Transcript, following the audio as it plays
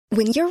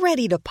When you're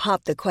ready to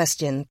pop the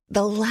question,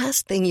 the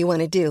last thing you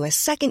want to do is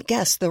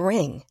second-guess the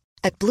ring.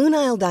 At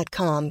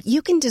BlueNile.com,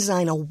 you can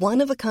design a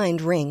one-of-a-kind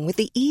ring with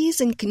the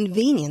ease and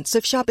convenience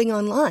of shopping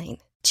online.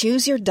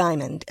 Choose your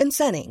diamond and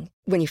setting.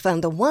 When you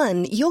find the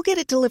one, you'll get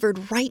it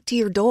delivered right to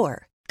your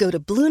door. Go to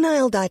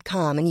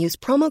BlueNile.com and use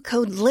promo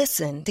code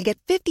LISTEN to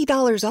get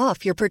 $50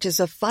 off your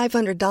purchase of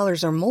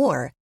 $500 or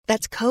more.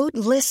 That's code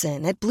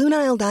LISTEN at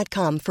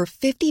BlueNile.com for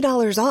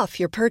 $50 off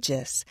your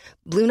purchase.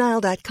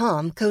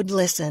 BlueNile.com, code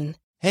LISTEN.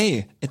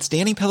 Hey, it's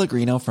Danny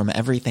Pellegrino from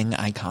Everything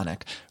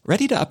Iconic.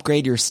 Ready to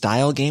upgrade your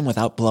style game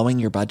without blowing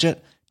your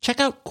budget?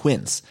 Check out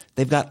Quince.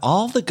 They've got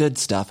all the good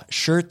stuff,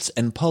 shirts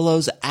and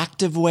polos,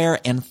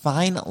 activewear, and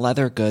fine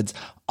leather goods,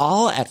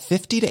 all at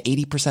 50 to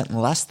 80%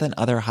 less than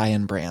other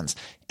high-end brands.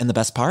 And the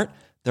best part?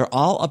 They're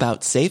all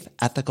about safe,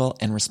 ethical,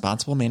 and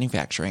responsible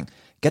manufacturing.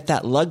 Get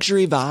that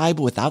luxury vibe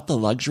without the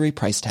luxury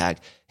price tag.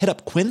 Hit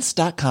up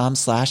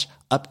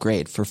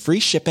quince.com/upgrade for free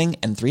shipping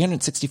and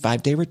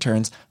 365-day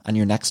returns on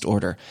your next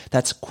order.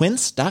 That's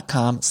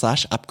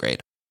quince.com/upgrade.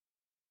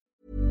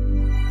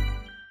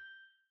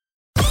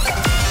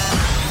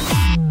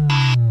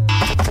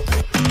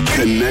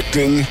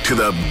 Connecting to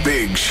the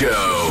big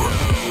show.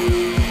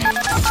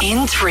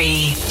 In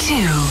 3, 2,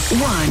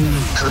 1.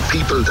 To the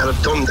people that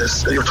have done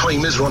this, your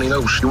time is running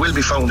out. You will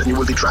be found and you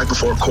will be dragged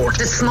before court.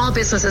 The small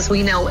businesses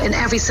we know in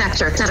every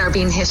sector that are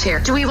being hit here.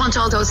 Do we want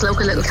all those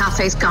local little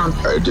cafes gone?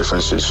 Our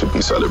differences should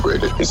be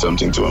celebrated. It's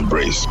something to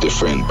embrace.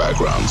 Different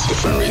backgrounds,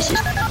 different races.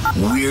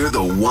 We're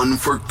the one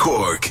for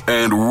Cork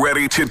and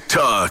ready to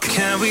talk.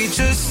 Can we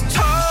just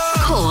talk?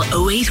 Call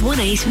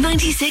 0818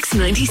 96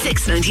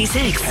 96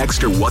 96.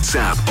 Text or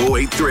WhatsApp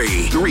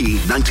 083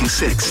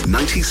 396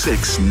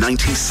 96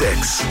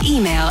 96.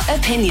 Email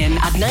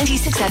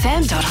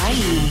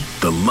opinion@96fm.ie.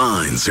 The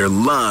lines are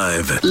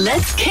live.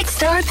 Let's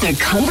kickstart the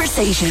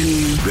conversation.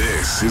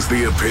 This is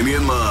the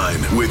Opinion Line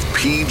with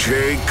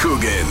PJ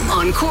Coogan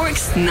on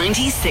Cork's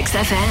 96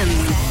 FM.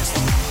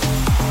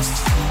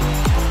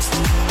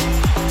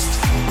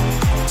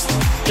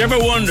 Do you ever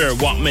wonder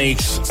what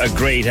makes a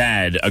great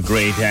ad, a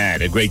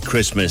great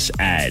Christmas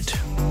ad?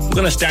 We're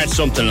going to start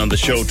something on the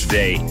show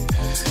today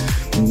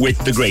with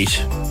the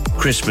great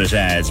Christmas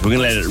ads. We're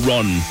going to let it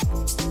run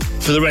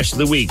for the rest of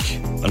the week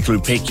until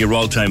we pick your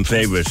all-time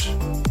favourite.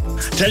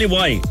 Tell you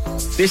why.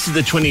 This is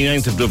the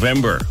 29th of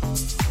November.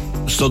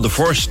 So the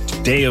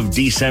first day of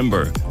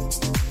December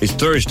is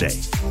Thursday.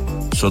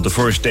 So the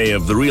first day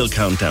of the real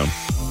countdown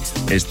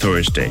is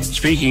Thursday.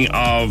 Speaking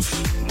of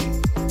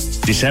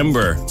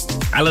December,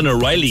 Alan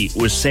O'Reilly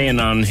was saying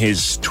on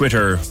his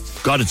Twitter,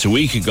 God, it's a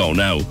week ago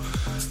now,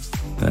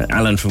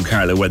 Alan from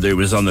Carla Weather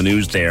was on the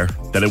news there,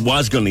 that it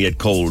was going to get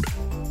cold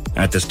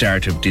at the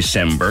start of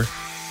December.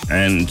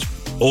 And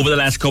over the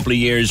last couple of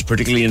years,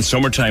 particularly in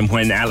summertime,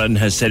 when Alan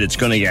has said it's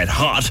going to get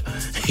hot,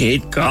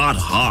 it got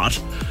hot.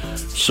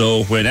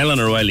 So when Alan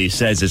O'Reilly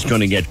says it's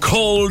going to get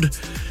cold,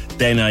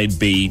 then I'd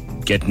be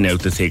getting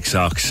out the thick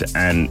socks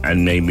and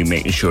maybe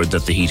making sure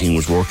that the heating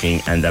was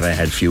working and that I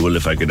had fuel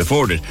if I could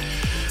afford it.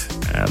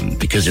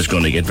 Because it's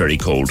going to get very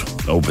cold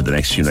over the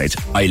next few nights.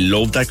 I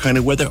love that kind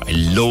of weather. I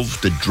love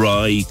the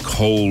dry,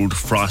 cold,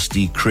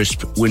 frosty,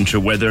 crisp winter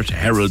weather to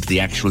herald the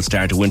actual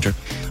start of winter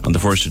on the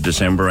 1st of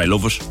December. I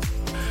love it.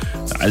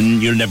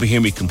 And you'll never hear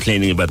me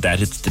complaining about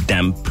that. It's the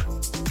damp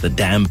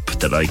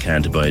that I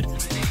can't abide.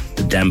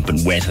 The damp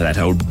and wet and that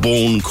old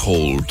bone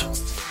cold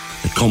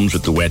that comes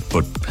with the wet.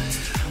 But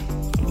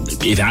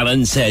if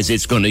Alan says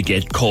it's going to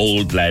get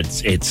cold,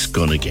 lads, it's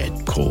going to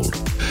get cold.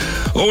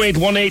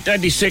 0818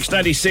 96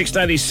 96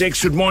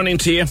 96. Good morning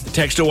to you. The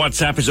text or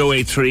WhatsApp is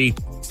 083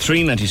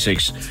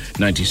 396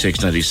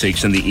 96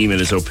 96 and the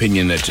email is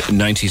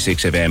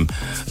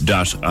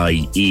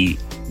opinion@96fm.ie.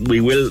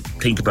 We will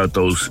think about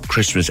those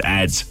Christmas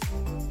ads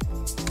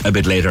a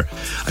bit later.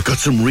 I got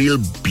some real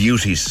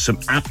beauties, some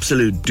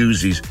absolute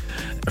doozies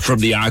from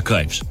the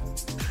archives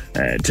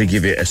to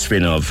give you a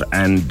spin of.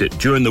 And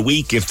during the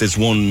week, if there's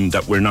one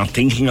that we're not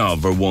thinking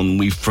of or one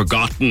we've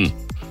forgotten,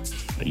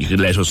 you could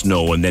let us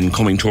know. And then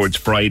coming towards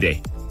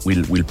Friday,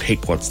 we'll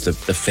pick what's the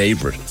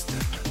favourite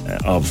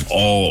of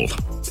all.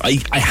 I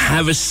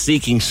have a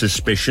sneaking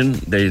suspicion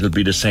that it'll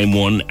be the same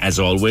one as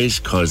always,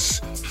 because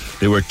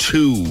there were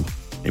two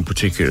in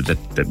particular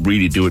that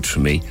really do it for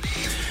me.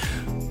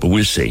 But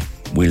we'll see.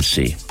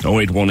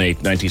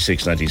 0818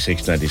 96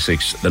 96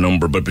 96, the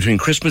number. But between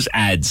Christmas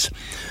ads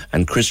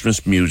and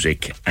Christmas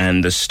music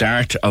and the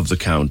start of the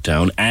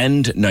countdown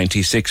and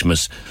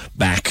 96mas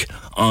back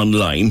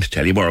online,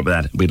 tell you more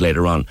about that a bit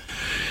later on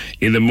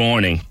in the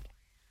morning,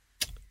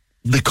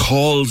 the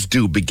calls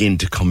do begin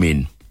to come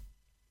in.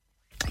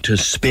 To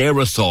spare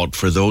a thought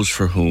for those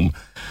for whom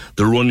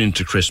the run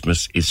into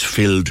Christmas is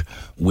filled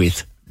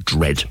with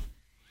dread.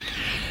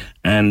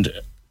 And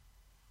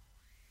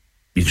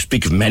you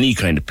speak of many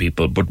kind of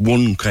people, but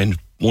one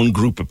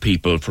group of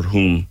people for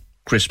whom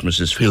Christmas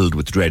is filled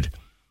with dread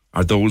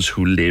are those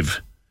who live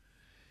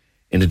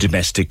in a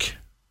domestic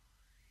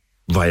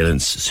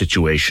violence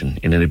situation,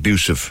 in an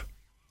abusive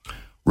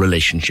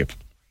relationship.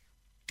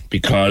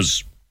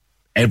 Because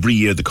every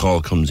year the call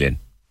comes in.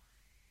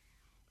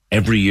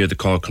 every year the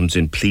call comes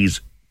in,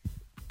 please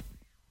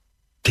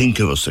think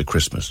of us at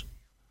Christmas.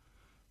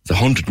 The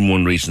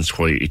 101 reasons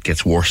why it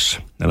gets worse,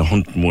 and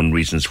 101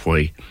 reasons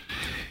why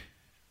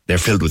they're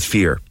filled with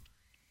fear.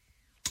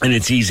 And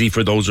it's easy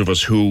for those of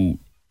us who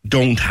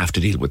don't have to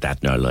deal with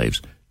that in our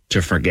lives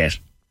to forget.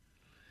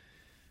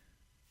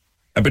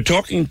 I've been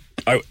talking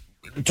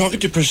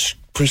to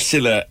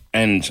Priscilla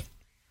and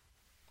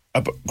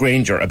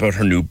Granger about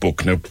her new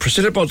book. Now,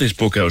 Priscilla brought this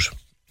book out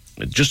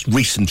just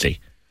recently.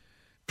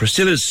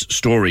 Priscilla's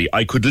story,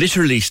 I could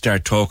literally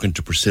start talking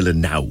to Priscilla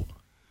now,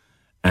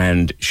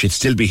 and she'd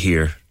still be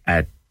here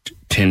at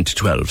 10 to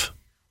 12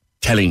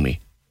 telling me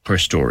her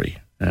story.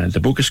 The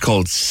book is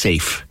called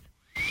Safe,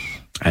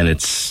 and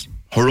it's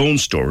her own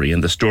story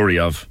and the story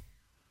of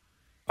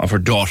her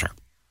daughter,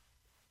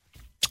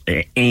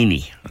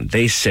 Amy.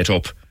 They set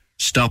up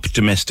Stop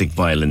Domestic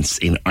Violence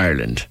in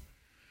Ireland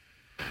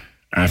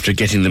after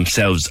getting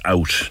themselves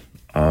out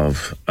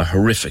of a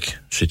horrific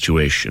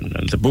situation.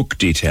 And the book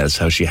details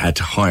how she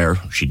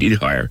did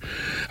hire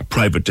a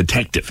private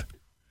detective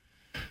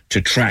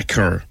to track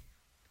her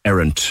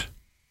errant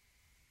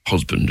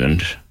husband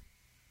and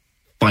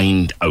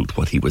find out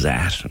what he was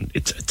at. And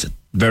it's a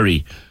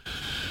very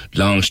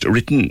long,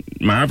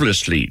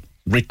 marvellously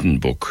written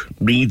book.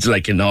 Reads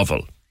like a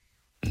novel,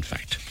 in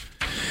fact.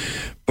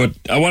 But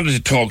I wanted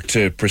to talk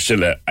to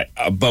Priscilla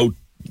about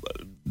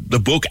the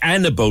book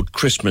and about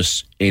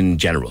Christmas in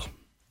general,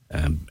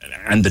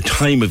 and the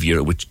time of year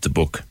at which the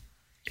book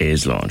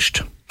is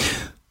launched.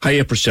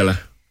 Hiya, Priscilla.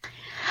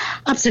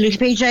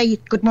 Absolutely, PJ.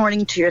 Good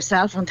morning to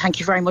yourself, and thank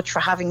you very much for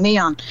having me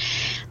on.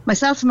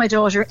 Myself and my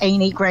daughter,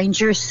 Amy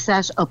Granger,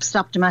 set up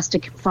Stop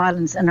Domestic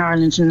Violence in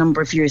Ireland a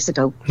number of years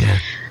ago. Yeah.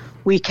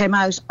 We came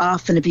out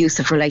of an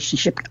abusive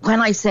relationship. When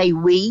I say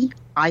we,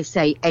 I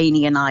say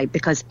Amy and I,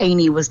 because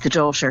Amy was the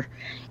daughter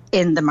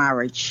in the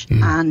marriage,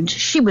 and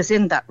she was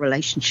in that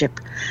relationship,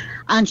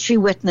 and she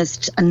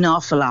witnessed an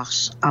awful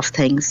lot of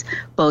things,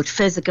 both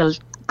physical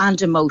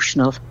and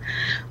emotional,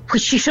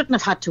 which she shouldn't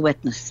have had to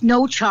witness.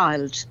 No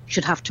child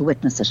should have to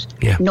witness it.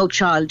 Yeah. No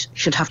child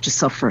should have to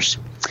suffer it.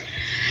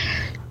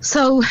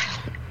 So,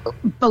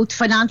 both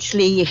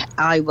financially,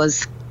 I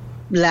was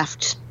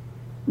lost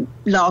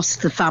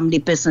the family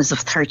business of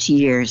 30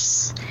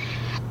 years,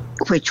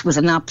 which was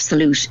an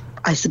absolute,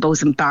 I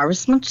suppose,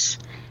 embarrassment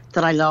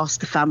that I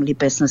lost the family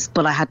business,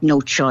 but I had no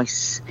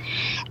choice.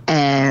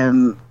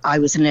 I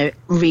was in a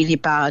really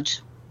bad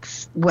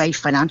way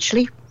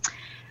financially.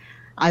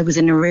 I was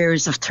in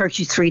arrears of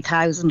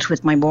 33,000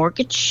 with my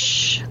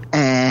mortgage.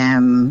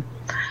 I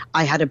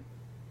had a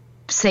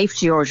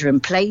safety order in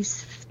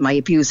place. My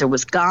abuser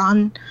was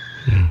gone,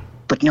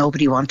 but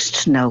nobody wanted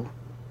to know.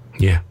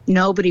 Yeah.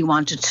 Nobody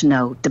wanted to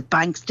know. The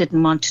banks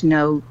didn't want to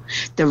know.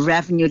 The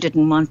revenue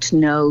didn't want to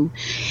know.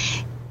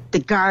 The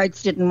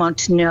guards didn't want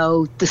to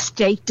know. The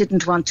state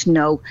didn't want to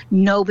know.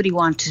 Nobody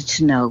wanted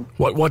to know.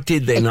 What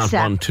did they not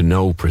want to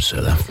know,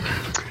 Priscilla?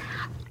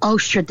 Oh,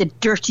 sure, the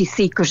dirty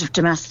secret of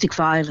domestic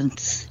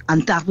violence.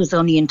 And that was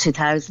only in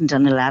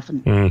 2011.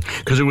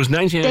 Because it was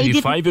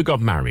 1995 you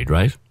got married,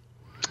 right?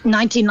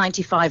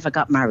 1995 I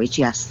got married,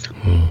 yes.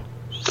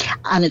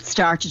 And it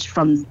started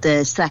from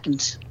the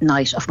second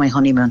night of my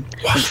honeymoon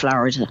in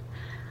Florida.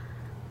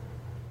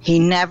 He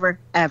never,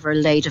 ever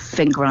laid a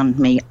finger on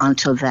me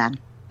until then.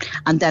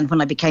 And then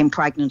when I became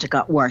pregnant, it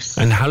got worse.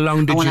 And how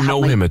long did you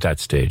know him at that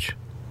stage?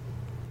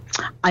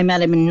 I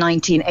met him in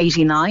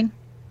 1989.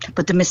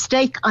 But the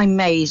mistake I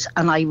made,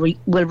 and I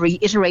will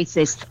reiterate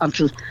this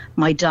until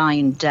my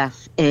dying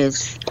death,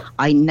 is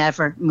I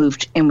never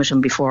moved in with him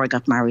before I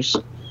got married.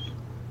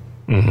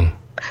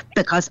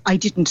 Because I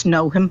didn't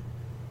know him.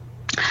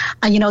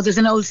 And, you know, there's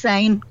an old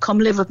saying, come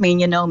live with me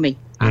and you know me.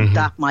 And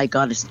that, my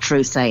God, is a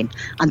true saying.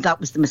 And that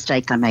was the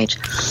mistake I made.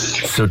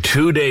 So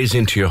 2 days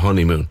into your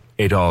honeymoon,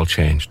 it all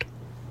changed.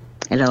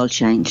 It all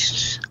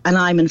changed. And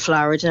I'm in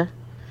Florida.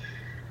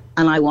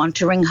 And I want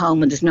to ring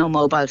home, and there's no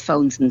mobile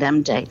phones in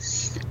them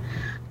days.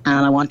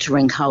 And I want to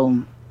ring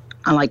home.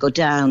 And I go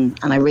down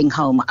and I ring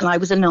home. And I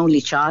was an only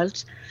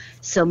child.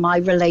 So my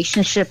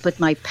relationship with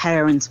my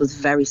parents was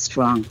very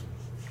strong.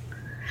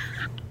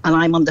 And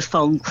I'm on the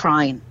phone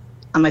crying.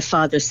 And my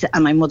father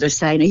and my mother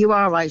saying, are you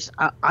all right?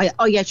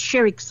 Oh, yeah,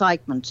 sheer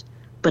excitement.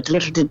 But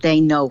little did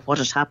they know what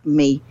had happened to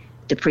me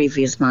the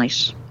previous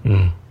night.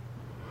 And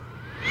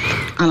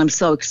I'm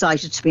so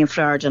excited to be in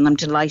Florida, and I'm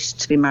delighted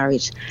to be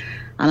married.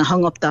 And I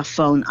hung up that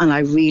phone, and I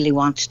really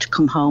wanted to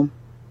come home.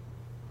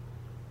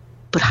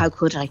 But how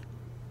could I?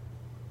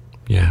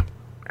 Yeah.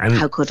 And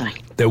how could I?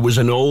 There was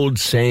an old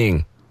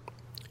saying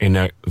in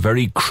a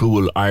very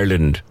cruel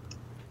Ireland.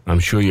 I'm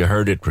sure you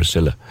heard it,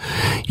 Priscilla.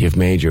 You've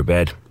made your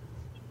bed.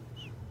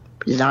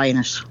 Lie in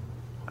it.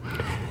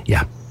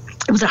 Yeah.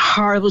 It was a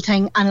horrible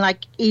thing. And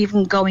like,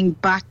 even going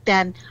back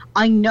then,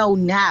 I know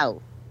now.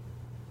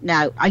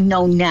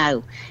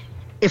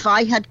 If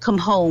I had come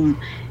home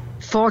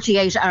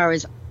 48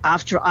 hours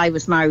after I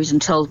was married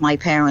and told my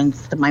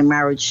parents that my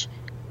marriage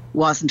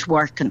wasn't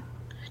working,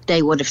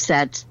 they would have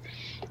said,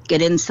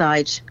 get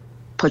inside,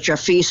 put your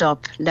feet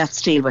up,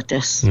 let's deal with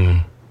this.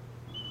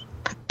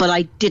 But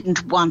I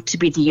didn't want to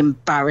be the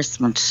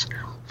embarrassment.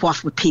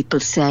 What would people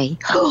say?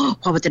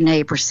 What would the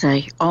neighbours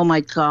say? Oh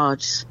my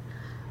God,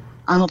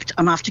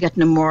 I'm after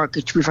getting a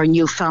mortgage. We've our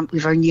new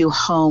we've our new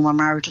home, our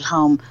marital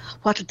home.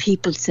 What would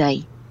people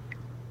say?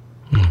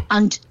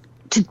 And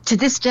to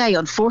this day,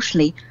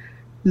 unfortunately,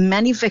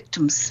 many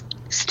victims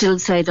still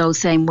say those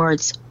same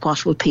words.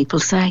 What will people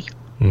say?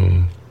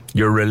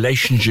 Your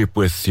relationship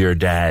with your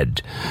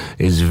dad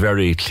is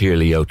very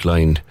clearly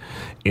outlined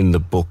in the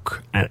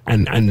book.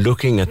 And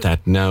looking at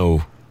that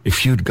now,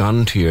 if you'd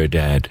gone to your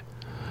dad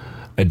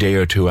a day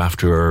or two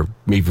after, or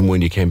even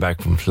when you came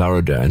back from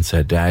Florida and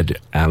said, Dad,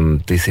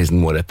 this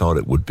isn't what I thought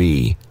it would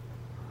be,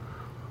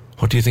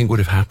 what do you think would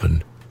have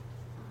happened?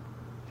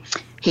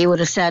 He would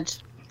have said,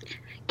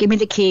 give me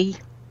the key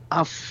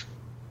of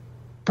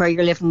where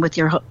you're living with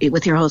your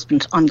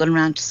husband. I'm going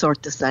around to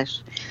sort this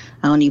out.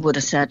 And he would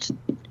have said,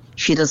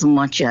 she doesn't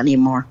want you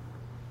anymore.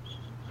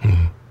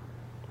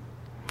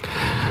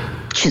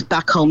 She's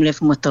back home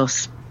living with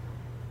us.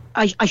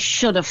 I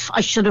should have,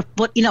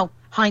 but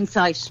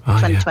hindsight,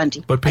 2020.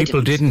 Yeah. But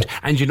people didn't.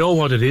 And you know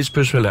what it is,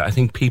 Priscilla? I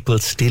think people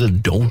still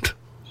don't.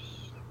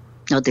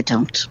 No, they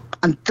don't.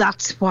 And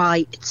that's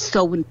why it's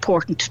so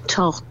important to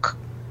talk.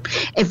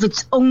 If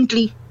it's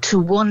only to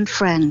one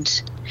friend,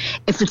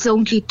 if it's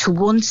only to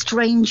one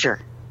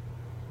stranger,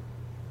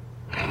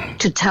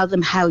 to tell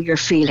them how you're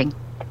feeling.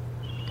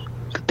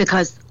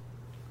 Because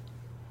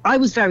I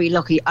was very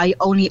lucky. I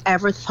only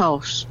ever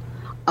thought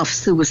of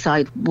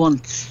suicide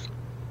once.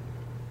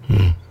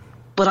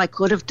 But I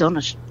could have done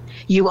it.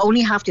 You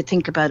only have to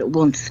think about it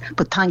once.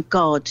 But thank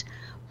God,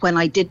 when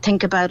I did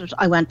think about it,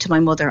 I went to my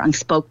mother and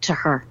spoke to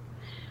her.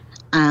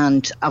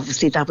 And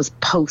obviously that was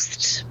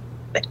post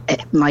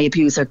my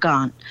abuser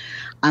gone.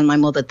 And my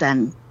mother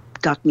then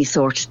got me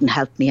sorted and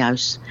helped me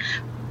out.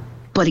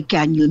 But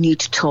again, you need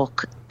to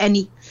talk.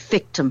 Any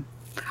victim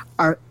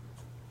or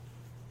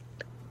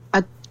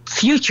a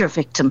future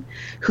victim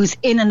who's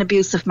in an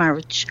abusive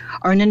marriage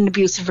or in an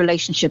abusive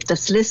relationship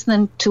that's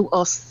listening to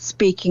us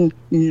speaking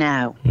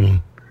now.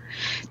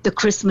 The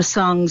Christmas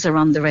songs are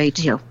on the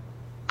radio.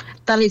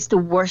 That is the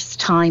worst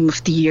time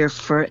of the year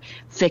for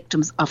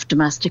victims of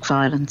domestic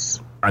violence.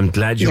 I'm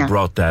glad you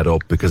brought that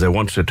up, because I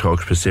wanted to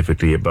talk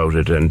specifically about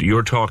it. And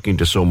you're talking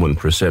to someone,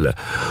 Priscilla,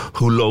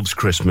 who loves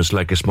Christmas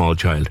like a small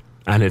child.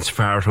 And it's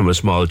far from a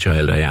small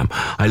child I am.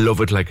 I love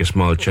it like a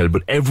small child.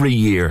 But every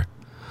year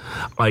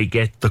I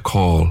get the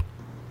call,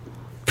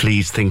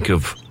 please think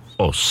of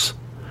us.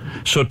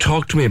 So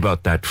talk to me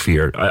about that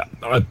fear.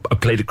 I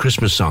played a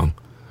Christmas song.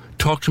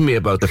 Talk to me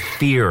about the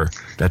fear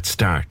that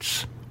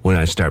starts when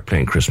I start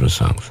playing Christmas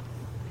songs.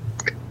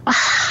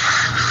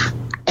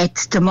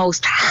 It's the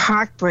most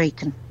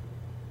heartbreaking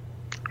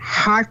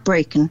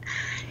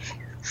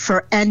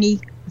for any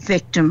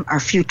victim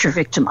or future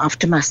victim of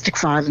domestic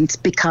violence,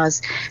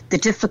 because the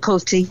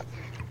difficulty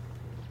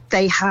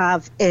they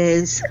have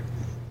is,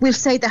 we'll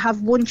say they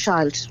have one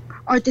child,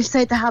 or they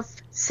say they have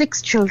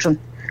 6 children.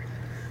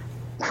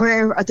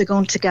 Where are they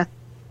going to get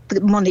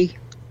the money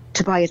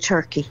to buy a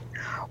turkey?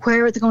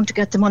 Where are they going to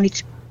get the money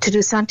to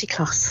do Santa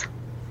Claus?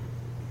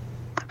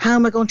 How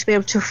am I going to be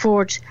able to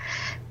afford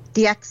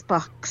the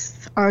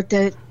Xbox or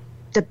the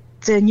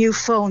new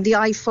phone, the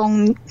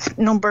iPhone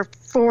number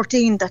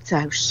 14 that's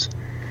out?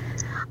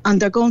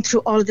 And they're going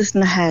through all of this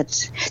in their head.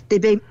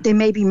 They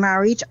may be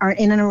married or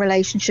in a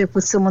relationship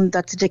with someone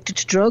that's addicted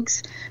to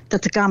drugs,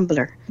 that's a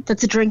gambler,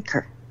 that's a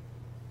drinker.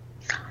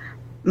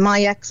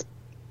 My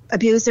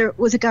ex-abuser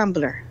was a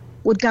gambler,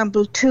 would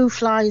gamble 2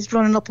 flies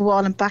running up a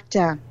wall and back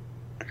down.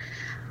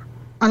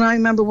 And I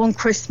remember one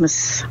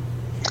Christmas,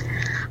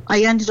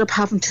 I ended up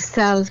having to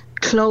sell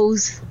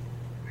clothes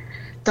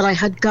that I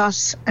had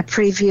got a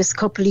previous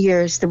couple of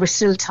years. There were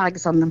still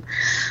tags on them.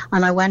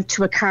 And I went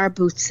to a car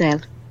boot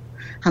sale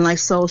and I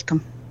sold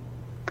them.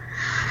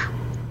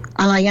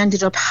 And I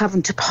ended up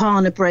having to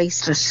pawn a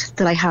bracelet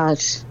that I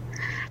had,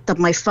 that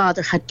my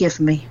father had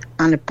given me,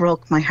 and it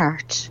broke my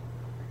heart.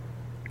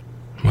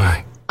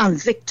 Why?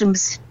 And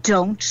victims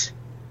don't.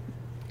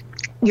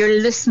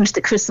 You're listening to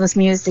the Christmas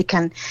music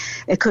and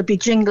it could be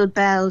Jingle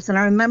Bells. And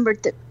I remember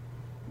that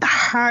the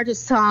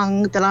hardest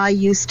song that I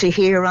used to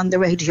hear on the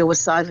radio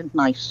was Silent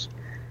Night.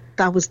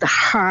 That was the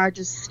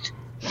hardest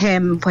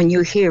hymn when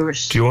you hear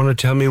it. Do you want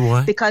to tell me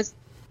why? Because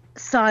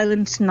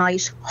Silent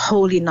Night,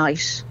 Holy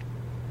Night,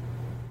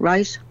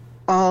 right?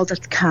 All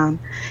that's calm.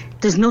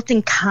 There's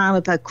nothing calm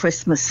about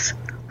Christmas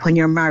when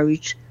you're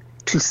married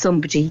to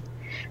somebody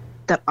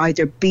that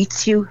either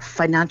beats you,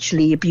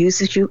 financially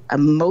abuses you,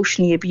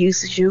 emotionally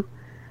abuses you,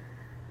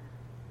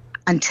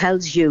 and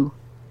tells you,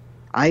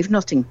 I've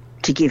nothing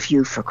to give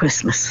you for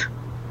Christmas.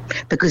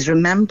 Because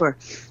remember,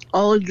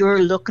 all you're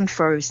looking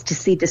for is to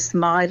see the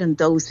smile on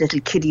those little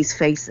kiddies'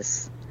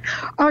 faces,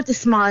 or the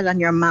smile on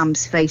your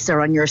mum's face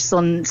or on your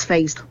son's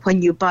face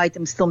when you buy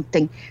them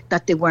something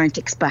that they weren't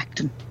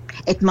expecting.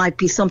 It might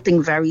be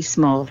something very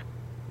small.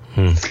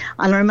 And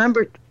I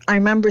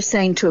remember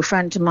saying to a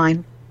friend of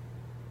mine,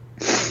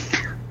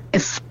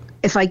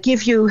 if I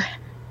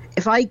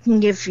can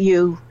give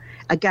you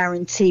I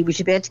guarantee, would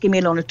you be able to give me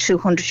a loan of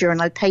 €200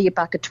 and I'll pay you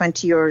back at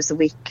 €20 a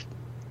week?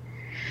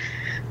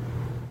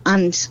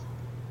 And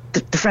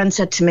the friend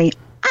said to me,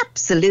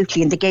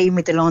 absolutely. And they gave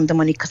me the loan, the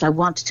money, because I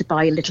wanted to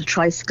buy a little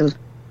tricycle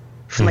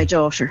for my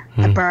daughter,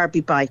 a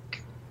Barbie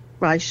bike,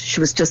 right?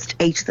 She was just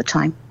 8 at the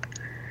time.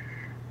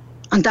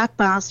 And that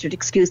bastard,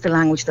 excuse the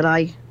language,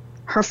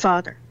 her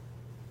father,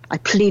 I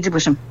pleaded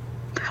with him.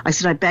 I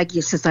said, I beg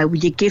you, will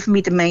you give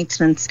me the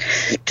maintenance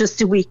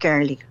just a week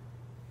early?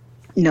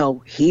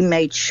 No, he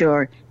made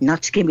sure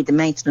not to give me the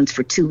maintenance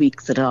for 2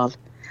 weeks at all,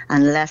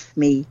 and left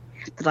me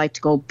that I had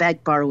to go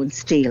beg, borrow and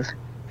steal.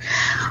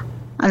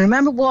 I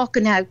remember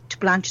walking out to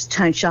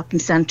Blanchardstown Shopping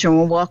Centre, and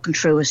we're walking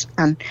through it,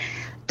 and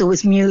there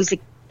was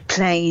music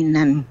playing,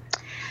 and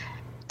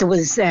there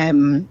was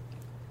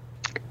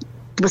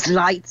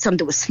lights, and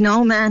there was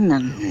snowmen,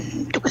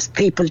 and there was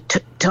people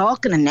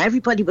talking, and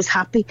everybody was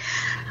happy.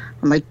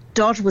 And my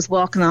daughter was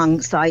walking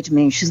alongside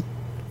me, and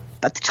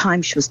at the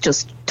time she was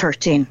just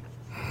 13.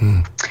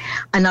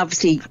 And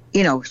obviously,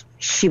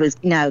 she was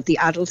now the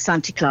adult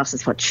Santa Claus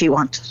is what she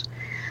wanted.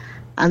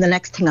 And the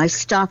next thing, I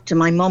stopped, and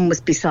my mum was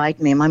beside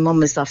me, and my mum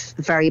was of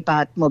very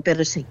bad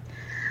mobility.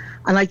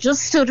 And I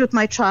just stood with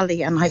my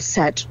trolley, and I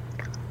said,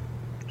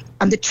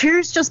 and the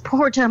tears just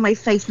poured down my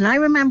face. And I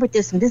remember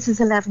this, and this is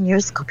 11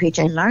 years ago,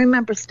 PJ, and I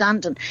remember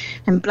standing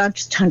in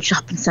Blanchardstown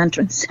Shopping Centre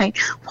and saying,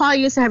 why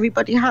is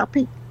everybody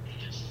happy?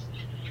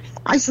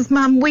 I said,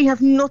 Ma'am, we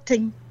have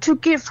nothing to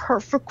give her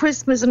for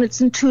Christmas, and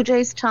it's in 2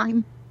 days'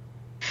 time.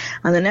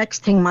 And the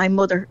next thing, my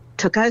mother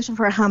took out of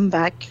her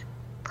handbag,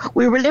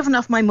 we were living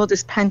off my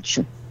mother's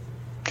pension.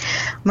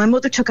 My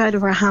mother took out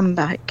of her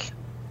handbag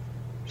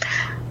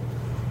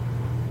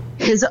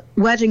his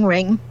wedding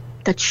ring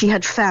that she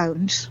had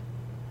found.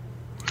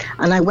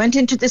 And I went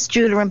into this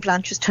jeweller in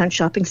Blanchardstown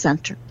Shopping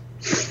Centre,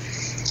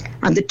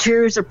 and the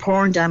tears are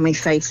pouring down my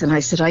face. And I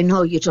said, I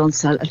know you don't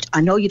sell it.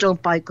 I know you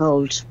don't buy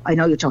gold. I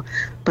know you don't.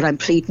 But I'm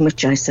pleading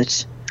with you. I said,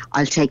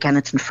 I'll take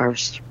anything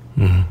first.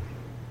 Mm-hmm.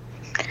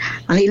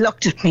 And he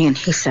looked at me and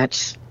he said,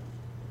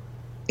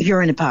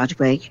 you're in a bad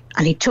way.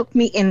 And he took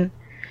me in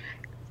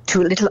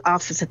to a little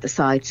office at the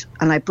side,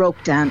 and I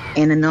broke down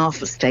in an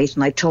awful state,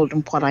 and I told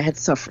him what I had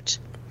suffered.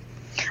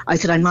 I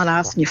said, I'm not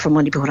asking you for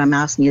money, but what I'm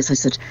asking you is, I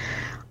said,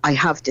 I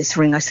have this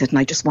ring, I said, and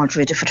I just want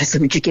rid of it. I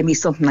said, would you give me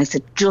something? I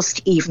said,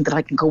 just even that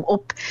I can go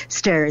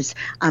upstairs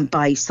and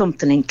buy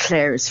something in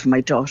Claire's for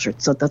my daughter,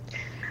 so that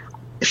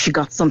she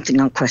got something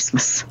on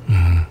Christmas.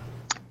 Mm-hmm.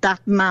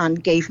 That man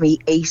gave me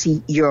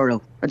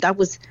 €80. That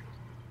was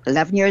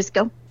 11 years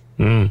ago.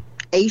 Mm.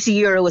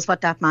 €80 is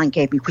what that man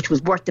gave me, which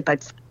was worth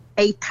about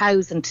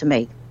 8,000 to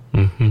me.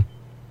 Mm-hmm.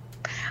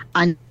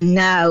 And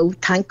now,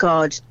 thank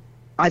God,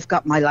 I've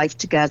got my life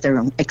together,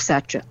 and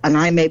etc. And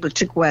I'm able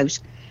to go out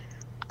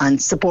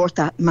and support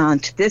that man.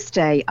 To this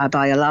day, I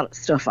buy a lot of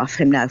stuff off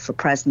him now for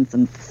presents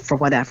and for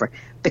whatever,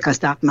 because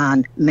that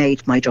man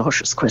made my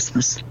daughter's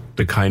Christmas.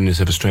 The kindness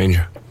of a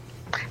stranger.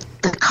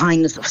 The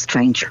kindness of a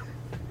stranger.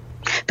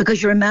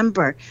 Because you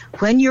remember,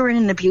 when you're in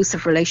an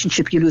abusive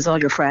relationship, you lose all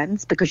your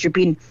friends because you're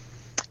being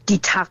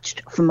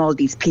detached from all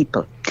these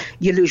people.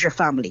 You lose your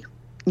family.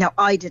 Now,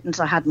 I didn't.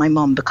 I had my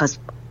mum because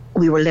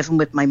we were living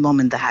with my mum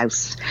in the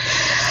house.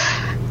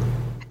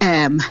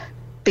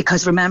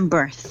 Because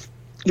remember,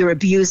 your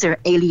abuser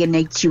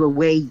alienates you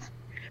away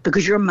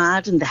because you're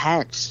mad in the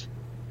head.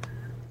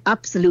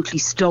 Absolutely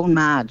stone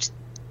mad,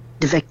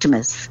 the victim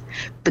is,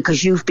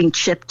 because you've been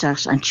chipped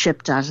at and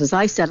chipped at. As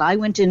I said, I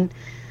went in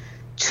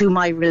to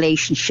my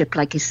relationship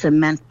like a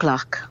cement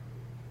block,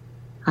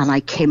 and I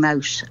came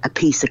out a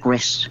piece of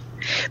grit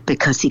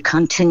because he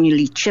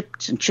continually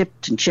chipped and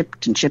chipped and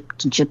chipped and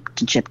chipped and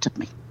chipped and chipped at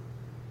me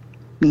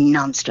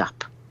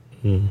non-stop.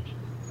 Mm.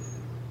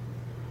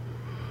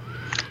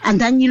 And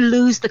then you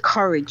lose the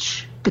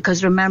courage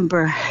because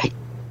remember,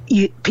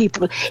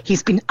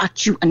 he's been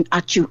at you and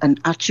at you and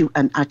at you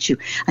and at you,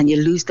 and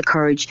you lose the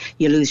courage,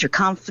 you lose your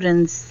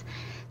confidence.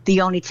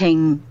 The only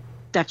thing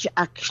that you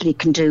actually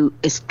can do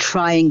is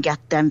try and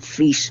get them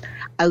feet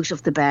out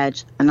of the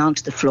bed and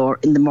onto the floor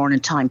in the morning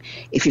time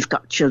if you've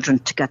got children,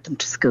 to get them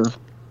to school.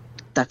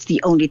 That's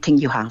the only thing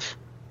you have.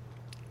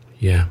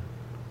 Yeah.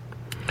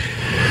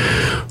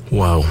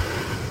 Wow.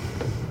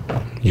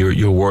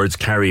 Your words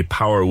carry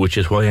power, which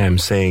is why I'm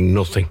saying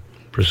nothing,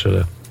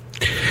 Priscilla.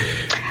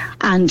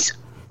 And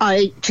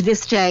I, to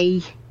this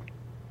day,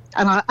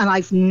 and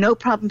I've no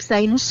problem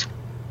saying it,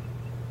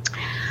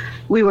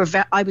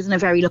 I was in a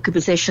very lucky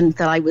position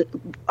that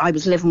I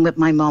was living with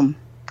my mum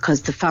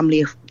because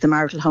the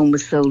marital home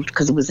was sold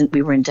because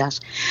we were in debt.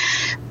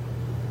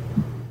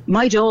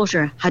 My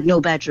daughter had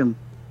no bedroom.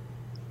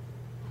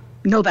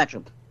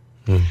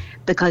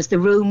 Because the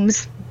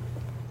rooms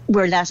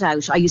were let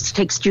out. I used to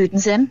take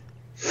students in,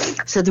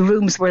 so the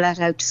rooms were let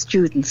out to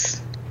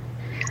students.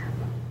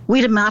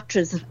 We had a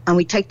mattress, and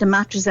we'd take the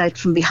mattress out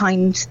from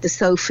behind the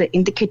sofa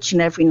in the kitchen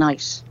every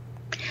night.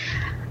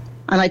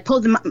 And I'd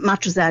pull the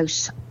mattress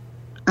out,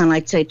 and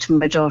I'd say to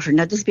my daughter,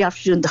 now this would be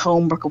after doing the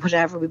homework or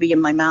whatever, we'd be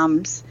in my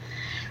mum's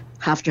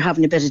after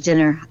having a bit of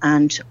dinner,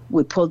 and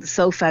we'd pull the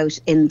sofa out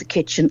in the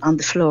kitchen on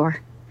the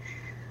floor.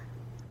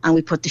 and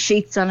we put the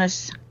sheets on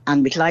it,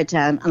 and we'd lie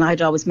down, and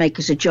I'd always make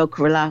it a joke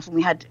or a laugh. And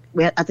we had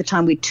at the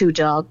time we had 2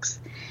 dogs,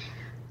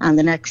 and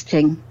the next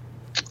thing,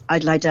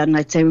 I'd lie down and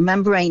I'd say,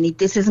 remember, Amy,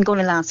 this isn't going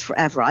to last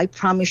forever. I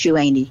promise you,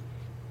 Amy,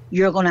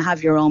 you're going to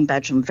have your own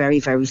bedroom very,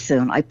 very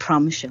soon. I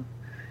promise you.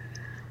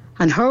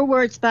 And her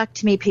words back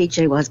to me,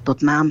 PJ, was,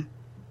 but ma'am,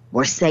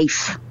 we're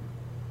safe.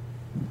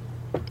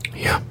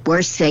 Yeah.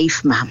 We're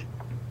safe, ma'am.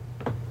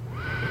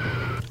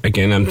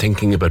 Again, I'm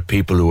thinking about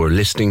people who are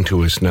listening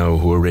to us now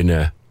who are in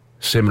a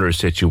similar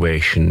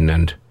situation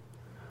and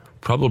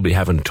probably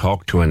haven't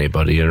talked to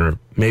anybody and are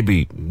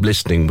maybe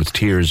listening with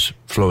tears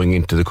flowing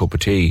into the cup of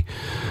tea.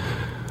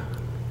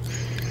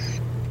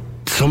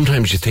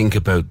 Sometimes you think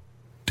about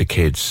the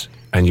kids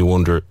and you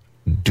wonder,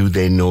 do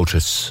they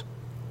notice?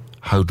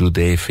 How do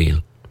they feel?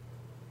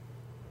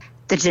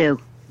 They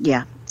do,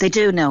 yeah. They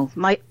do know.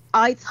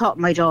 I thought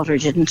my daughter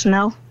didn't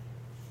know.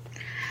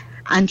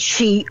 And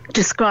she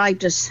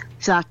described it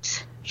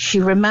that she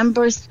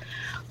remembers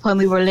when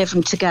we were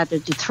living together,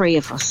 the 3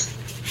 of us,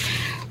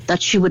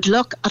 that she would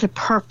look at a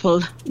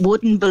purple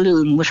wooden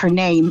balloon with her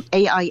name,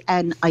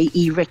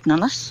 AINIE, written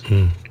on it,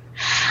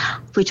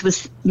 which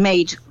was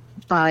made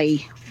by,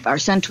 or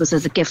sent to us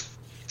as a gift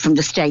from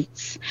the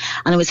States.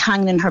 And it was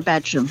hanging in her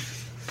bedroom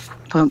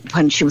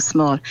when she was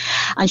small.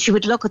 And she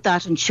would look at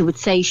that and she would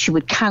say she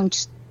would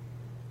count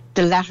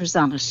the letters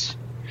on it.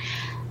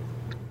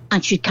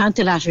 And she'd count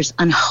the letters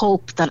and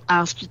hope that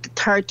after the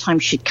 3rd time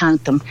she'd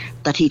count them,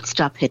 that he'd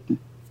stop hitting.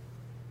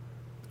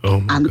 Oh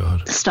my and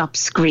God. Stop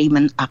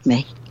screaming at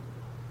me.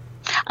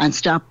 And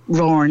stop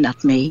roaring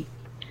at me.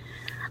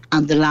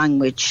 And the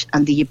language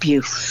and the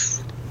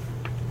abuse.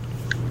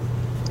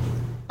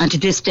 And to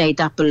this day,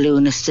 that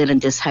balloon is still in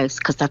this house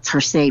because that's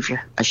her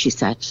saviour, as she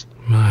said.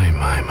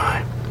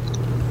 My.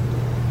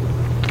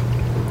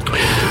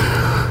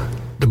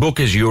 The book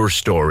is your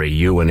story,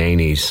 you and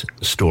Amy's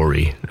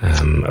story,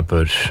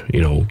 about,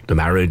 the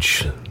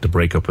marriage, the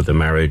breakup of the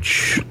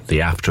marriage,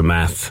 the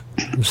aftermath,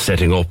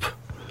 setting up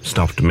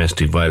Stop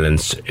Domestic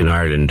Violence in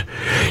Ireland.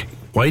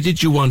 Why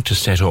did you want to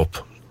set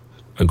up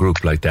a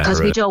group like that?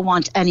 Because we don't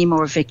want any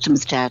more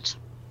victims dead.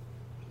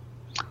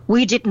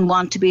 We didn't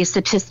want to be a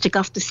statistic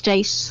of the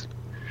state,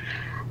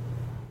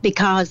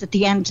 because at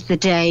the end of the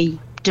day,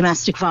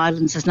 domestic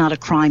violence is not a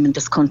crime in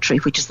this country,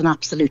 which is an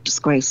absolute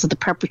disgrace. So the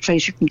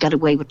perpetrator can get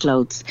away with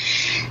loads.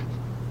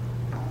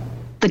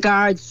 The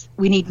guards,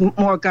 we need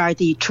more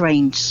Gardaí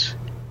trained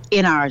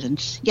in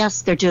Ireland.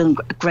 Yes, they're doing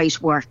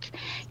great work.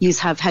 You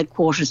have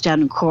headquarters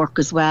down in Cork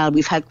as well.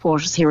 We've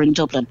headquarters here in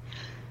Dublin.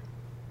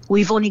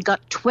 We've only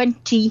got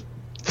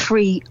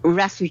 23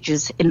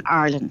 refuges in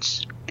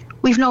Ireland.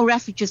 We've no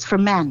refuges for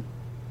men.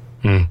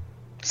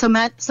 So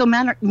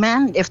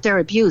men, if they're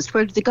abused,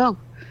 where do they go?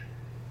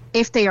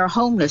 If they are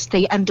homeless,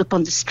 they end up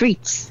on the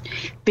streets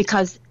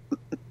because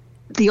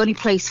the only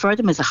place for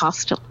them is a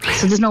hostel.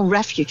 So there's no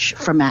refuge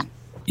for men.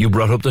 You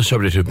brought up the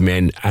subject of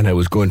men, and I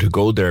was going to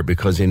go there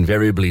because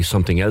invariably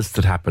something else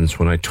that happens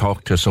when I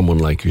talk to someone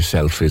like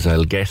yourself is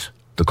I'll get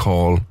the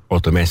call or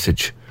the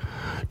message,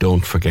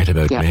 don't forget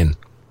about men.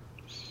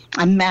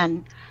 And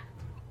men,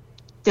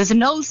 there's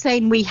an old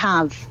saying we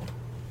have,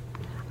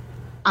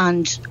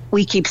 and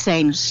we keep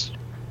saying it,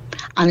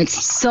 and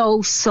it's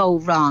so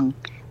wrong.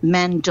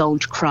 Men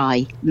don't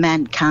cry.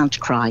 Men can't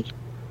cry.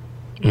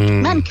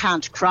 Men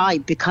can't cry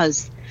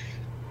because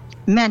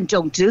men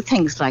don't do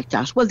things like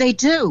that. Well, they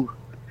do,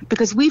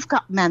 because we've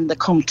got men that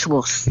come to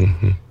us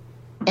in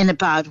a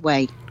bad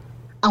way,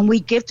 and we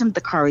give them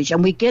the courage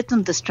and we give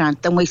them the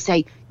strength, and we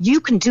say,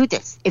 you can do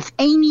this. If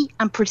Amy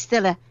and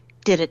Priscilla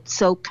did it,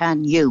 so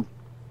can you.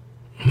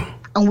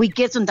 And we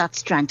give them that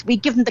strength. We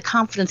give them the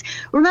confidence.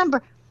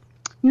 Remember,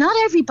 not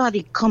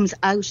everybody comes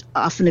out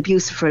of an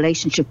abusive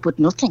relationship with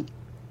nothing.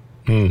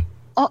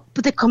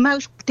 But they come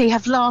out, they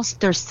have lost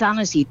their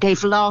sanity,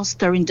 they've lost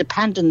their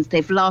independence,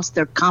 they've lost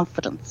their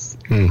confidence,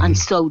 and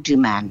so do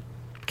men.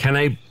 Can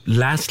I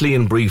lastly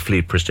and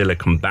briefly, Priscilla,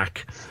 come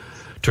back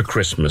to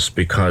Christmas?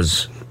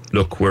 Because,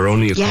 look, we're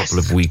only a couple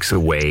of weeks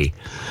away.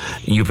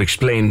 You've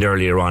explained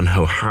earlier on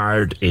how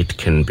hard it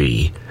can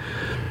be.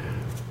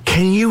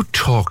 Can you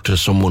talk to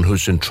someone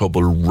who's in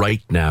trouble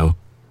right now?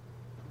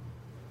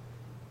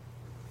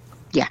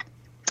 Yeah.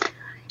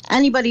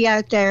 Anybody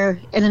out there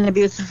in an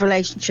abusive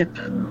relationship,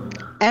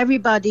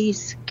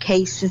 everybody's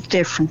case is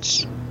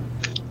different.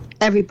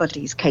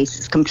 Everybody's case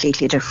is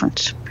completely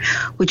different.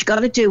 What you got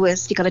to do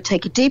is you got to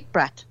take a deep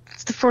breath.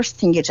 It's the first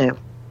thing you do.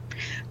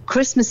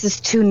 Christmas is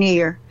too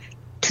near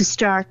to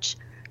start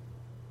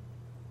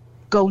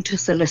going to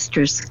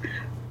solicitors,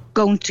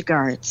 going to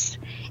guards.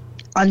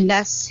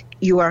 Unless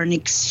you are in an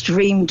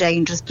extreme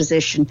dangerous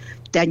position,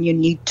 then you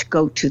need to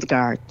go to the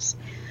guards.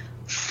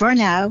 For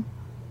now,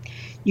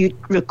 you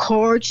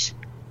record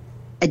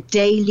a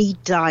daily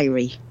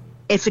diary.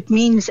 If it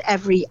means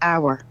every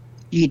hour,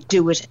 you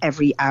do it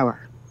every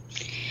hour.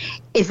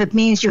 If it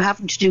means you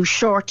having to do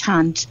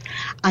shorthand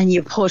and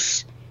you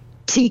put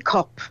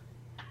teacup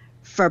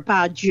for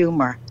bad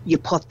humour, you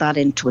put that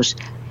into it.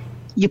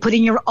 You put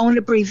in your own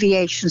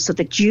abbreviation so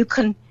that you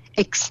can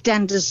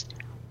extend it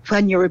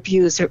when your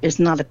abuser is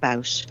not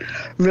about.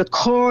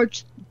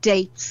 Record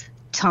dates,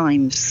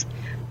 times.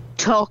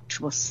 Talk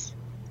to us.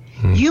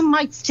 You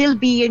might still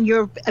be in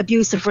your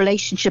abusive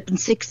relationship in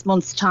 6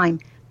 months' time.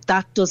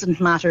 That doesn't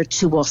matter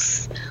to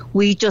us.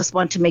 We just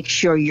want to make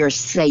sure you're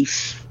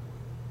safe.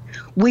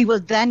 We will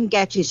then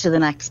get you to the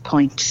next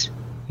point.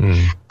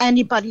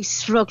 Anybody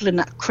struggling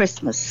at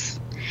Christmas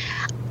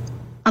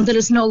and there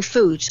is no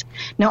food.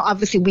 Now,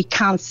 obviously, we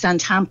can't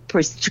send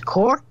hampers to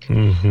Cork,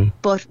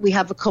 but we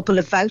have a couple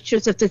of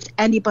vouchers. If there's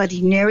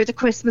anybody near the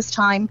Christmas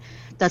time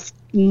that's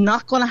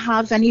not going to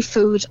have any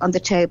food on the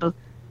table,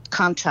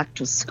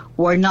 contact us.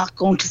 We're not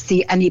going to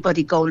see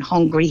anybody going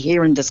hungry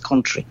here in this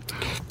country.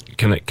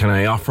 Can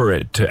I offer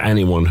it to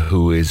anyone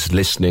who is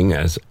listening,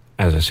 as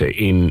I say,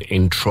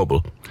 in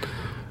trouble?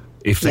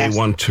 If they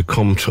want to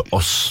come to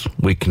us,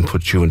 we can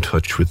put you in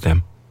touch with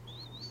them.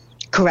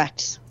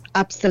 Correct.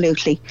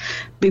 Absolutely.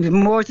 We'd be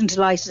more than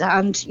delighted.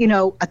 And, you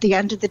know, at the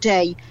end of the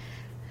day,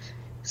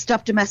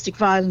 Stop Domestic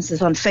Violence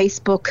is on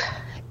Facebook.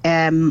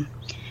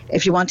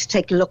 If you want to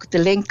take a look at the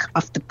link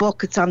of the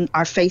book, it's on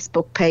our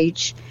Facebook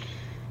page.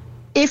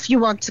 If you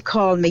want to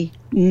call me,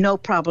 no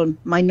problem.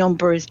 My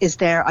number is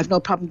there. I've no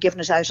problem giving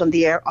it out on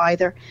the air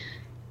either.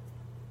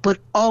 But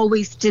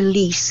always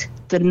delete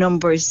the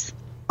numbers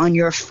on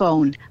your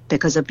phone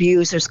because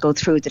abusers go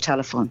through the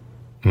telephone.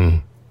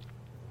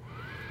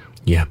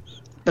 Yeah.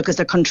 Because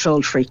they're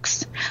control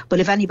freaks. But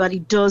if anybody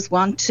does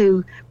want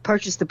to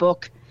purchase the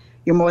book,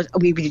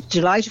 we'd be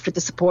delighted for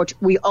the support.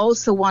 We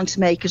also want to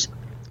make it,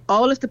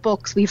 all of the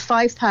books, we have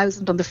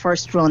 5,000 on the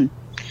first run.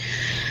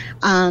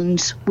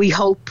 And we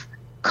hope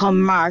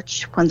come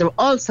March, when they're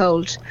all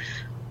sold,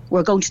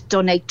 we're going to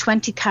donate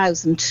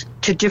 20,000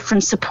 to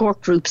different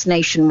support groups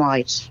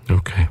nationwide.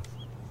 Okay.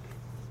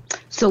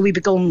 So we'll be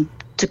going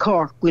to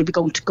Cork, we'll be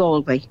going to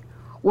Galway.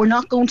 We're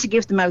not going to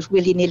give them out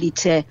willy-nilly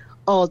to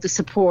all the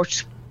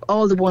support,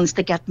 all the ones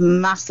that get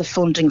massive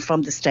funding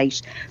from the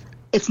state.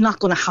 It's not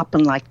going to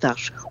happen like that.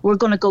 We're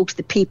going to go to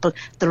the people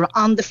that are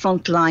on the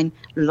front line,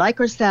 like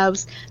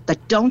ourselves,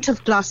 that don't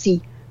have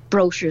glossy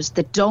brochures,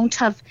 that don't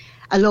have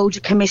a load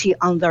of committee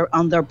on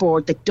their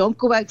board, that don't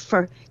go out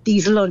for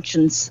these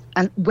luncheons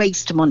and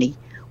waste money.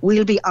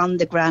 We'll be on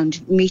the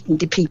ground meeting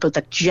the people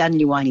that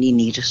genuinely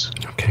need it.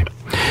 Okay.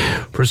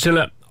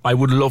 Priscilla, I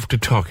would love to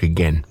talk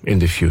again in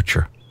the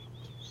future.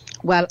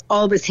 Well,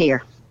 always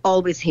here.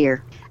 Always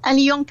here.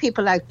 Any young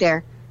people out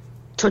there,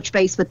 touch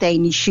base with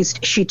Amy.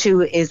 She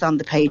too is on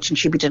the page and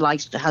she'd be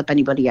delighted to help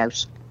anybody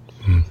out.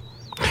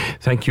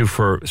 Thank you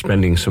for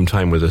spending some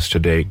time with us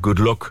today. Good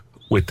luck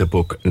with the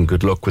book and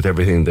good luck with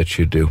everything that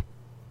you do.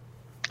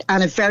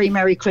 And a very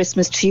Merry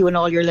Christmas to you and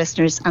all your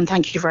listeners. And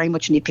thank you very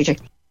much indeed, PJ.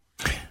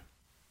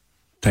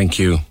 Thank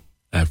you,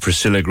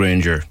 Priscilla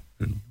Granger.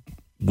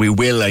 We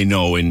will, I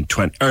know, in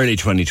early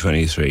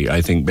 2023,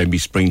 I think maybe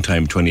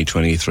springtime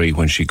 2023,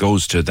 when she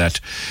goes to that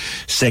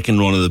second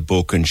run of the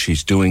book and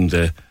she's doing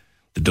the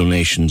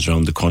donations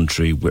around the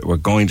country, we're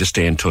going to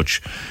stay in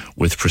touch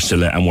with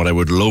Priscilla. And what I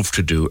would love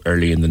to do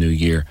early in the new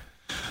year,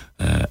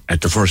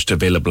 at the first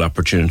available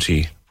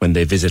opportunity when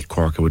they visit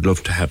Cork, I would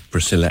love to have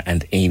Priscilla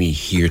and Amy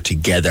here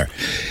together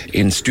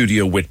in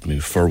studio with me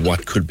for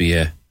what could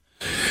be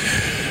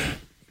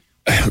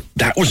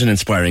that was an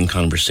inspiring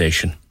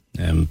conversation.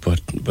 But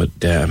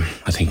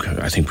I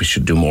think we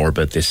should do more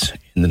about this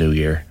in the new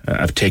year.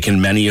 I've taken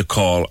many a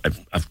call.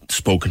 I've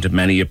spoken to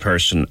many a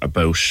person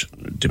about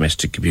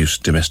domestic abuse,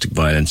 domestic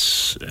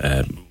violence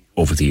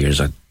over the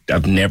years.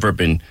 I've never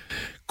been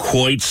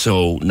quite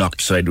so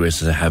knocked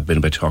sideways as I have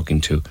been by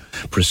talking to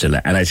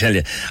Priscilla. And I tell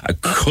you, I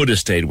could have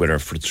stayed with her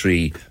for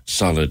 3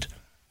 solid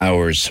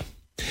hours.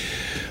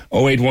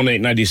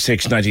 0818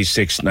 96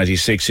 96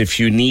 96. If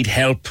you need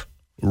help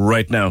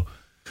right now,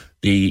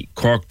 the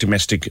Cork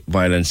Domestic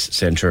Violence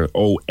Centre,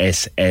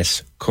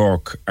 OSS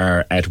Cork,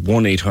 are at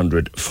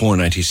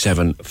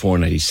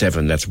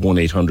 1-800-497-497. That's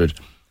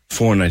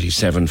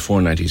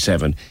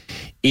 1-800-497-497.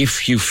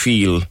 If you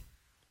feel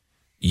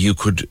you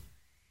could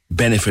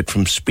benefit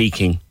from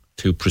speaking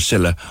to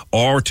Priscilla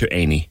or to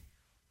Amy,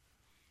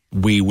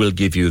 we will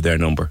give you their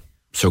number.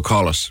 So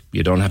call us.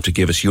 You don't have to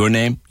give us your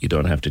name. You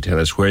don't have to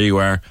tell us where you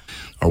are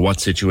or what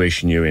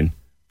situation you're in.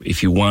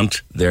 If you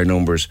want their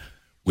numbers,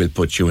 we'll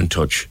put you in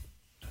touch.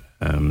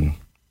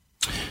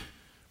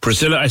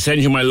 Priscilla, I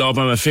send you my love.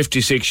 I'm a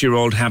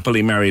 56-year-old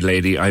happily married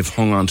lady. I've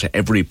hung on to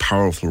every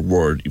powerful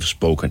word you've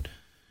spoken.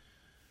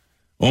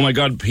 Oh my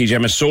God, PJ,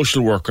 I'm a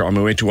social worker on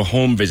my way to a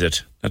home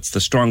visit. That's the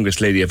strongest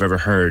lady I've ever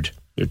heard.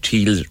 There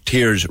are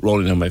tears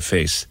rolling down my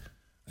face.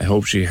 I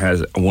hope she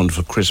has a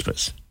wonderful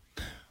Christmas.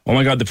 Oh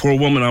my God, the poor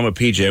woman I'm with,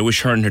 PJ. I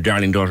wish her and her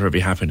darling daughter every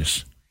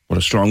happiness. What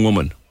a strong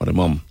woman. What a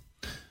mum.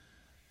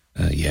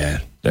 Yeah,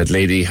 that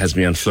lady has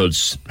me on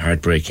floods.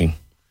 Heartbreaking.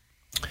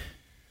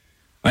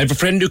 I have a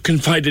friend who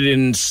confided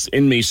in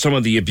me some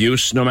of the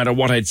abuse. No matter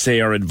what I'd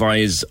say or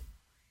advice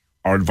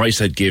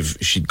I'd give,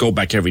 she'd go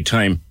back every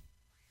time.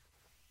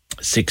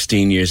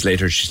 16 years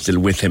later, she's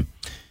still with him.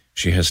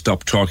 She has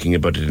stopped talking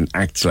about it and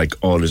acts like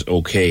all is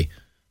okay.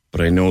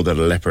 But I know that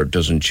a leopard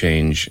doesn't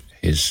change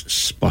his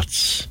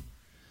spots.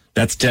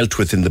 That's dealt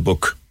with in the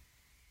book.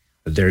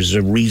 There's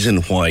a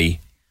reason why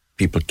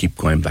people keep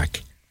going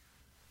back.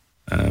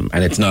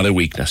 And it's not a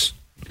weakness.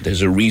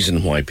 There's a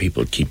reason why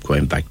people keep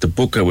going back. The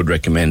book I would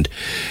recommend,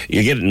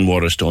 you get it in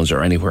Waterstones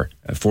or anywhere,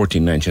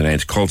 $14.99.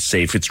 It's called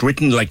Safe. It's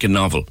written like a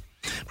novel,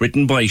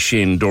 written by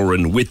Shane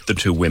Doran with the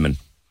two women.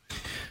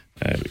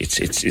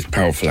 It's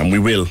powerful, and we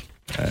will,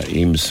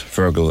 Eames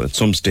Fergal, at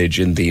some stage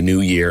in the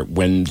new year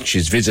when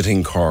she's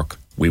visiting Cork,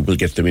 we will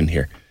get them in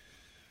here.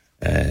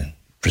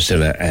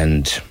 Priscilla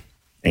and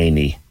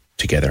Amy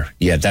together.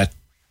 Yeah, that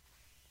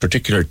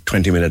particular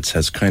 20 minutes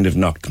has kind of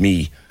knocked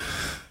me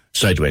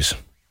sideways,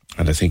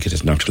 and I think it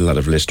has knocked a lot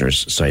of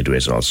listeners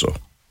sideways also.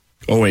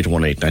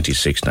 0818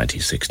 96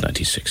 96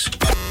 96.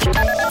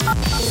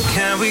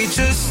 Can we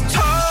just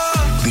talk?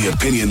 The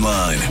Opinion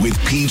Line with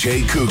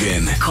PJ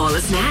Coogan. Call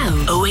us now.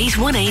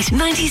 0818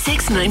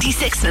 96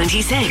 96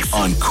 96.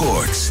 On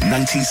Cork's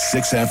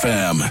 96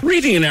 FM.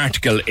 Reading an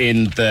article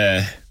in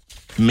the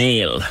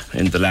Mail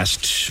in the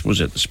last,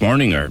 was it this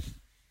morning or...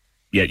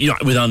 Yeah, you know,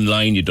 with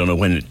online, you don't know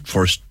when it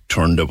first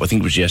turned up. I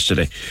think it was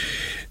yesterday.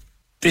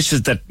 This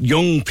is that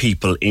young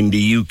people in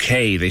the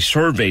UK, they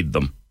surveyed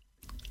them,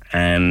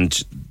 and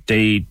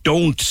they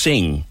don't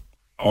sing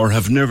or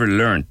have never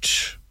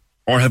learnt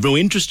or have no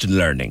interest in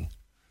learning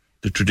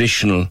the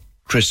traditional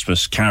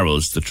Christmas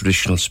carols, the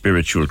traditional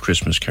spiritual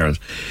Christmas carols.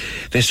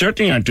 They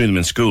certainly aren't doing them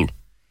in school.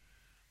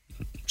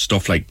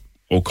 Stuff like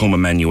O Come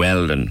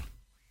Emmanuel and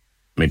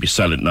maybe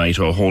Silent Night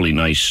or Holy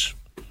Night.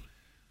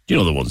 You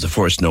know the ones, the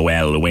First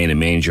Noel, Away in a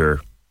Manger,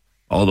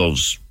 all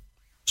those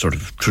sort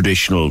of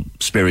traditional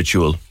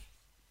spiritual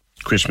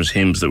Christmas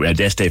hymns that we had,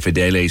 Adeste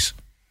Fideles,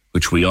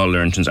 which we all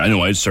learned. I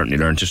know I certainly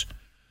learned it.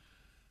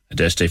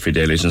 Adeste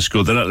Fideles in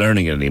school. They're not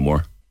learning it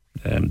anymore.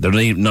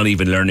 They're not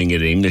even learning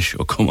it in English.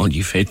 Oh, come on,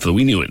 you faithful.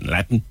 We knew it in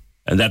Latin.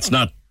 And that's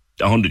not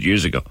 100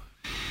 years ago.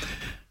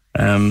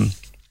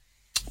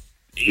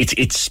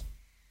 It's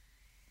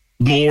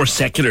more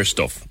secular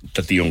stuff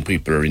that the young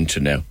people are into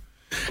now.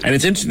 And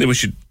it's interesting that we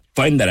should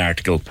find that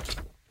article.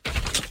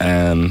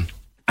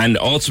 And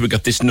also we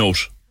got this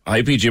note.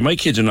 Hi, PJ, my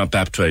kids are not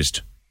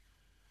baptised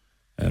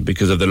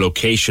because of the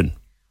location.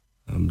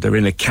 They're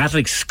in a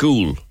Catholic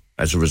school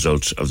as a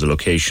result of the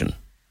location.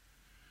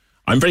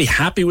 I'm very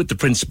happy with the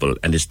principal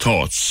and his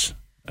thoughts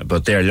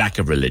about their lack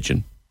of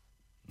religion.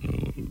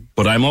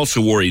 But I'm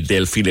also worried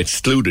they'll feel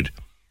excluded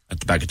at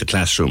the back of the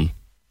classroom,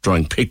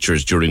 drawing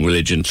pictures during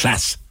religion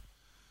class.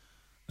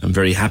 I'm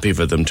very happy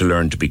for them to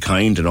learn to be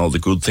kind and all the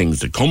good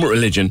things that come with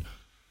religion,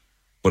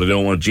 but I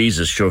don't want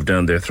Jesus shoved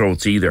down their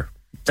throats either.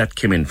 That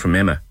came in from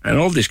Emma. And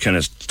all this kind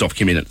of stuff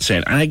came in at the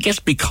same. And I guess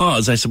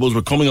because, I suppose,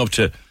 we're coming up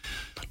to,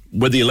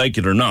 whether you like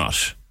it or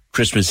not,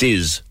 Christmas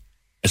is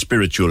a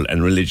spiritual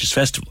and religious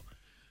festival.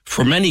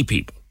 For many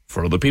people.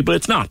 For other people,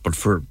 it's not. But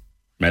for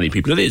many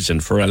people, it is.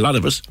 And for a lot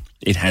of us,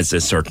 it has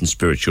a certain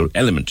spiritual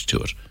element to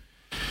it.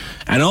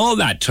 And all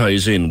that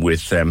ties in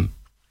with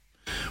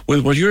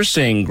what you're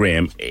saying,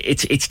 Graham.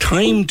 It's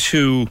time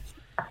to...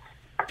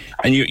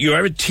 And you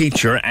are a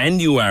teacher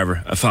and you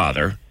are a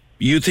father.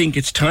 You think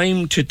it's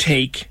time to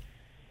take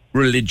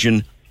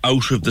religion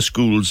out of the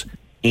schools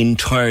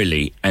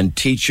entirely and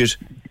teach it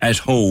at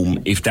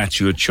home if that's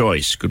your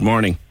choice. Good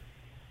morning.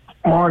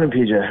 Morning,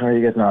 PJ. How are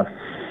you getting on?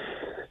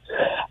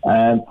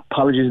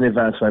 Apologies in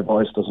advance, my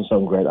voice doesn't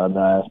sound great. I'm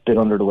a bit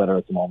under the weather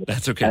at the moment.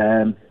 That's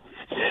okay.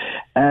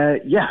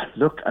 Yeah,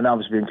 look, and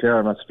obviously being clear,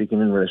 I'm not speaking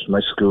in relation to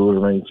my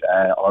school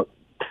or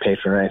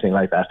patron or anything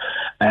like that.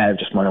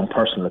 Just my own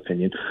personal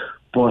opinion.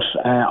 But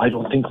I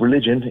don't think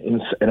religion,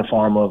 in a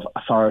form of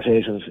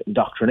authoritative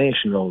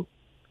indoctrination role,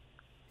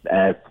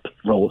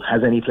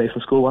 has any place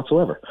in school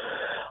whatsoever.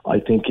 I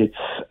think it's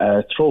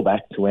a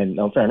throwback to when,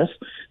 in fairness,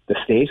 the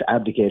state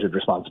abdicated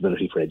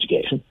responsibility for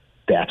education.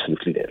 They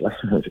absolutely did.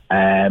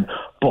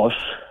 But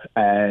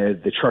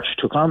the church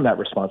took on that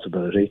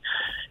responsibility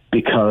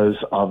because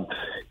of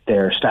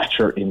their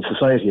stature in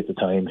society at the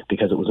time,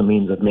 because it was a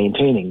means of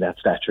maintaining that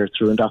stature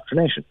through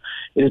indoctrination.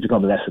 It has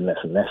become less and less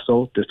and less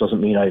so. This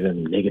doesn't mean I have a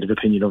negative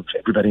opinion of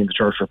everybody in the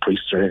church or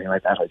priests or anything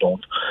like that. I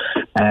don't.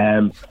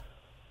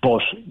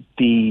 But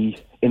the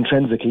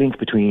intrinsic link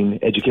between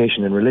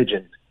education and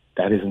religion,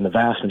 that is in the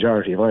vast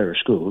majority of Irish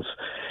schools,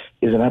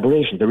 is an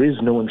aberration. There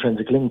is no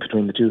intrinsic link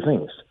between the two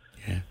things.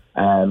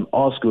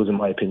 All schools, in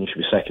my opinion, should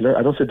be secular.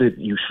 I don't say that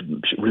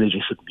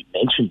religion shouldn't be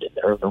mentioned in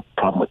there. No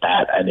problem with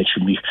that, and it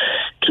should be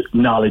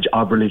knowledge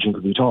of religion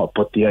could be taught.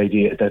 But the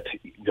idea that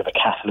you have a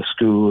Catholic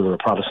school or a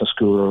Protestant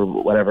school or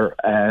whatever,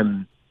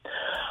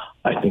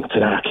 I think it's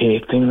an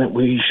archaic thing that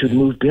we should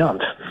move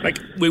beyond. Like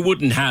we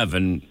wouldn't have,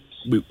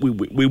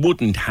 we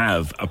wouldn't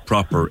have a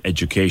proper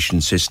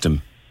education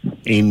system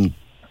in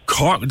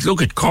Cork.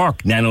 Look at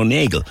Cork,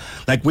 Nanonagle.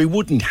 Like we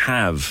wouldn't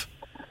have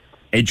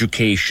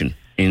education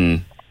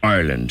in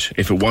Ireland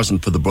if it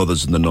wasn't for the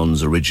brothers and the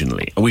nuns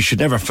originally. We should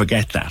never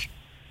forget that.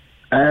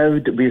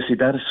 We see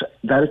that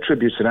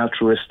attributes an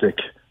altruistic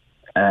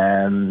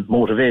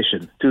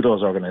motivation to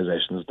those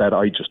organisations that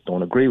I just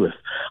don't agree with.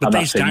 But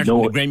they started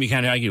it, Graham, you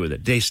can't argue with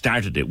it. They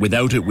started it.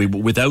 Without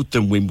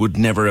them, we would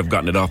never have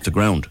gotten it off the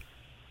ground.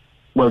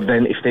 Well,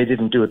 then, if they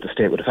didn't do it, the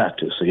state would have had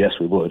to. So yes,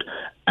 we would.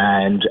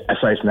 And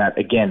aside from that,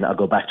 again, I'll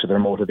go back to their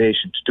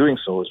motivation to doing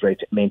so is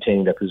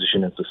maintaining their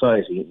position in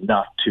society,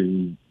 not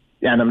to.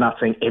 And I'm not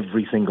saying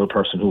every single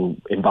person who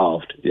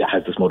involved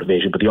has this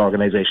motivation, but the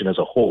organisation as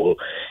a whole,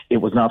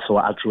 it was not so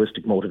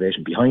altruistic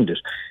motivation behind it.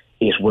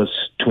 It was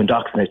to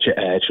indoctrinate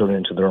children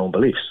into their own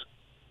beliefs.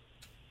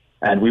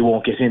 And we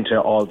won't get into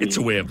all the... It's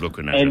a way of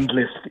looking at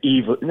endless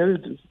evil... No,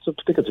 I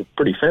think it's a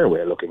pretty fair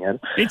way of looking at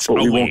it.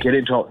 But we won't get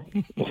into...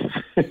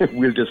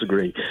 We'll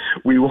disagree.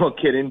 We won't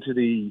get into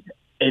the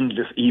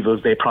endless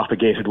evils they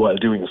propagated while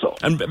doing so.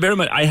 And bear in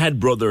mind, I had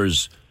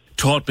brothers...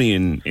 taught me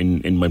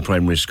in my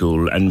primary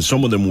school, and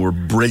some of them were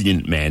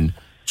brilliant men,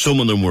 some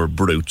of them were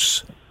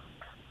brutes,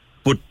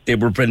 but they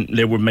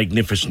were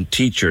magnificent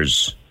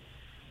teachers,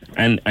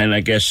 and I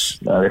guess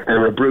if they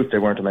were a brute, they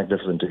weren't a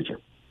magnificent teacher.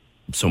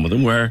 Some of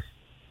them were.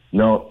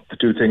 No, the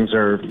two things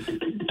are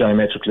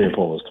diametrically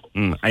opposed.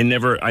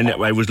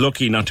 I was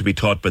lucky not to be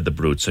taught by the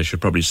brutes. I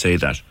should probably say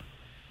that.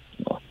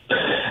 No.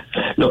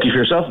 Lucky for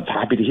yourself. I'm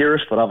happy to hear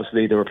it, but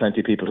obviously there were plenty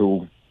of people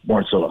who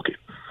weren't so lucky.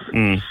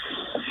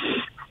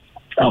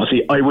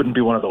 Obviously, I wouldn't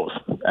be one of those.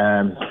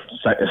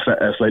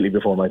 Slightly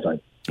before my time.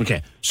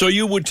 Okay, so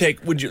you would take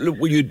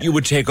you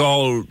would take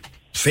all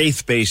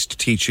faith-based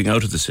teaching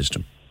out of the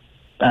system?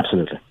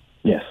 Absolutely,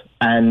 yes,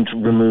 and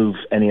remove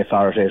any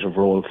authoritative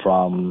role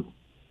from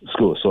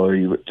school. So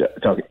you would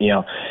talk,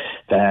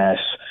 that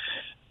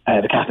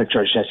the Catholic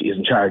Church is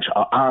in charge.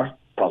 Our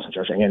Protestant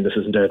Church, again, this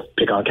isn't a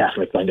pick on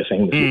Catholic kind of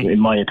thing. In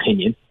my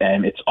opinion,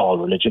 it's all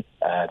religion.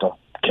 I don't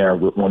care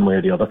one way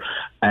or the other.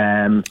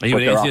 Are you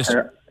an atheist?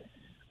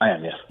 I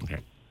am, yes.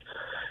 Okay.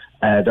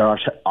 Their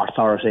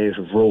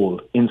authoritative role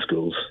in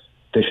schools,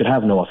 they should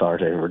have no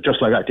authoritative role.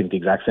 Just like I think the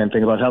exact same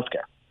thing about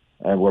healthcare.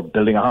 We're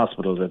building a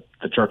hospital that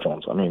the church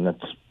owns. I mean,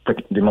 that's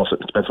the most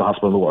expensive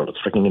hospital in the world. It's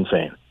freaking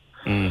insane.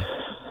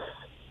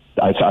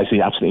 I see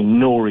absolutely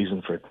no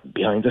reason for it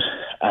behind it.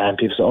 And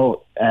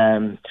people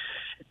say,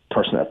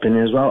 personal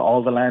opinion as well,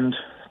 all the land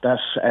that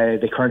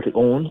they currently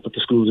own, that the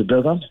schools are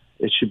built on,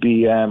 it should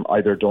be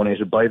either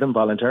donated by them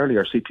voluntarily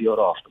or CPO'd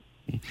off them.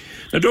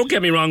 Now, don't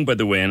get me wrong, by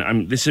the way,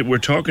 and we're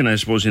talking, I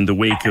suppose, in the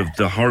wake of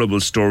the horrible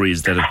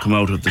stories that have come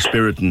out of the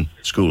Spiritan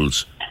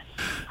schools.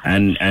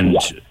 And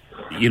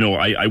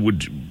I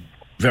would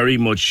very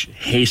much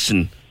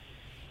hasten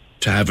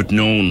to have it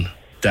known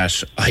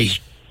that I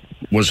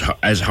was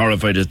as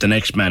horrified as the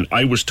next man.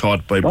 I was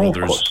taught by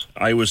brothers.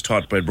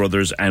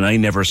 And I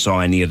never saw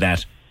any of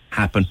that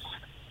happen.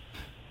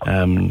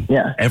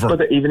 Ever.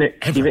 But even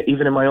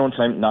in my own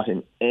time, not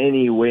in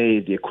any way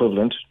the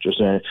equivalent,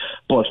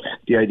 but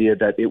the idea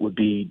that it would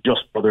be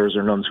just brothers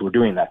or nuns who were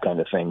doing that kind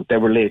of thing. They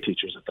were lay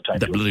teachers at the time.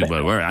 They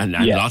were, and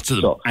lots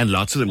of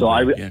them. So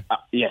I would,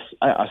 yes.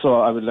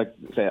 So I would like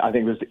to say, I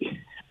think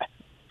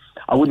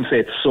I wouldn't say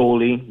it's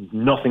solely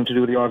nothing to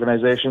do with the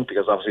organisation,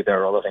 because obviously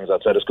there are other things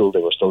outside of school they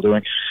were still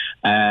doing.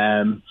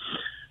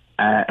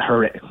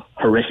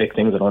 Horrific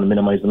things. I don't want to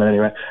minimise them in any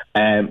way.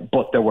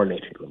 But there were lay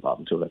people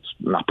involved, so let's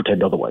not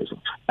pretend otherwise.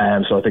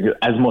 So I think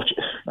as much,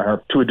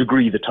 or to a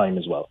degree, the time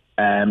as well.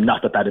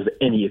 Not that is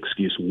any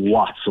excuse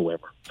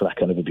whatsoever for that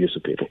kind of abuse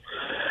of people.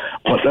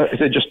 But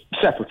just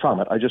separate from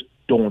it, I just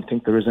don't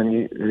think there is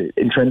any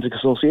intrinsic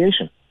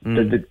association.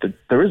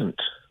 There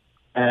isn't.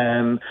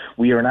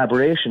 We are an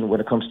aberration when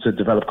it comes to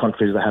developed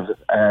countries that have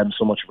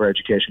so much of our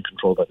education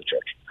controlled by the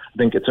church. I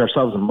think it's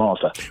ourselves in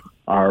Malta.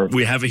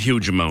 We have a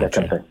huge amount.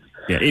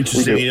 Yeah,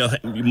 interesting.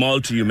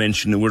 Malta, you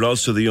mentioned,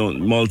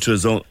 Malta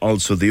is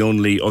also the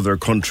only other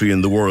country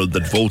in the world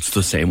that votes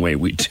the same way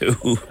we do.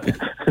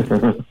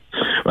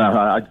 Well,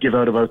 I'd give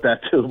out about that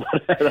too,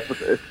 but that's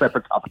a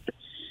separate topic.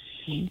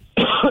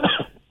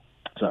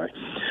 Sorry.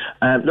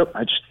 Look,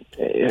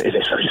 it's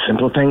a very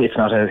simple thing. It's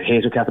not a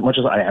hate of Catholic. Much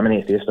as I am an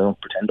atheist, I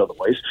don't pretend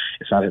otherwise.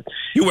 It's not a.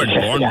 You weren't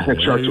born.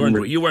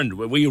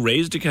 Were you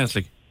raised a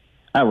Catholic?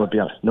 I would be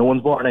honest. No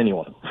one's born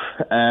anyone.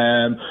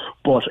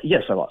 But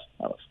yes, I was.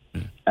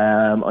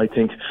 I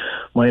think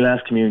my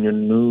last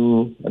communion,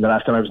 and the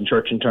last time I was in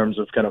church in terms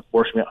of kind of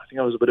worshiping, I think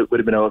I would have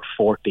been about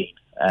 14.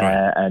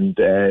 And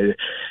the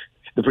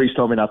priest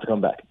told me not to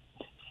come back.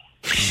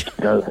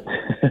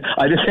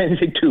 I didn't say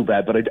anything too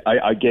bad, but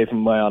I gave him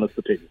my honest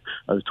opinion.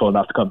 I was told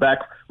not to come back.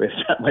 We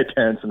had my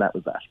parents, and that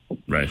was that.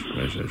 Right.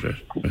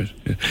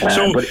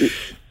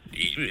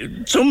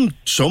 Yeah. So,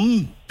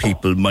 some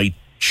people might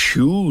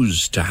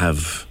choose to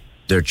have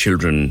their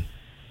children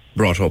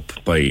brought up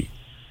in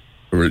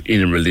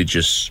a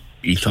religious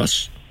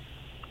ethos.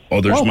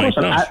 Others might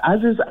not.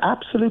 As is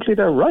absolutely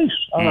their right.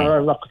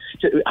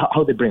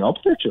 How they bring up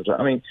their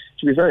children. I mean,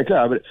 to be very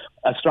clear, but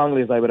as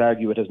strongly as I would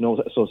argue it has no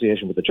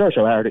association with the church,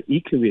 I would argue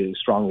equally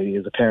strongly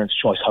as a parent's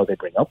choice how they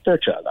bring up their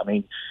child. I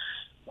mean,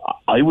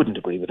 I wouldn't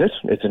agree with it.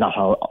 It's not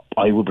how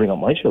I would bring up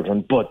my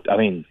children, but I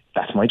mean,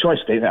 that's my choice.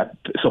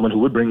 Someone who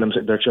would bring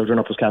their children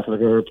up as Catholic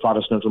or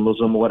Protestant or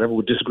Muslim or whatever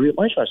would disagree with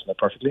my choice, and they're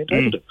perfectly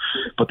entitled to.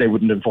 But they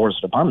wouldn't enforce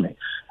it upon me.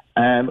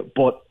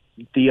 But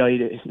the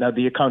idea, now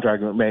the counter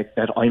argument make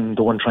that I'm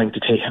the one trying to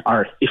take,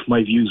 or if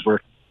my views were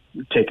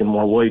taken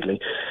more widely,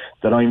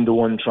 that I'm the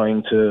one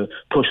trying to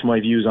push my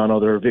views on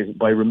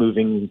by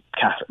removing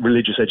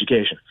religious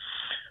education.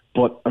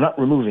 but I'm not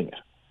removing it.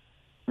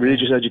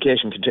 Religious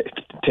education can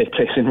take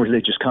place in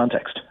religious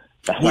context.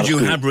 Would you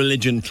have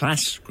religion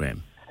class,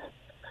 Graham?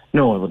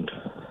 No, I wouldn't.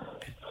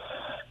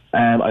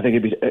 I think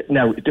it'd be...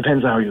 now, it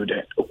depends on how you do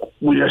it.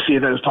 Would I see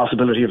that as a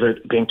possibility of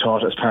it being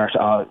taught as part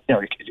of...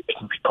 it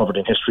can be covered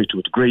in history to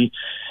a degree.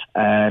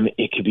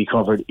 It could be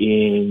covered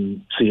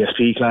in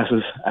CSP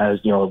classes, as,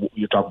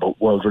 you talk about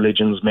world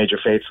religions, major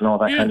faiths and all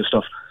that kind of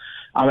stuff.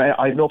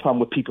 I have no problem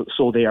with people,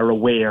 so they are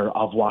aware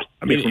of what...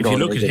 if you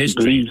look at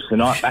history... beliefs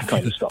and all that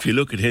kind of stuff. If you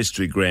look at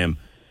history, Graham,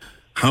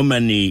 how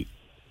many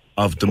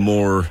of the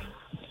more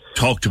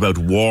talked about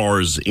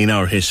wars in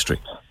our history,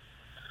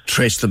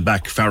 trace them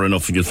back far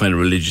enough and you'll find a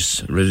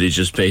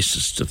religious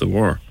basis to the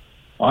war?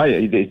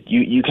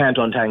 You can't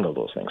untangle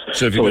those things.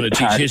 So if you're going to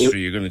teach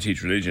history, you're going to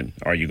teach religion,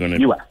 or you're going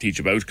to teach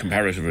about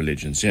comparative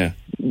religions, yeah.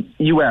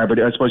 You are, but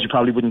I suppose you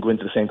probably wouldn't go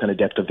into the same kind of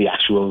depth of the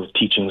actual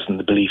teachings and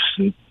the beliefs.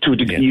 And to a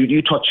degree,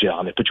 you touch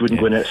on it, but you wouldn't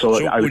go in it.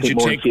 So I would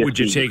would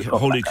you take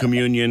Holy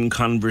Communion,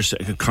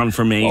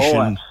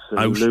 confirmation? Oh,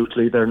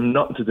 absolutely. They're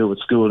nothing to do with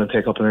school and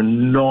take up an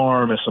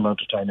enormous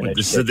amount of time in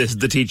education. This is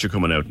the teacher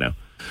coming out now.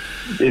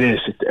 It is.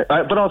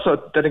 But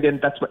also, then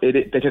again,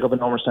 they take up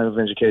enormous time of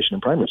education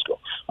in primary school.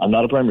 I'm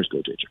not a primary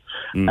school teacher.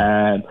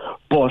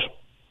 But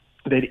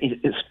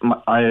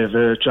I have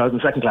a child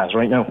in second class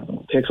right now.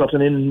 It takes up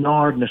an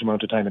inordinate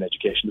amount of time in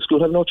education. The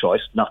school have no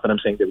choice. Not that I'm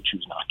saying they would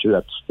choose not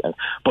to.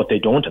 But they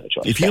don't have a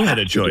choice. If you had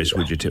a choice,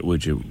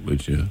 would you?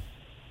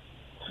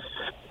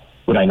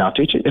 Would I not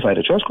teach it? If I had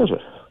a choice, of course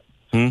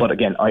I would. But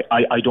again,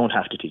 I don't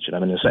have to teach it.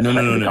 I'm in a second.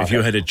 No. If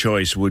you had a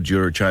choice, would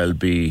your child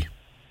be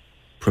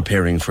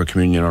preparing for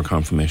communion or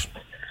confirmation?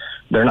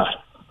 They're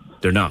not.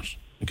 They're not.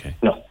 Okay.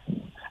 No.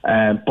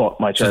 But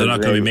my child. So they're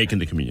not going to be making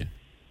the communion.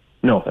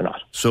 No, they're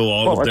not. So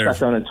I sat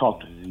down and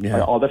talked.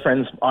 All their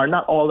friends are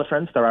not all the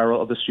friends. There are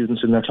other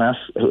students in their class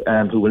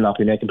who will not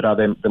be making, but are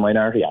they the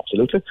minority?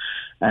 Absolutely.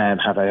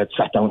 Have I had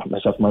sat down,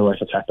 myself and my wife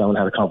had sat down and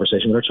had a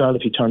conversation with our child.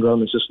 If he turned around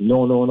and says,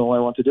 no, I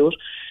want to do it,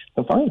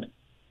 then fine.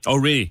 Oh,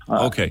 really?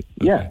 Okay.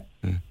 Yeah.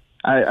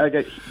 I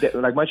get,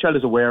 my child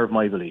is aware of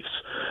my beliefs.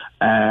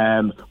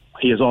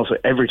 He is also,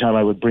 every time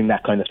I would bring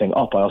that kind of thing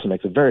up, I also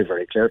make it very,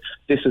 very clear,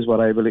 this is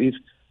what I believe.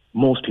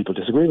 Most people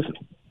disagree with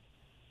me.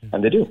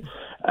 And they do.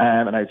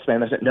 And I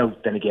explained, I said, no,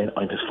 then again,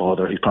 I'm his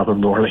father. He's probably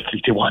more likely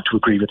to want to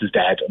agree with his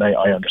dad, and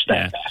I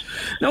understand that.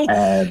 No,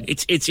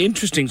 it's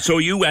interesting. So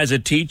you, as a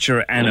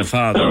teacher and a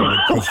father, would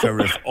prefer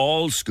if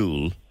all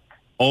school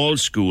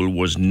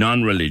was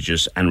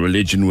non-religious and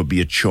religion would be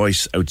a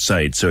choice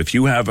outside. So if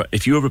you have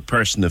a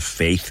person of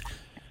faith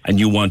and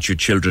you want your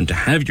children to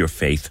have your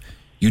faith,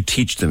 you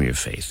teach them your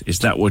faith. Is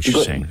that what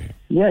you're saying?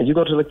 Yeah, you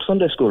go to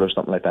Sunday school or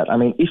something like that. I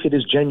mean, if it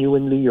is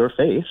genuinely your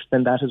faith,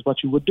 then that is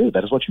what you would do.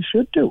 That is what you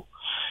should do.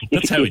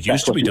 That's how it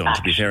used to be done,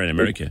 to be fair, in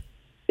America.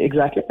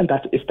 Exactly. And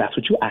if that's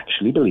what you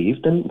actually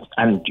believe, then,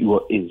 and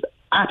is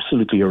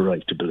absolutely your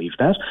right to believe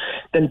that,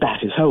 then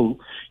that is how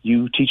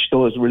you teach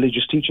those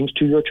religious teachings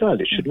to your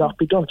child. It should not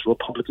be done through a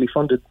publicly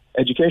funded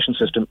education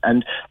system.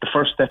 And the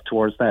first step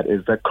towards that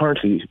is that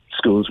currently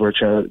schools where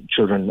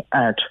children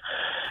aren't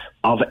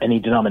of any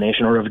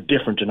denomination or of a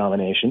different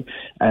denomination,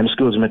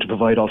 schools are meant to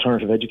provide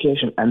alternative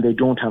education, and they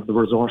don't have the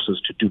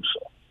resources to do so.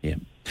 Yeah,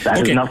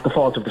 that is not the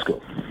fault of the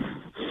school.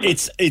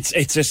 It's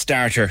a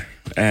starter,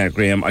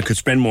 Graham. I could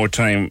spend more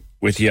time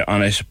with you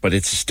on it, but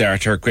it's a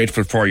starter.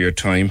 Grateful for your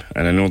time,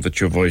 and I know that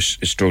your voice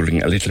is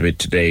struggling a little bit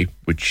today,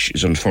 which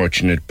is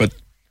unfortunate. But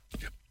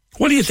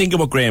what do you think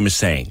of what Graham is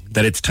saying?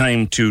 That it's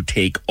time to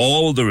take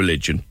all the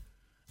religion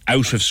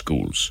out of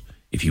schools.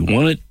 If you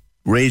want to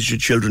raise your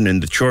children in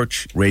the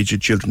church, raise your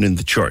children in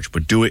the church,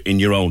 but do it in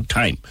your own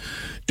time.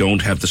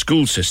 Don't have the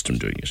school system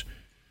doing it.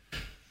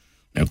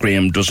 Now,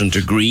 Graham doesn't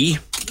agree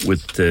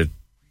with the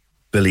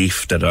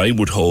belief that I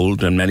would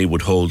hold, and many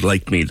would hold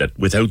like me, that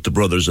without the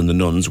brothers and the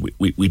nuns,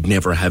 we'd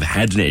never have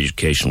had an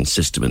educational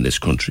system in this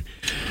country.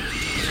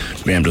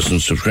 Graham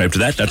doesn't subscribe to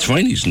that. That's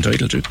fine. He's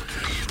entitled to.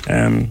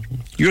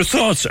 Your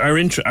thoughts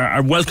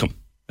are welcome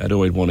at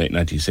 0818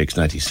 96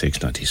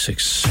 96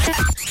 96.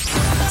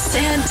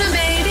 Santa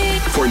baby.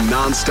 For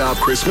non-stop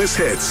Christmas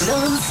hits.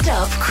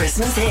 Non-stop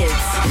Christmas hits.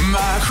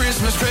 My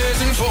Christmas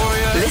present for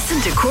you.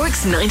 Listen to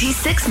Cork's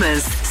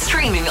 96mas.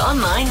 Streaming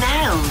online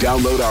now.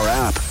 Download our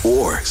app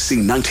or see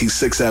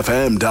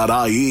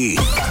 96fm.ie.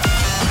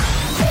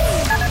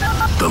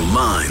 The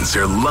lines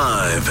are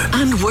live.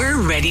 And we're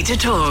ready to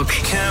talk.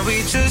 Can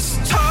we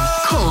just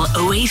talk? Call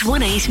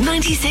 0818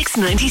 96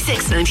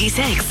 96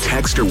 96.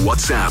 Text or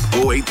WhatsApp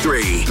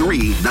 083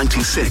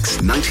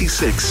 396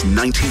 96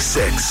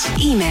 96.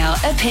 Email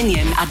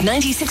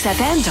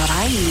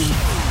opinion@96fm.ie.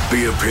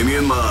 The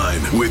Opinion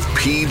Line with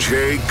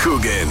PJ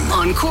Coogan.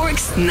 On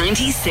Cork's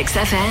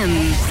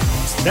 96FM.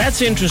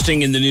 That's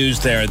interesting in the news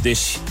there,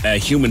 this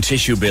human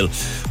tissue bill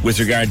with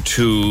regard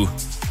to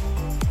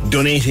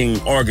donating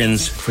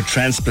organs for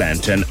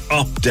transplant and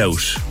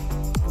opt-out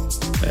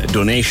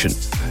donation,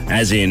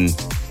 as in,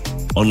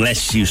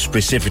 unless you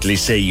specifically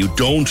say you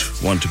don't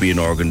want to be an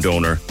organ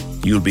donor,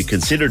 you'll be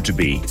considered to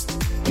be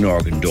an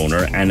organ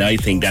donor, and I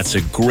think that's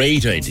a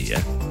great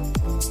idea.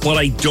 What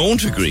I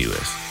don't agree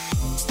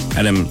with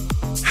And I'm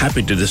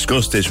happy to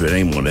discuss this with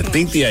anyone. I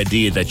think the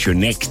idea that your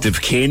next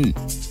of kin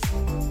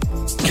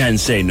can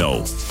say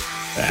no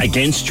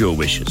against your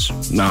wishes.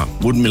 No,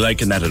 wouldn't be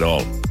liking that at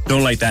all.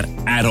 Don't like that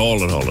at all.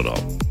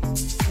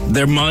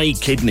 They're my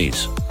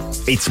kidneys.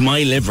 It's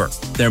my liver.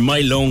 They're my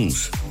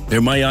lungs.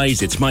 They're my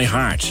eyes. It's my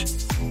heart.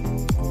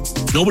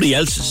 It's nobody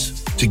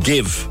else's to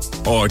give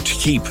or to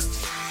keep.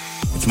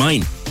 It's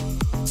mine.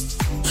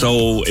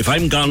 So if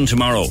I'm gone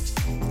tomorrow,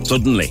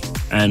 suddenly,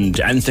 and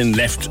anything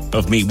left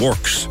of me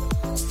works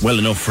well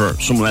enough for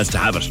someone else to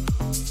have it,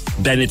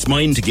 then it's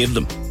mine to give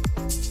them.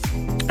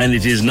 And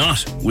it is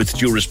not, with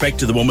due respect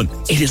to the woman,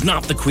 it is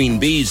not the Queen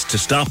Bee's to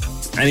stop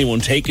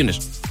anyone taking it.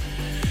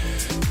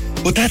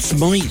 But that's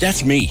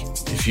me.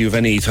 If you have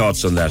any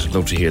thoughts on that, I'd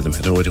love to hear them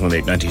at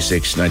 0818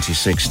 96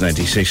 96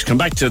 96. Come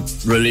back to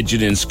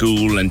religion in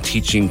school and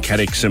teaching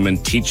catechism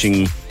and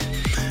teaching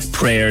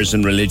prayers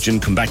and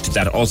religion. Come back to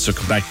that. Also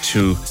come back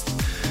to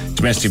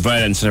domestic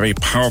violence and a very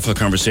powerful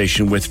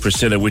conversation with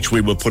Priscilla, which we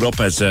will put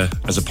up as a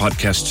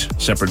podcast,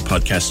 separate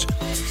podcast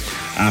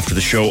after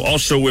the show.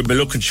 Also, we'll be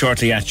looking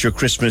shortly at your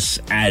Christmas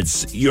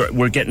ads.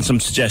 We're getting some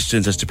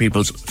suggestions as to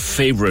people's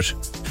favourite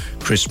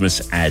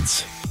Christmas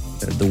ads,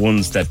 the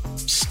ones that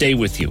stay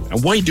with you.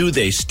 And why do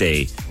they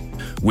stay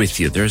with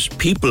you? There's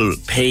people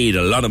paid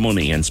a lot of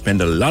money and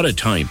spend a lot of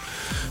time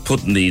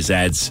putting these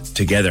ads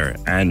together,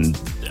 and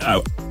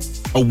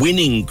a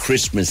winning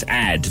Christmas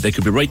ad, they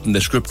could be writing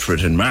the script for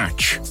it in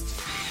March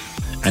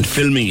and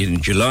filming it in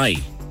July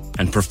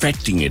and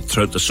perfecting it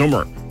throughout the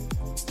summer.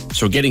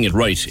 So getting it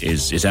right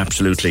is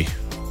absolutely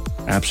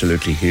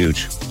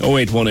huge.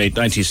 0818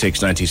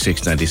 96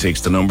 96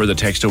 96 the number. The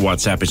text or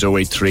WhatsApp is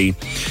 083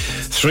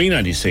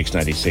 396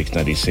 96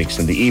 96,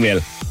 and the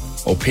email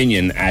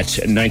opinion at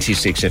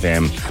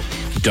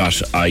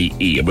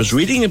 96fm.ie. I was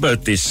reading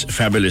about this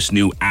fabulous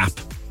new app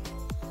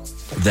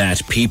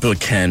that people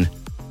can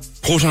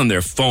put on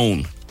their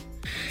phone.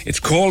 It's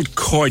called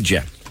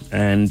Cordia,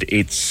 and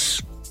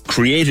it's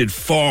created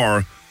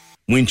for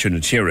Winter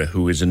Natira,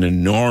 who is an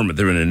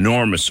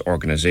enormous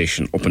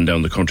organisation up and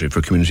down the country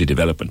for community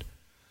development.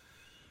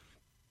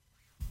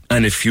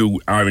 And if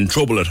you are in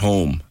trouble at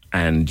home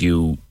and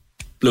you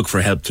look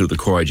for help through the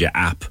Cordia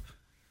app,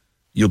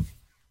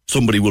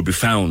 somebody will be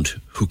found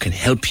who can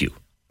help you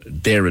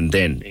there and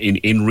then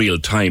in real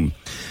time,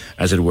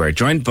 as it were.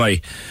 Joined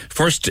by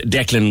first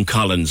Declan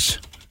Collins,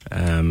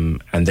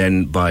 and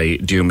then by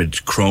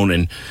Diarmuid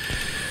Cronin.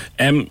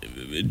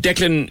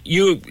 Declan,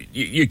 you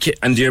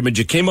and Diarmuid,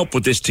 you came up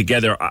with this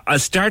together. I'll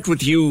start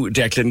with you,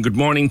 Declan. Good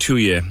morning to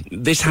you.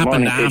 This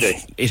happened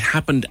it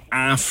happened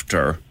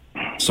after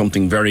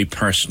something very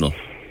personal.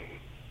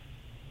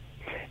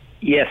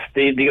 Yes,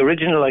 the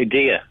original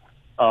idea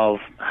of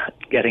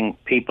getting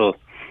people,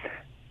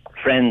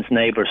 friends,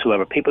 neighbours,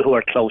 whoever, people who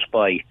are close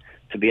by,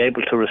 to be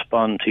able to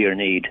respond to your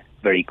need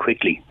very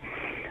quickly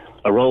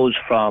arose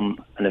from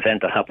an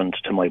event that happened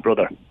to my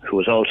brother, who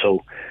was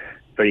also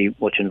very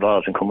much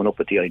involved in coming up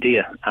with the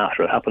idea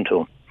after it happened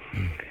to him.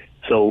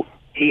 So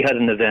he had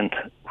an event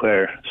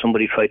where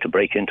somebody tried to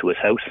break into his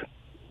house,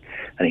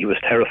 and he was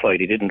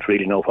terrified. He didn't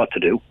really know what to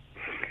do.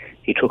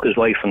 He took his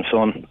wife and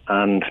son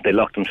and they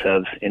locked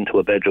themselves into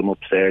a bedroom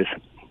upstairs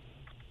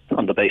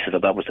on the basis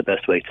that was the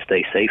best way to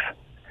stay safe.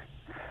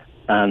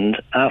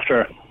 And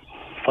after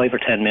 5 or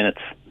 10 minutes,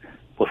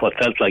 with what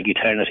felt like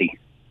eternity,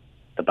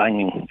 the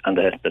banging and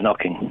the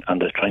knocking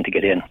and the trying to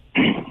get in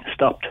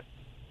stopped.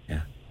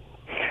 Yeah.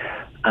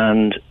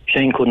 And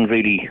Shane couldn't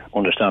really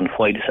understand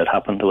why this had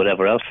happened or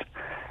whatever else.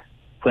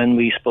 When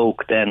we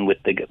spoke then with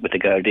the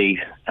Gardaí,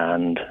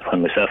 and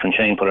when myself and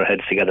Shane put our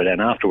heads together then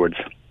afterwards,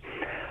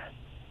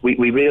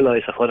 we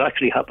realised that what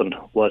actually happened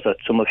was that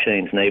some of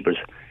Shane's neighbours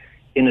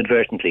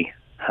inadvertently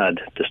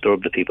had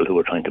disturbed the people who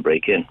were trying to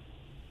break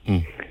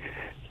in.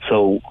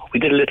 So we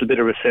did a little bit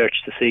of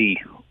research to see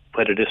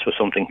whether this was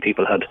something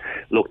people had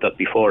looked at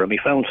before, and we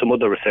found some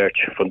other research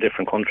from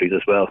different countries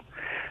as well,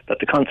 that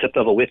the concept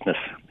of a witness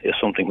is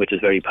something which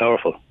is very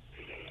powerful.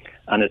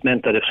 And it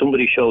meant that if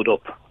somebody showed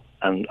up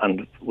and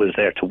was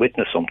there to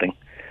witness something,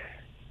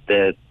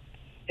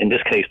 in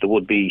this case the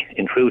would-be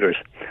intruders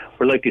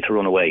were likely to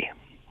run away,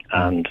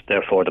 and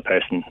therefore the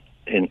person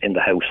in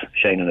the house,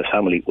 Shane and his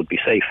family, would be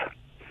safe.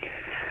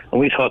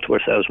 And we thought to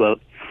ourselves, well,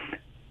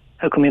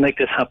 how can we make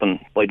this happen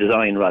by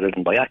design rather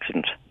than by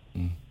accident?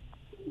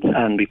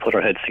 And we put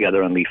our heads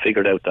together and we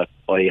figured out that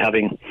by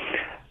having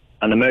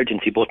an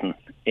emergency button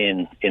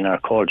in our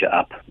Cordia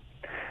app,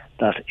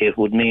 that it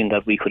would mean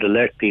that we could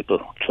alert people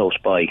close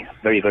by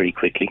very, very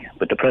quickly.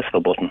 With the press of a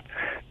button,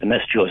 the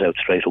message goes out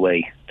straight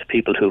away to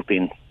people who've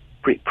been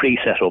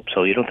pre-set up,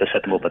 so you don't have to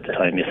set them up at the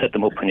time. You set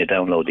them up when you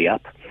download the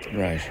app.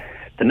 Right.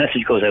 The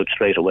message goes out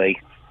straight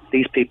away.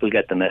 These people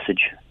get the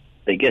message.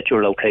 They get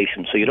your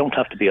location, so you don't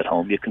have to be at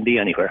home. You can be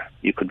anywhere.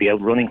 You could be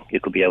out running. You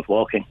could be out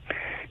walking.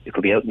 You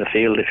could be out in the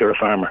field if you're a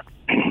farmer.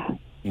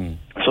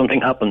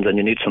 Something happens and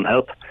you need some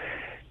help.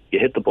 You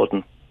hit the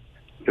button.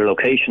 Your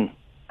location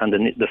and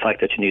the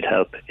fact that you need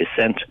help is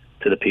sent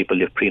to the people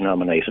you've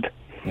pre-nominated.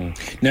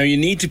 Now, you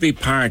need to be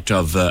part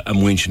of a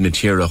Winter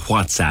Natira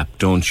WhatsApp,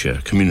 don't you?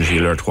 Community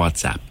Alert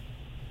WhatsApp.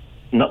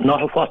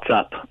 Not a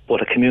WhatsApp,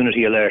 but a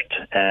community alert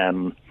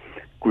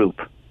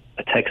group,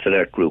 a text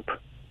alert group.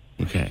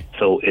 Okay.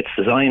 So it's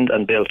designed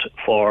and built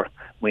for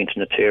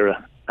Weinton na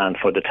Tíre and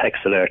for the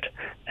text alert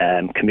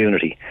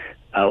community,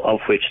 of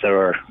which there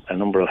are a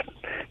number of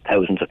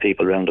thousands of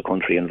people around the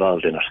country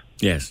involved in it.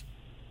 Yes.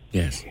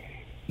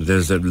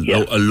 There's a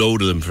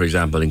load of them, for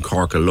example, in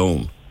Cork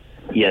alone.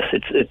 Yes,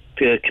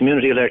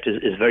 community alert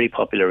is very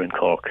popular in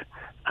Cork,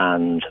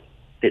 and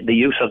the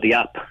use of the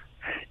app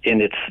in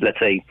its, let's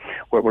say,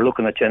 we're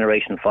looking at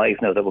Generation 5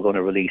 now that we're going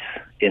to release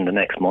in the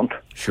next month.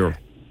 Sure.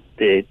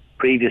 The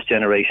previous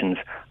generations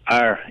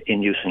are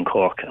in use in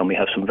Cork, and we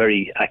have some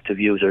very active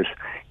users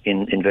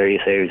in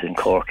various areas in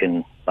Cork,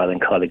 in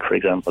Ballincollig, for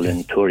example,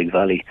 in Tuareg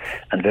Valley,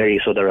 and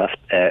various other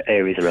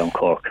areas around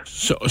Cork.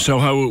 So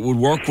how it would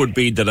work would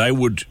be that I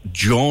would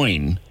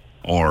join,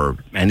 or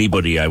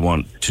anybody I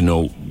want to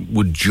know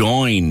would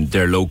join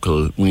their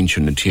local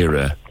Weinton na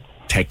Tíre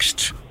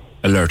text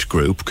alert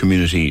group,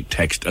 community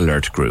text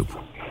alert group.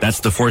 That's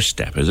the first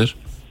step, is it?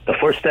 The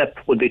first step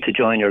would be to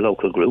join your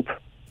local group.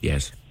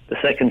 Yes. The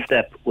second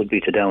step would be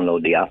to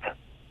download the app.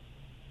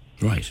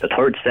 Right. The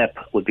third step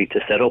would be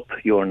to set up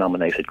your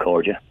nominated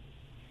cordia.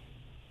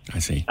 I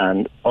see.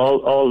 And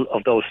all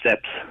of those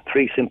steps,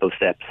 3 simple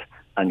steps,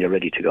 and you're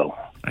ready to go.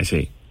 I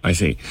see.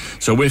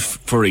 So if,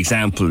 for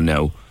example,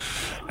 now,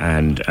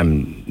 and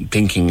I'm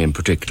thinking in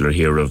particular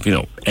here of,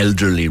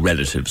 elderly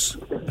relatives,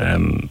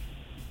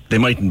 they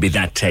mightn't be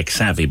that tech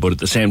savvy, but at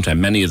the same time,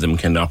 many of them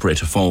can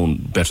operate a phone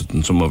better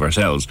than some of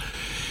ourselves.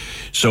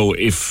 So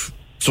if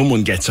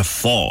someone gets a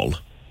fall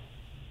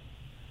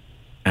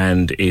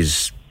and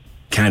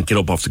can't get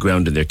up off the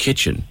ground in their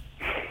kitchen,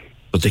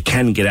 but they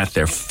can get at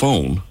their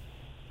phone,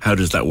 how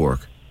does that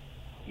work?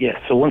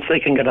 Yes, so once they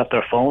can get at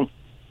their phone,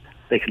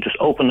 they can just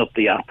open up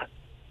the app,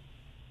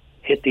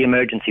 hit the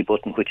emergency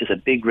button, which is a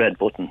big red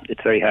button.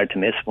 It's very hard to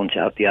miss once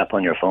you have the app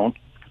on your phone.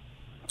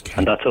 Okay.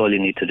 And that's all you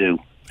need to do.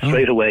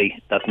 Straight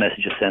away, that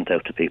message is sent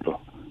out to people,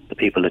 the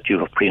people that you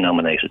have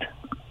pre-nominated.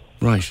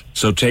 Right.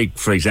 So take,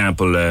 for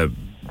example,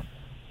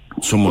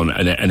 someone,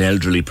 an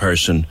elderly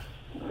person,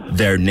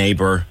 their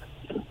neighbour,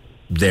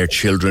 their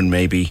children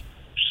maybe,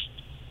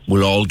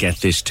 will all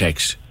get this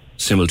text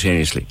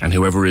simultaneously, and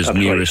whoever is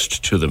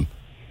nearest to them.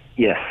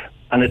 Yes.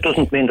 And it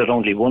doesn't mean that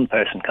only one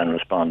person can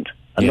respond.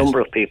 A number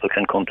of people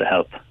can come to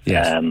help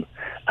and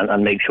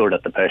make sure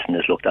that the person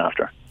is looked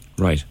after.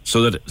 Right.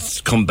 So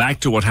that come back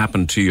to what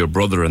happened to your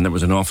brother, and that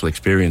was an awful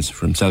experience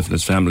for himself and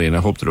his family, and I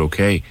hope they're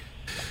okay.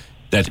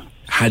 That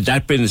had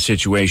that been a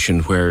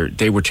situation where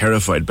they were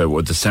terrified by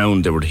what the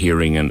sound they were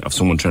hearing and of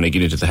someone trying to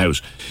get into the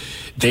house,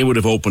 they would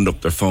have opened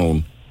up their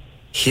phone,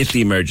 hit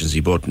the emergency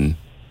button,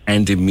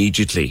 and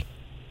immediately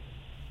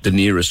the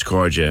nearest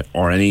cordia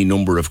or any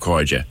number of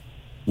cordia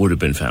would have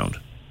been found.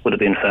 Would have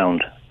been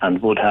found,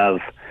 and would have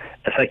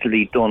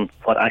effectively done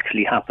what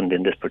actually happened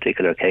in this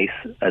particular case.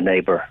 A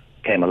neighbour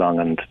came along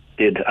and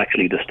did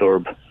actually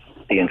disturb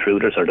the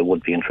intruders, or the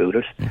would-be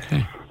intruders.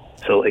 Okay.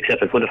 So,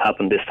 except it would have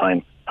happened this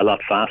time a lot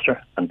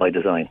faster and by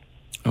design.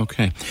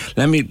 Okay.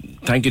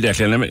 Thank you,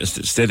 Declan. Let me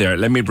stay there.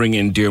 Let me bring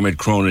in Diarmuid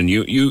Cronin.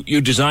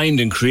 You designed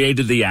and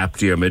created the app,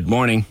 Diarmuid.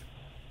 Morning.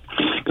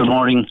 Good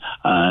morning.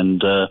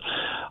 And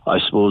I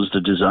suppose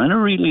the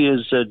designer really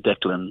is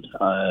Declan.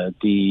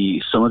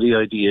 Some of the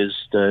ideas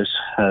that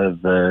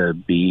have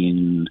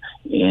been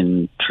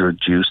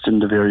introduced in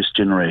the various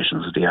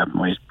generations of the app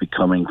might be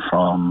coming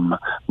from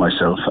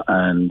myself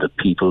and the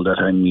people that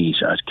I meet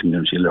at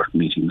community alert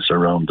meetings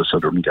around the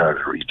Southern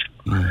Garda region.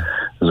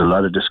 There's a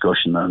lot of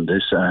discussion on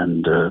this,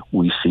 and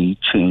we see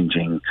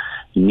changing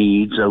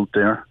needs out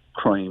there.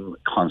 Crime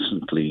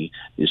constantly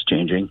is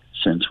changing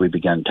since we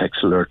began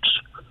text alerts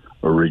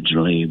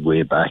originally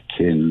way back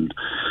in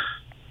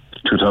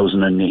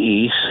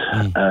 2008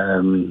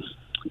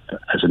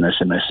 as an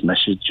SMS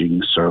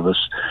messaging service.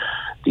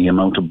 The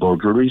amount of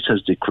burglaries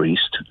has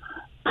decreased,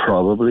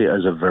 probably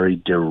as a very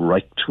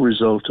direct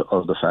result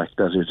of the fact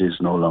that it is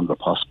no longer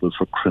possible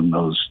for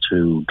criminals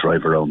to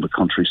drive around the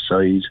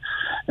countryside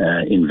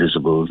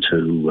invisible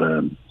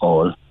to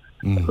all.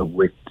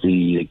 With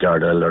the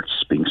Garda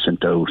alerts being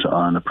sent out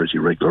on a pretty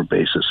regular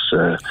basis,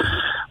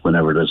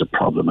 whenever there's a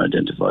problem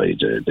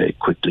identified, they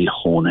quickly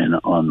hone in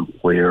on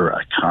where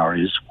a car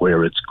is,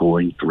 where it's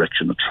going,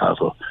 direction of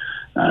travel,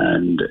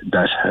 and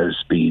that has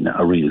been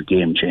a real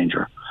game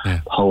changer.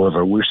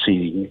 However, we're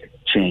seeing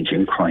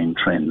changing crime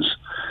trends,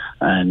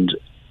 and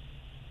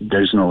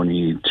there's no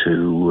need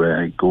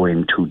to go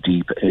in too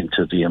deep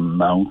into the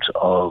amount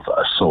of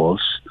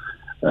assaults,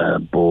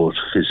 both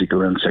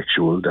physical and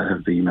sexual, that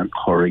have been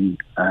occurring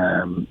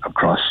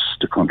across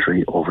the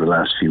country over the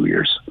last few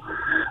years.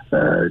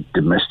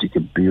 Domestic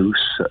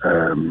abuse,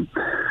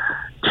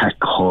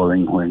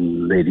 catcalling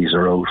when ladies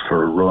are out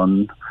for a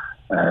run,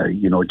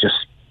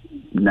 just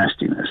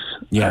nastiness.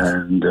 Yes.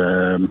 And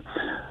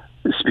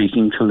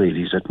speaking to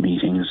ladies at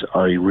meetings,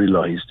 I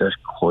realised that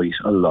quite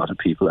a lot of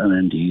people, and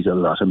indeed a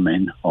lot of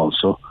men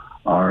also,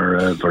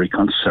 are very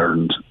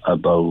concerned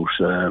about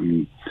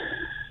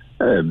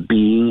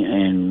being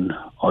in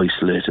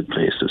isolated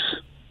places.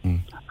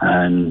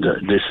 And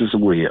this is a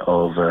way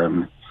of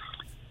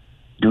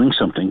doing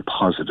something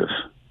positive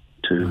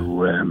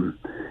to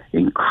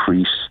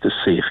increase the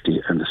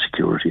safety and the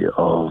security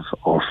of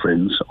our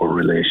friends, our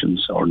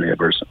relations, our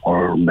neighbours,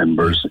 our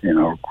members in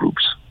our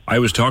groups. I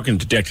was talking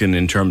to Declan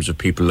in terms of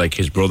people like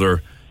his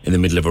brother in the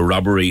middle of a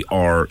robbery,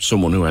 or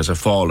someone who has a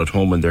fall at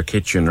home in their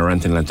kitchen or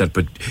anything like that,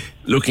 but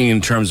looking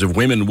in terms of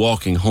women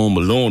walking home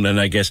alone, and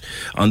I guess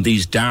on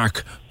these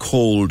dark,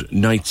 cold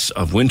nights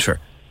of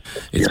winter,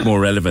 it's more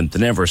relevant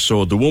than ever.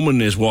 So the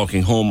woman is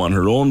walking home on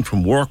her own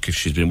from work, if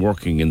she's been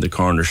working in the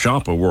corner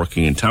shop or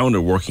working in town or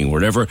working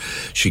wherever.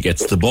 She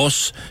gets the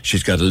bus,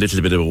 she's got a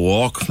little bit of a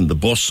walk from the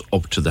bus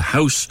up to the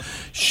house,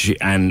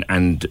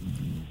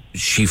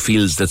 she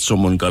feels that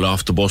someone got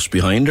off the bus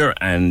behind her,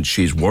 and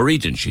she's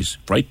worried and she's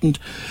frightened,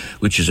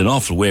 which is an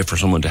awful way for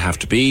someone to have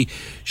to be.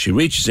 She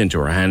reaches into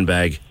her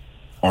handbag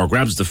or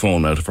grabs the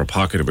phone out of her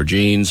pocket of her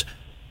jeans,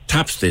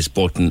 taps this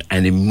button,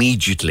 and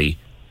immediately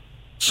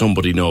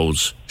somebody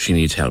knows she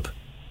needs help.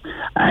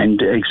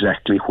 And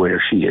exactly where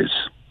she is.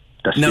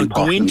 That's now,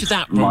 go into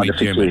that for me,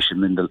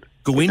 Dermot.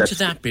 Go into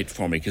that bit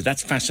for me, because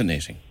that's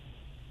fascinating.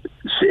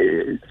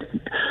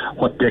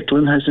 What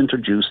Declan has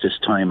introduced this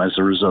time, as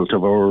a result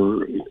of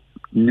our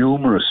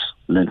numerous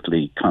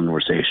lengthy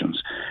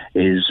conversations,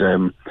 is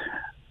a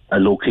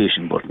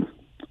location button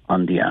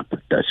on the app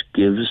that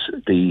gives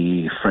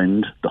the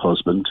friend, the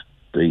husband,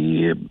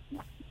 the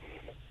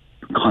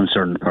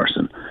concerned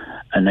person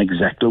an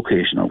exact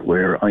location of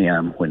where I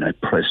am when I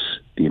press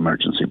the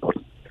emergency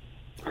button.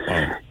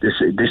 Wow.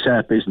 This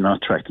app is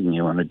not tracking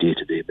you on a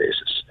day-to-day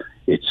basis.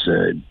 It's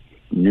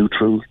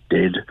neutral,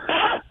 dead,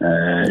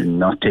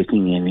 not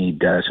taking any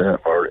data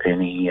or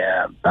any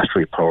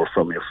battery power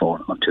from your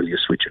phone until you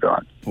switch it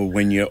on. Well,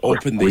 when you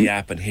open the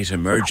app and hit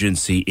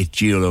emergency, it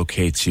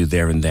geolocates you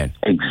there and then.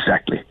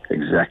 Exactly.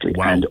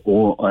 Wow.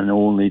 And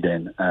only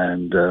then.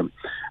 And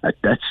at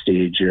that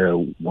stage,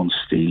 once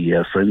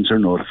the friends are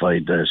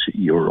notified that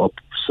you're up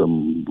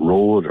some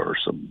road or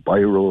some by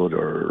road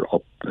or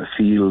up a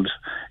field,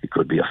 it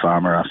could be a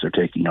farmer after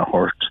taking a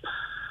hurt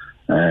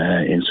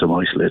in some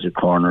isolated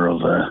corner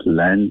of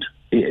land.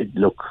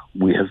 Look,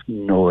 we have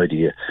no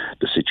idea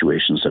the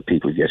situations that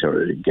people get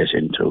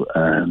into,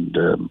 and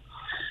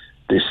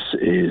this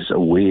is a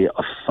way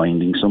of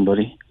finding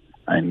somebody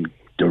and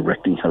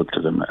directing help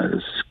to them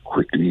as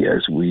quickly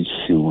as we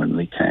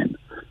humanly can.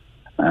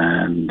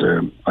 And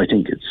I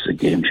think it's a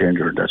game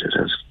changer, that it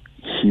has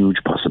huge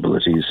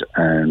possibilities,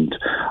 and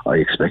I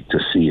expect to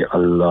see a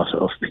lot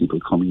of people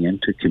coming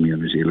into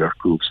community alert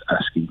groups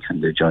asking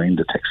can they join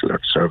the text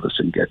alert service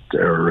and get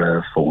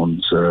their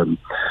phones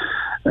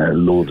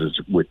loaded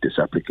with this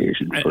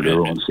application for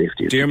their own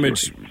safety.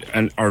 Dermot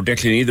or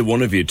Declan, either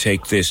one of you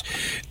take this.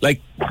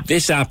 Like,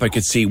 this app I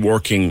could see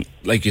working,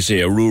 like you say,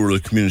 a rural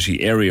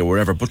community area,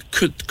 wherever, but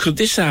could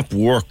this app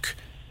work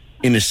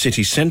in a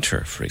city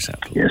centre, for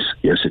example? Yes,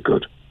 it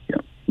could. Yeah,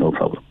 no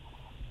problem.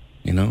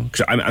 You know,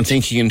 because I'm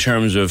thinking in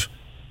terms of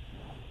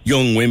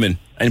young women,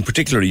 and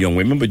particularly young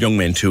women, but young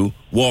men too,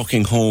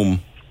 walking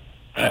home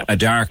a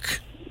dark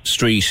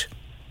street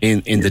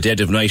in the dead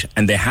of night,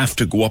 and they have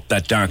to go up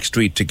that dark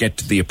street to get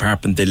to the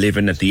apartment they live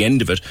in at the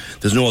end of it.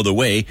 There's no other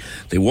way.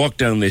 They walk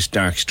down this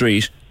dark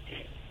street,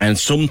 and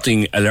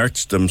something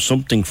alerts them,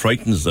 something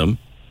frightens them.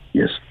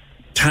 Yes.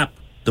 Tap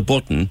the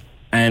button,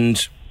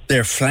 and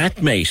their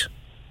flatmate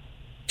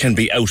can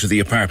be out of the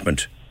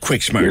apartment.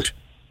 Quick, smart. Yes.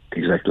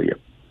 Exactly, yeah.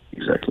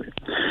 Exactly.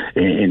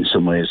 In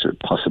some ways, it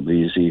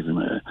possibly is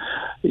even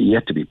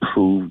yet to be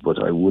proved,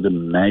 but I would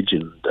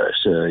imagine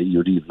that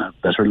you'd even have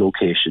better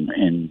location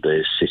in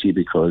the city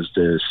because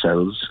the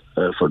cells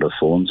for the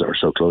phones are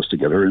so close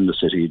together in the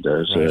city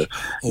that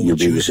it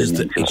uses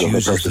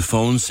the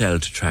phone cell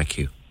to track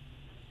you.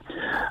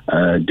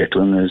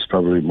 Declan is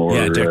probably more...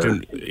 Yeah,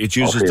 Declan, it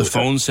uses the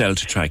phone cell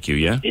to track you,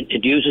 yeah?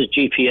 It uses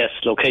GPS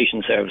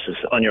location services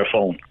on your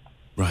phone.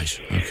 Right,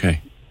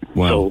 okay.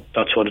 Wow. So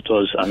that's what it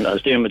does. And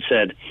as Dermot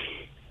said,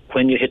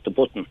 when you hit the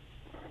button,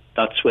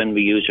 that's when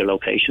we use your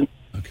location.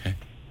 Okay.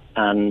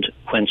 And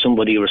when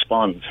somebody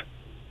responds,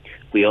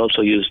 we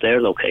also use their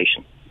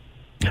location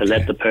to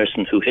let the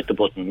person who hit the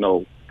button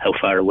know how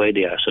far away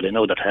they are, so they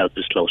know that help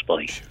is close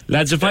by.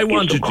 Lads, if I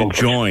wanted to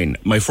join,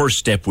 my first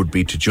step would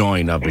be to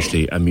join,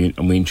 obviously, a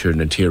Muintir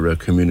na Tíre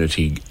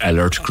community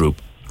alert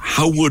group.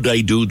 How would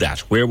I do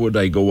that? Where would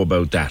I go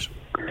about that?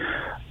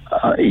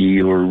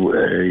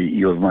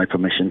 You have my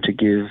permission to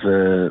give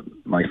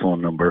my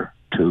phone number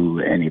to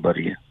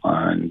anybody,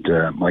 and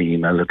my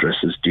email address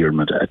is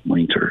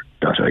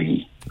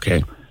dermot@muintir.ie.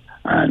 Okay.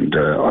 And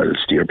I'll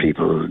steer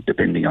people,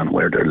 depending on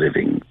where they're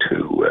living,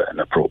 to an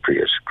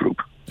appropriate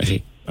group. I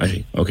see.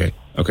 Okay.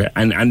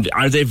 And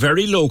are they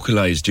very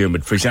localised,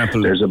 Dermot? For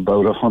example... There's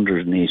about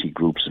 180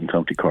 groups in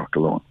County Cork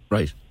alone.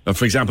 Right.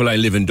 For example, I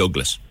live in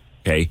Douglas.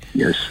 Okay.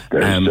 Yes,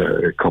 there's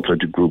a couple of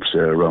the groups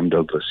around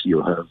Douglas.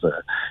 You have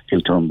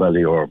Hilltown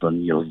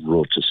Ballyorban, you have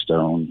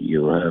Rochestown,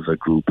 you have a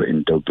group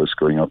in Douglas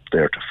going up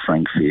there to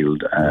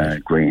Frankfield,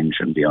 Grange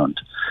and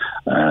beyond,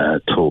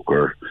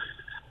 Toker,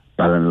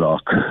 Ballinlough,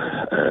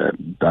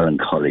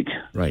 Ballincollig.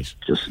 Right.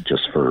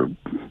 Just for...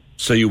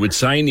 So you would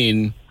sign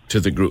in to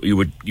the group.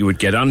 You would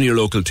get on your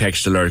local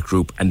text alert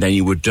group, and then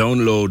you would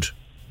download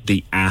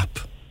the app.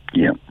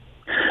 Yeah.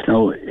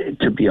 Now,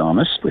 to be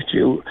honest with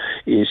you,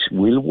 it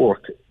will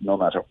work no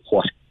matter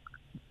what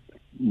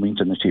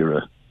Muintir na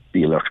Tíre,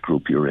 the alert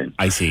group you're in.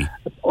 I see.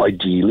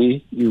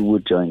 Ideally, you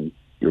would join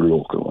your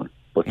local one,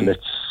 but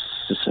let's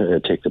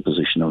take the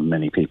position of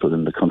many people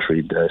in the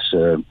country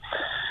that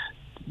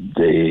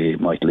they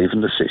might live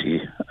in the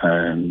city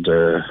and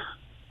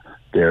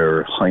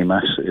their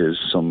heimat is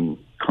some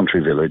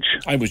country village.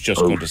 I was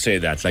just going to say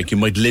that. Like, you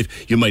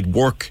might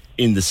work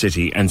in the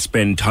city and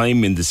spend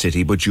time in the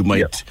city, but you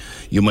might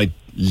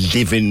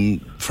live in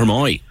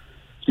Fermoy.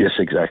 Yes,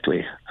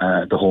 exactly.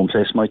 The home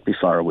place might be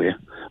far away,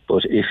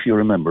 but if you're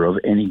a member of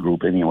any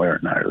group anywhere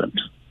in Ireland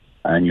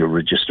and you're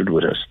registered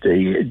with us,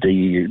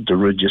 the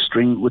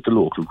registering with the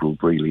local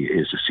group really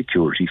is a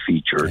security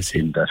feature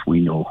in that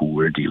we know who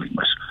we're dealing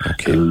with.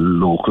 Okay. The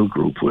local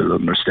group will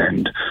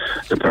understand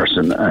the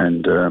person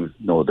and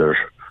know they're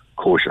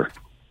kosher.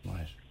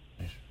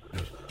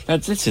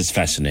 This is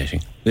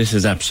fascinating. This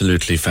is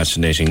absolutely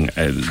fascinating,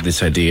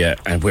 this idea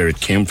and where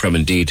it came from,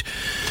 indeed.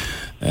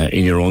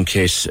 In your own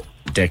case,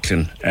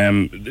 Declan,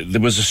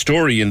 there was a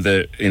story in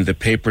the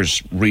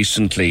papers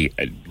recently.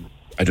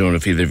 I don't know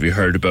if either of you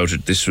heard about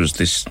it. This was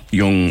this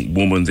young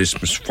woman, this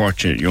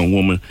misfortunate young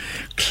woman,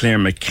 Claire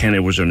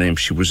McKenna was her name.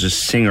 She was a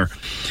singer,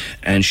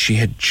 and she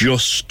had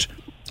just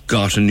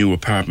got a new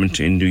apartment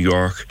in New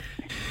York,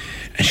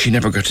 and she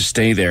never got to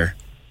stay there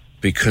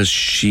because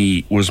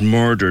she was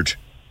murdered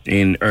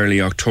in early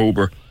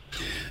October.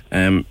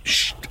 Her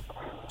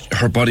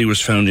body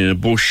was found in a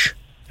bush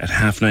at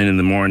 9:30 in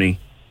the morning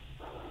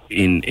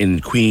in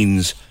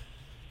Queens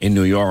in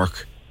New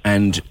York,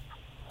 and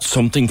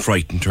something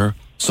frightened her.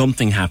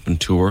 Something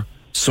happened to her.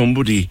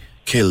 Somebody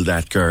killed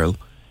that girl.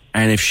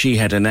 And if she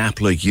had an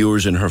app like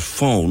yours in her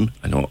phone,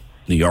 I know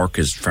New York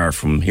is far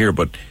from here,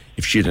 but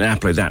if she had an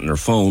app like that in her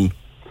phone,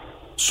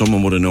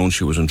 someone would have known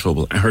she was in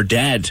trouble. And her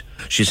dad,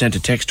 she sent a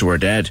text to her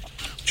dad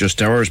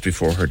just hours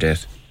before her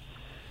death.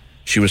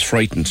 She was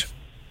frightened.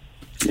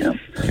 Yeah.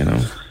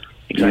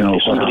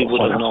 Exactly. Somebody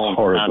would have known,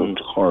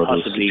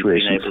 horrible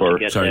situation for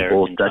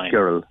both that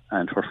girl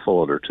and her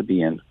father to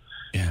be in.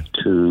 Yeah.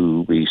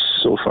 To be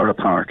so far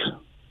apart,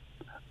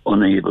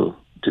 unable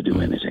to do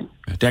anything.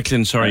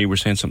 Declan, sorry, you were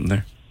saying something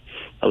there.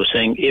 I was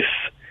saying if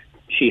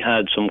she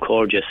had some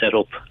cordia set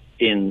up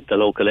in the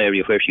local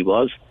area where she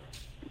was,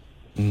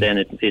 then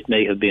it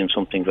may have been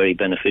something very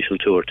beneficial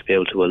to her to be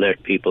able to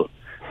alert people.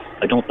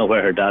 I don't know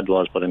where her dad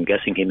was, but I'm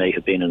guessing he may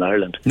have been in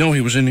Ireland. No, he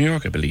was in New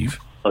York, I believe.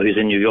 Oh, he was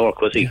in New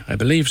York, was he? Yeah, I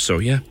believe so,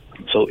 yeah.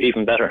 So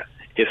even better,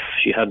 if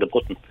she had the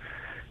button,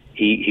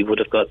 he would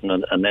have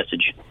gotten a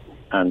message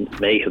and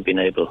may have been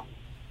able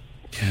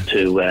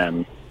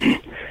to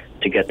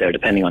get there,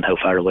 depending on how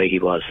far away he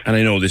was. And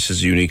I know this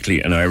is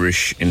uniquely an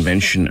Irish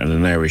invention and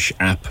an Irish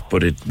app,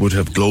 but it would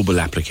have global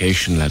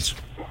application, lads.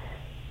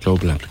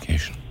 Global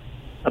application.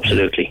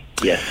 Absolutely,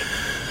 yes.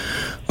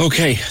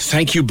 Okay,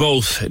 thank you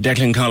both,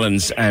 Declan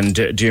Collins and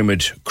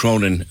Diarmuid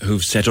Cronin,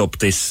 who've set up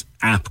this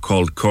app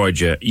called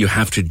Cordia. You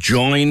have to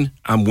join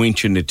a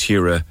Muintir na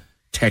Tíre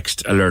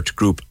text alert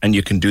group, and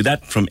you can do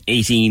that from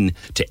 18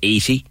 to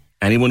 80.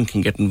 Anyone can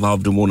get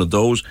involved in one of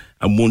those,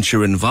 and once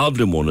you're involved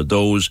in one of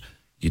those,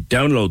 you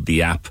download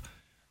the app,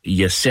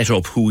 you set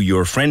up who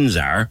your friends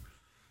are,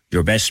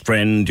 your best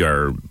friend,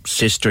 your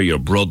sister, your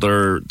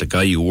brother, the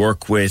guy you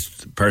work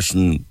with,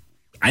 person,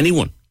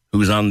 anyone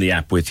who's on the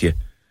app with you.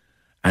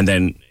 And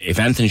then if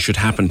anything should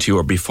happen to you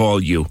or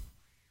befall you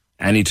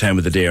any time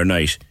of the day or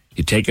night,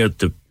 you take out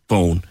the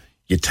phone,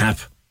 you tap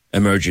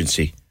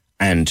emergency,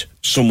 and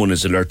someone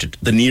is alerted.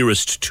 The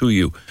nearest to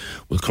you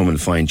will come and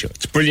find you.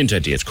 It's a brilliant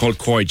idea. It's called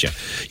Cordia.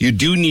 You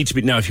do need to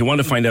be... Now, if you want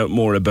to find out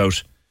more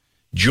about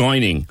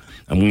joining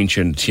a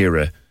Muintir na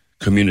Tíre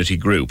community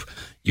group,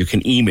 you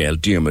can email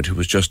Diarmuid, who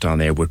was just on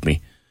there with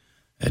me,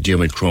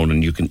 Diarmuid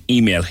Cronin. You can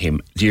email him,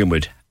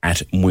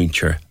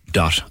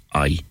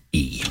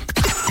 diarmuid@muintir.ie.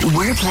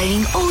 We're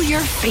playing all your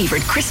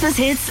favourite Christmas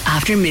hits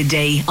after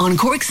midday on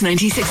Cork's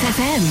 96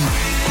 FM.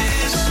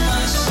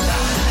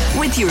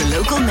 With your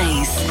local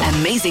Mace.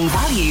 Amazing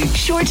value,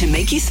 sure to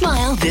make you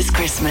smile this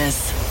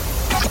Christmas.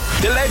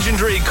 The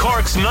legendary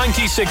Cork's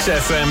 96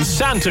 FM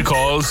Santa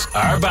Calls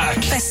are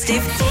back.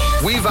 Festive.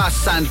 We've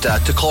asked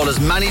Santa to call as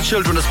many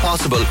children as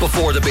possible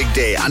before the big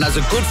day, and as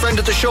a good friend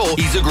of the show,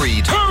 he's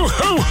agreed. Ho,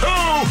 ho,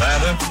 ho!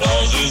 Santa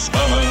Claus is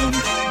coming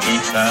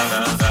to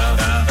town.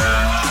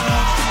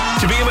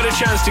 To be given a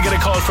chance to get a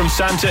call from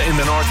Santa in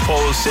the North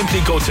Pole,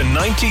 simply go to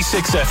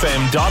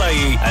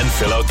 96fm.ie and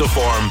fill out the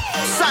form.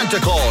 Santa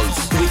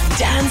Calls. With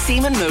Dan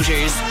Seaman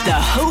Motors, the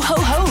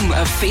ho-ho home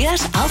of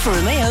Fiat, Alfa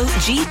Romeo,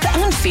 Jeep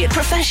and Fiat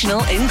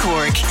Professional in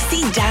Cork.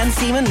 See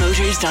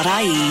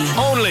danseamanmotors.ie.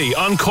 Only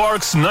on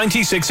Cork's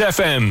 96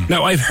 FM.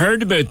 Now, I've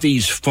heard about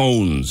these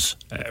phones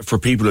for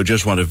people who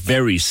just want a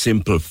very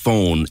simple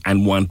phone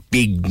and want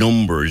big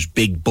numbers,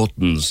 big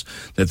buttons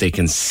that they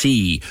can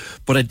see.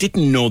 But I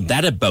didn't know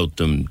that about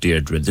them,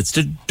 Deirdre. It's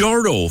the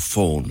Doro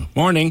phone.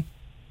 Morning.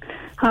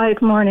 Hi,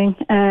 good morning.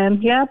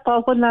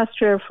 Bought one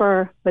last year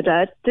for my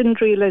dad.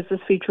 Didn't realise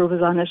this feature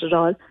was on it at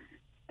all.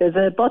 There's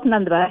a button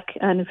on the back,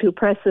 and if you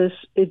press it,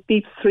 it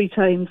beeps 3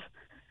 times,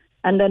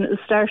 and then it'll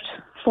start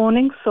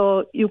phoning,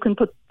 so you can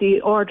put the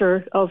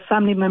order of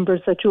family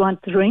members that you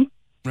want to ring.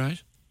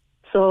 Right.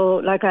 So,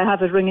 like, I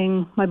have it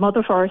ringing my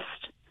mother first,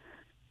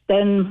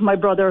 then my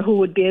brother, who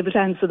would be able to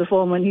answer the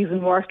phone when he's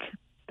in work,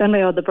 then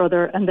my other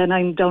brother, and then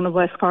I'm down in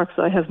West Cork,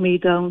 so I have me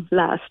down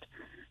last.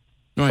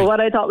 Right. But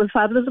what I thought was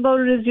fabulous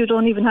about it is you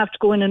don't even have to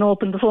go in and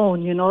open the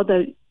phone, you know.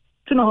 If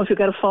you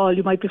get a fall,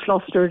 you might be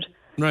flustered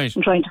and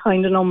trying to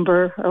find a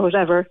number or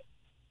whatever,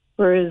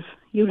 whereas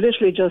you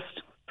literally just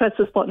press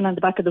this button on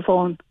the back of the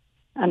phone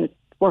and it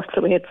works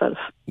away itself.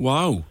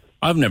 Wow.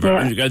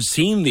 I've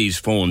seen these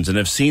phones, and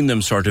I've seen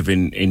them sort of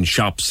in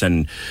shops,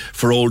 and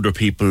for older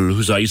people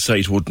whose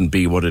eyesight wouldn't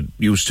be what it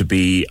used to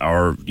be,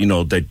 or, you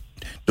know, they've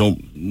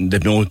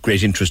no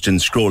great interest in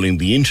scrolling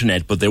the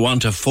internet, but they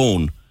want a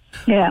phone.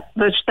 Yeah,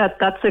 but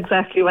that's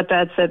exactly what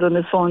Dad said when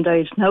his phone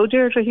died. Now,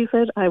 Deirdre, he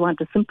said, I want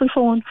a simple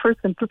phone for a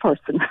simple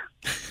person.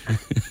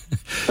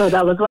 So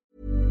that was what.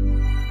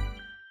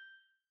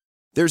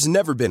 There's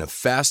never been a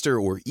faster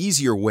or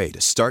easier way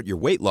to start your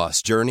weight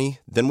loss journey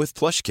than with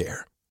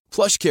PlushCare.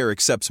 PlushCare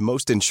accepts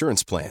most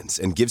insurance plans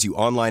and gives you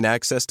online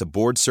access to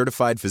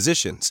board-certified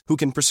physicians who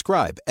can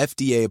prescribe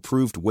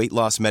FDA-approved weight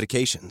loss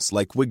medications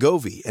like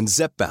Wegovy and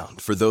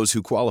Zepbound for those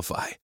who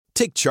qualify.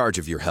 Take charge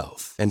of your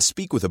health and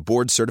speak with a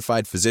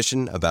board-certified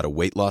physician about a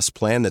weight loss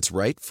plan that's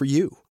right for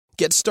you.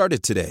 Get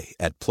started today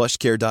at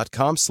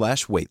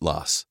plushcare.com/weight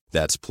loss.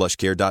 That's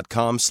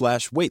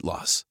plushcare.com/weight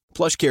loss.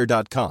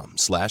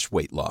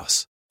 plushcare.com/weight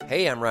loss.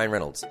 Hey, I'm Ryan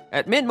Reynolds.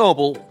 At Mint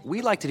Mobile,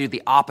 we like to do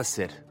the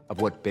opposite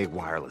of what Big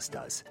Wireless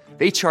does.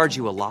 They charge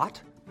you a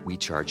lot, we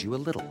charge you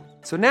a little.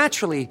 So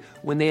naturally,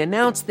 when they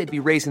announced they'd be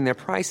raising their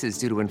prices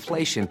due to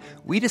inflation,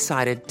 we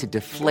decided to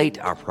deflate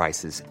our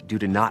prices due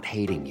to not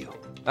hating you.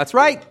 That's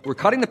right. We're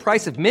cutting the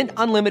price of Mint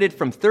Unlimited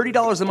from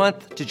 $30 a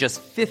month to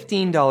just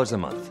 $15 a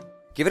month.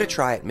 Give it a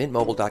try at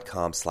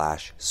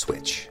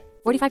mintmobile.com/switch.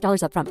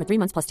 $45 up front for 3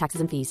 months plus taxes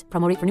and fees.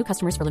 Promo rate for new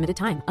customers for limited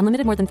time.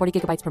 Unlimited more than 40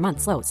 gigabytes per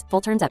month. Slows full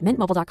terms at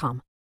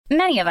mintmobile.com.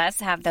 Many of us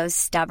have those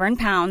stubborn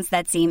pounds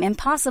that seem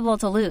impossible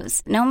to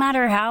lose, no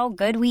matter how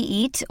good we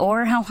eat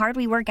or how hard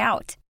we work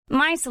out.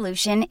 My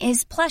solution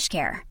is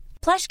PlushCare.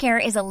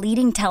 PlushCare is a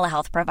leading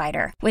telehealth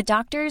provider with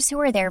doctors who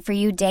are there for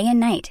you day and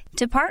night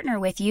to partner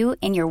with you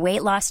in your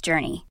weight loss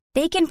journey.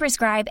 They can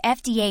prescribe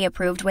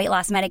FDA-approved weight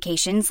loss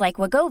medications like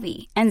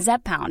Wegovy and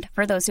Zepbound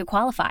for those who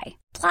qualify.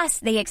 Plus,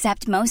 they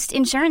accept most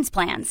insurance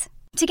plans.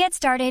 To get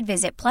started,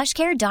 visit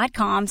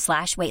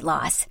plushcare.com/weight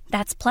loss.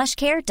 That's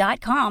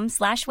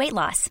plushcare.com/weight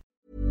loss.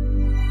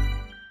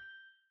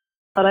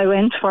 What I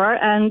went for,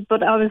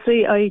 but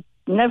obviously I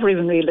never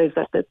even realised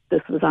that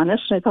this was on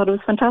it. I thought it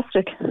was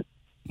fantastic.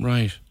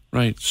 Right.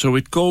 So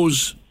it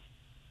goes.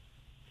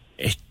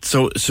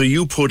 So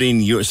you put in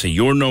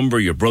your number,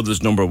 your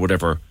brother's number,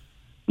 whatever,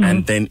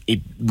 and then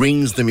it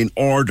rings them in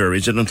order.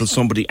 Is it until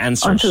somebody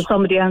answers? Until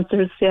somebody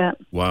answers, yeah.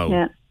 Wow.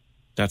 Yeah.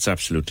 That's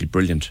absolutely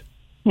brilliant.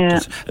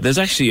 Yeah. There's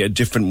actually a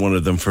different one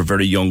of them for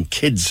very young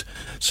kids.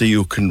 So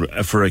you can,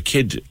 for a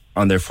kid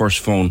on their first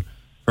phone,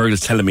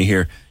 Fergal's telling me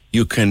here,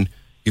 you can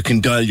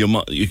dial your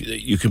mom,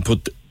 you can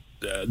put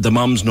the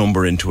mom's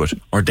number into it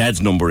or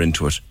dad's number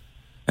into it.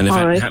 And if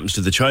it happens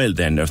to the child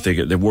then, if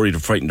they're worried or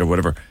frightened or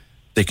whatever,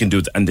 they can do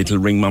it and it'll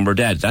ring mum or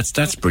dad.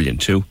 That's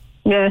brilliant too.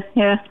 Yeah.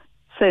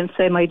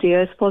 Same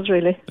idea, I suppose,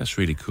 really. That's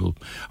really cool.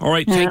 All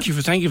right, thank you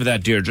for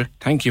that, Deirdre.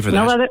 Thank you for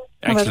that. No,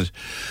 excellent.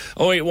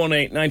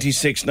 0818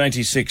 96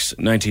 96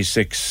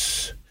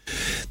 96.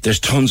 There's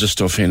tons of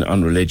stuff in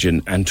on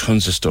religion and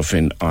tons of stuff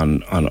in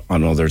on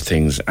other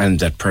things, and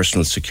that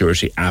personal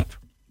security app,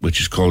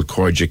 which is called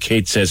Cordia.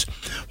 Kate says,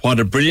 what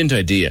a brilliant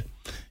idea.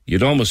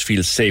 You'd almost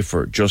feel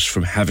safer just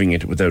from having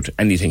it without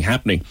anything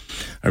happening.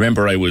 I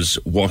remember I was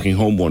walking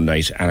home one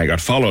night and I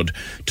got followed,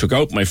 took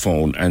out my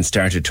phone and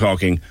started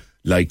talking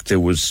like there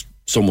was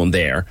someone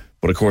there,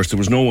 but of course there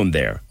was no one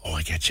there. Oh,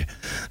 I get you.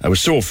 I was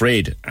so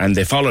afraid, and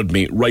they followed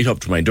me right up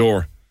to my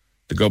door.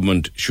 The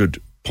government should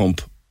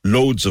pump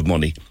loads of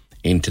money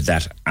into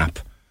that app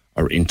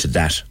or into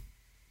that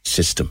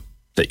system.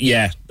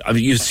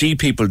 You see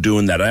people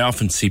doing that. I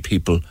often see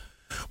people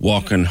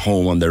walking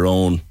home on their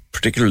own,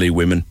 particularly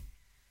women,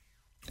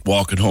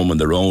 walking home on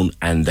their own,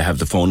 and they have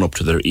the phone up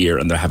to their ear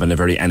and they're having a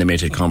very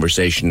animated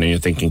conversation, and you're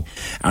thinking,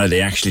 are they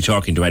actually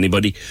talking to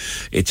anybody?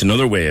 It's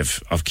another way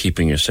of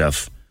keeping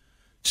yourself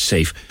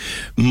safe.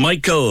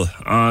 Michael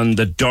on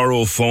the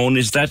Doro phone.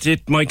 Is that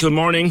it, Michael?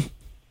 Morning.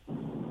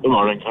 Good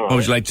morning. What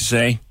would you like to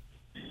say?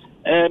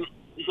 No, I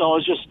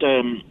was just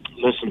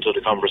listening to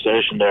the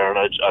conversation there, and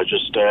I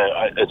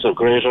it's a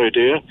great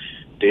idea,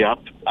 the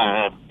app,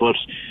 but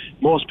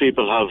most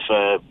people have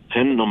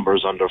PIN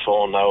numbers on their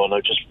phone now, and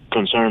I'm just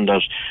concerned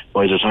that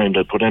by the time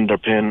they put in their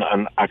PIN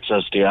and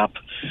access the app,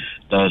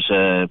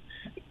 that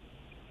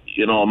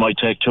it might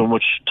take too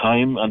much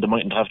time, and they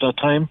mightn't have that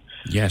time.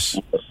 Yes.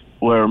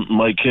 Where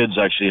my kids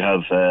actually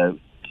have,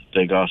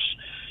 they got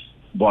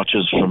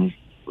watches from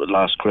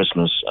last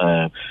Christmas,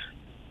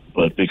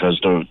 but because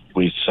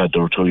we said they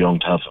were too young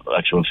to have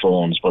actual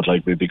phones. But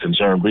like, we'd be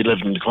concerned. We live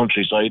in the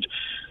countryside,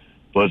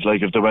 but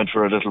like, if they went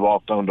for a little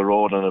walk down the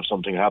road and if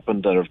something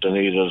happened, or if they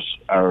needed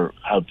our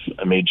help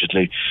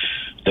immediately,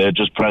 they'd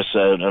just press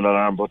an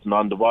alarm button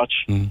on the watch.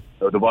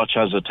 The watch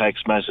has a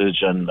text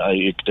message, and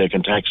they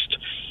can text.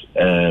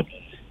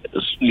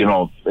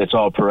 It's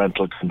all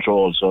parental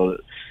control, so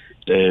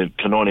they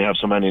can only have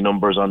so many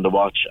numbers on the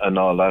watch and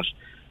all that.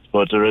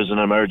 But there is an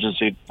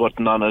emergency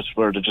button on it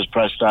where they just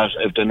press that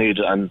if they need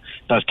it, and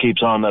that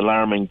keeps on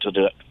alarming to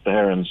the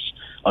parents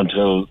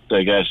until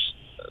they get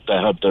the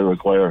help they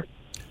require.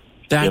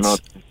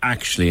 That's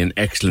actually an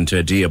excellent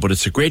idea, but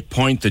it's a great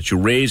point that you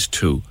raised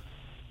too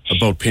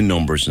about PIN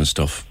numbers and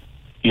stuff.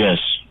 Yes,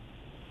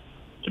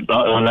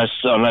 unless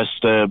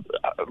the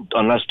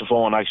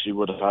phone actually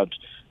would have had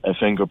a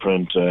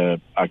fingerprint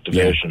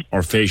activation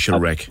or facial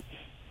rec.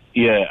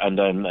 Yeah, and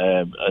then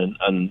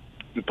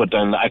but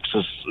then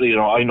access.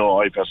 I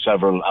know I've got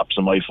several apps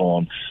on my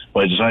phone.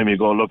 By the time you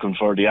go looking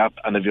for the app,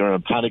 and if you're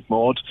in panic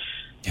mode,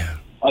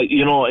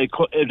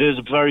 it is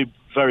a very,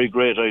 very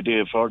great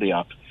idea for the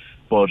app.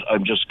 But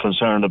I'm just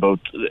concerned about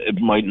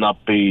it might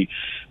not be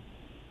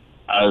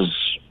as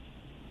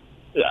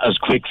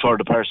quick for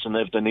the person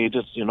if they need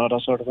it,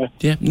 that sort of way.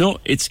 Yeah, no,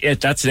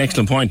 that's an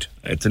excellent point.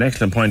 It's an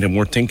excellent point and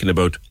worth thinking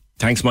about.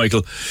 Thanks,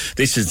 Michael.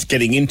 This is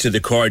getting into the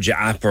Corja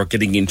app, or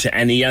getting into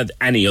any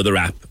other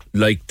app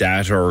like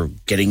that, or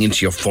getting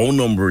into your phone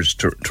numbers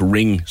to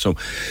ring. So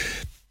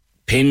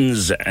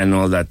pins and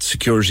all that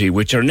security,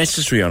 which are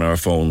necessary on our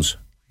phones,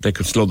 they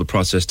could slow the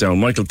process down.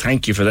 Michael,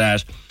 thank you for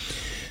that.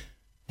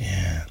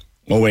 Yeah.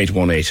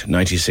 0818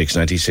 96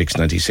 96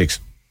 96.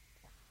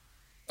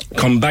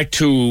 Come back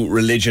to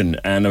religion,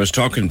 and I was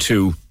talking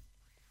to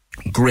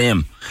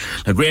Graham.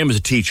 Now, Graham is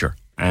a teacher,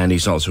 and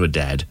he's also a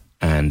dad,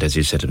 and as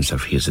he said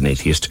himself, he is an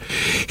atheist.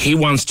 He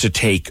wants to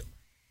take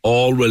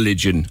all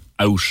religion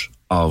out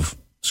of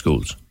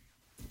schools.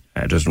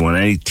 Doesn't want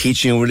any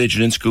teaching of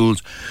religion in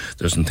schools,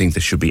 doesn't think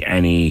there should be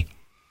any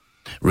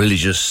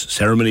religious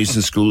ceremonies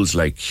in schools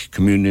like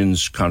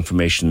communions,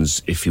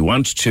 confirmations. If you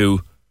want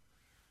to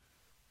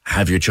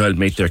have your child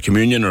make their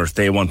communion, or if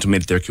they want to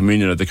make their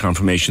communion or the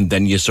confirmation,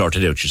 then you sort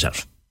it out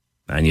yourself.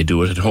 And you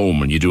do it at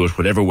home, and you do it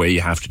whatever way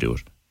you have to do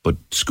it. But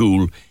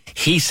school,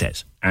 he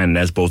says, and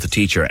as both a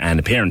teacher and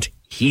a parent,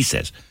 he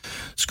says,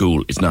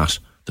 school is not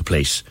the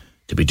place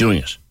to be doing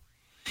it.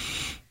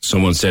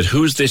 Someone said,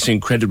 who's this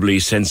incredibly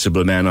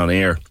sensible man on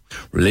air?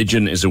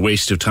 Religion is a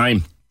waste of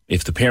time.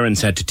 If the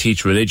parents had to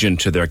teach religion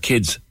to their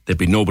kids, there'd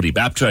be nobody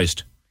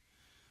baptised.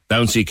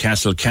 Bouncy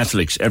castle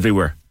Catholics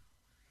everywhere.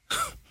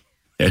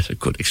 That's a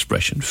good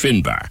expression.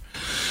 Finbar.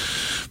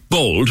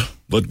 Bold,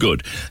 but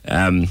good.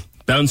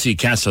 Bouncy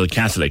castle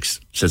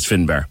Catholics, says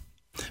Finbar.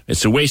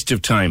 It's a waste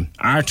of time.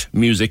 Art,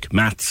 music,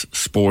 maths,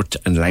 sport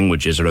and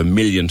languages are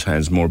 1,000,000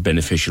 times more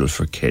beneficial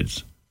for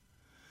kids.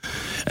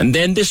 And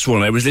then this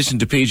one, I was listening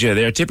to PJ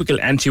there, typical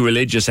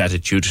anti-religious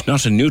attitude,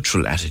 not a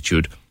neutral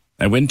attitude.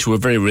 I went to a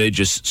very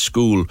religious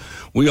school.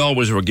 We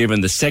always were given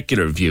the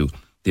secular view.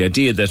 The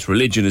idea that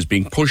religion is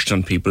being pushed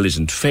on people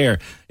isn't fair.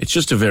 It's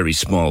just a very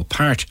small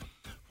part.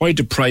 Why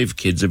deprive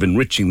kids of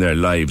enriching their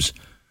lives,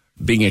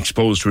 being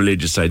exposed to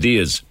religious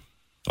ideas?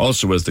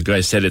 Also, as the guy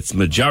said, it's the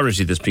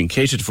majority that's being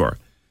catered for.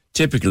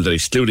 Typical that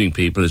excluding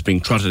people is being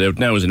trotted out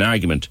now as an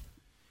argument.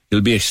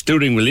 You'll be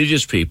excluding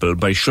religious people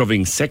by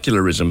shoving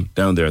secularism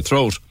down their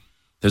throat.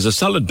 There's a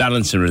solid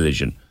balance in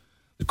religion.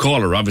 The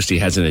caller obviously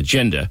has an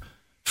agenda,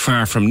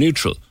 far from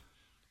neutral,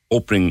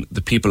 opening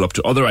the people up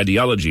to other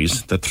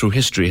ideologies that through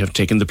history have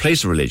taken the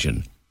place of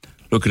religion.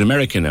 Look at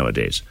America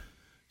nowadays.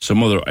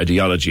 Some other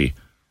ideology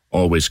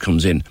always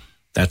comes in.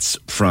 That's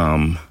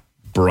from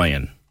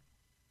Brian.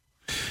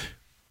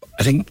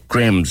 I think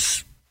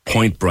Graham's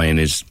point, Brian,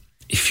 is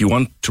if you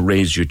want to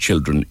raise your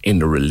children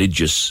in a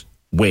religious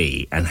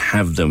way and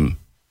have them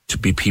to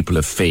be people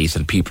of faith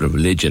and people of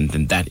religion,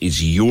 then that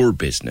is your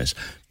business,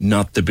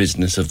 not the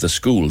business of the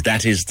school.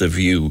 That is the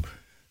view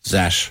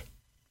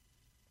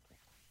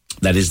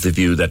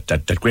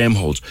that Graham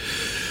holds.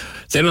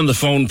 Then on the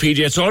phone, PJ,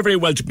 it's all very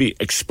well to be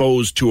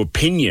exposed to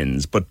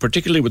opinions, but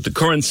particularly with the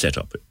current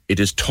setup, it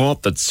is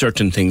taught that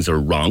certain things are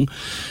wrong,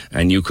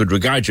 and you could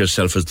regard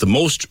yourself as the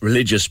most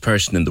religious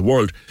person in the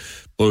world,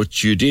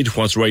 but you did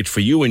what's right for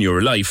you in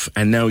your life,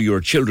 and now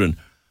your children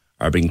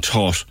are being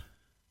taught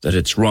that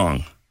it's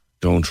wrong.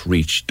 Don't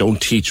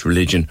teach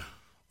religion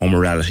or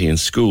morality in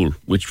school,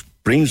 which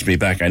brings me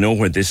back, I know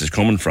where this is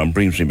coming from,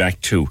 brings me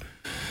back to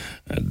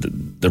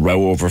the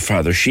row over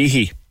Father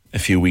Sheehy a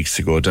few weeks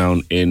ago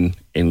down in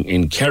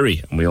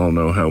Kerry, and we all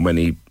know how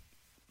many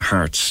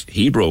hearts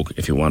he broke,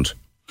 if you want.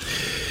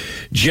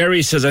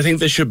 Jerry says, I think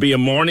there should be a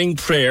morning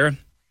prayer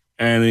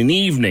and an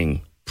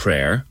evening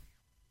prayer.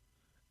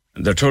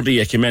 They're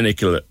totally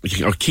ecumenical,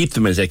 or keep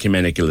them as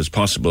ecumenical as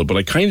possible, but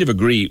I kind of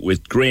agree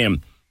with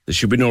Graham. There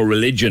should be no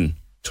religion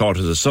taught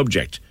as a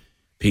subject.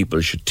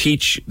 People should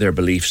teach their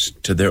beliefs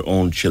to their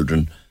own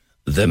children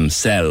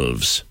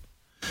themselves.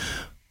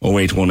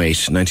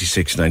 0818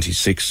 96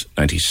 96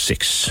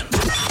 96.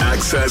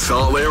 Access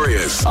all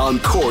areas on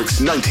Cork's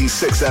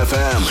 96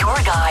 FM. Your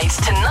guide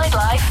to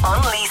nightlife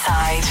on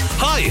Leeside.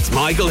 Hi, it's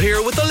Michael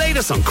here with the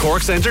latest on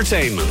Cork's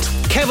entertainment.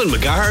 Kevin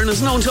McGahern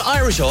is known to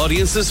Irish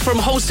audiences from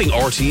hosting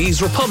RTE's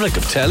Republic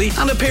of Telly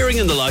and appearing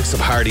in the likes of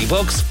Hardy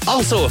Bucks.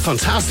 Also a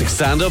fantastic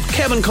stand-up,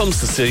 Kevin comes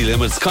to City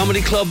Limits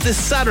Comedy Club this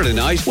Saturday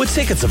night with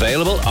tickets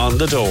available on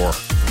the door.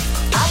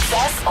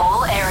 Access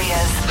all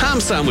areas.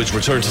 Ham Sandwich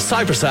return to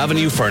Cypress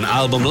Avenue for an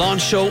album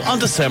launch show on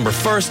December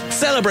 1st,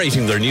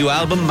 celebrating their new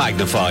album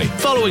Magnify.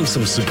 Following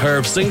some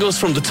superb singles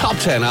from the top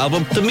 10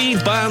 album, the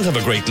Meath Band have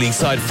a great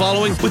Leeside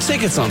following, with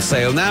tickets on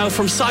sale now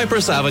from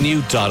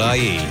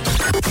cypressavenue.ie.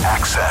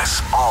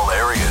 Access all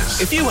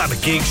areas. If you have a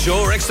gig,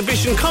 show or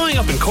exhibition coming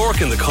up in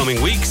Cork in the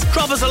coming weeks,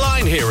 drop us a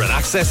line here at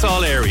Access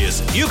All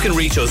Areas. You can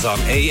reach us on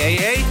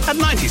AAA at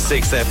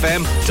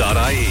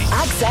 96fm.ie.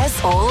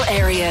 Access all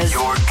areas.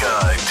 Your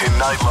guide to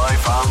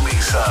nightlife on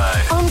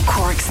Leeside. On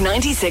Cork's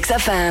 96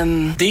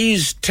 FM.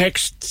 These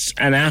texts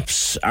and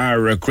apps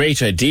are a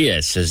great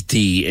idea, says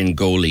Dee in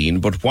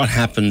Goleen, but what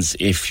happens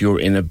if you're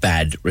in a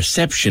bad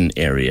reception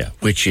area?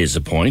 Which is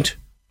a point.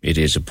 It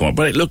is a point.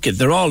 But look,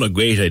 they're all a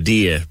great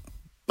idea,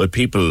 but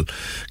people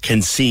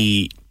can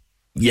see,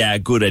 yeah,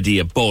 good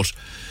idea, but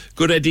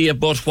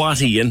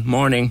what, Ian?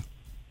 Morning.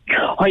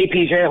 Hi,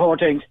 PJ, how are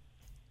things?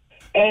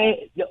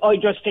 I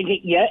just think,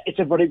 it's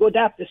a very good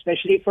app,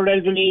 especially for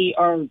elderly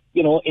or,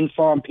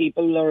 informed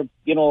people or,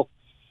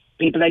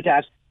 people like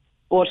that.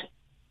 But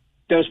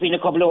there's been a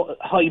couple of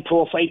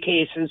high-profile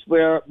cases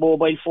where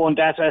mobile phone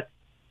data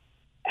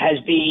has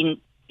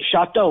been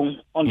shut down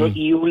under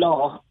EU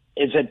law.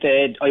 Is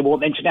it, I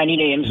won't mention any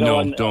names.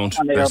 No, don't.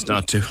 Best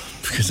not to,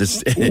 because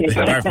it's,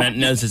 apart from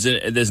anything else,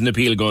 there's an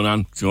appeal going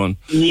on. Go on.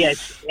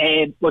 Yes,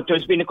 but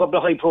there's been a couple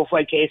of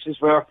high-profile cases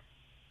where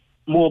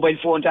mobile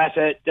phone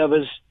data that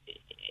was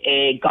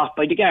got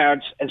by the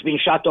guards has been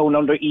shut down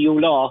under EU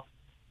law,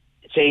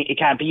 saying it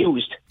can't be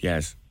used.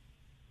 Yes.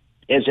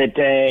 Is it,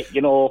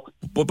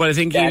 But I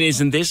think, Ian,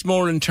 isn't this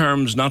more in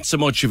terms not so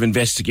much of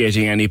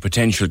investigating any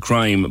potential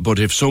crime, but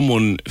if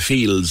someone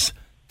feels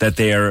that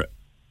they're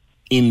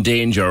in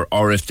danger,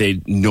 or if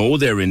they know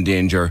they're in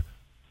danger,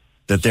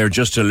 that they're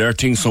just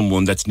alerting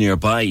someone that's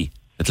nearby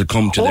that'll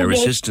come to their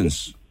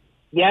assistance.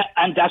 Yeah,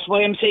 and that's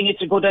why I'm saying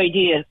it's a good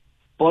idea.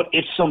 But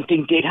if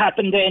something did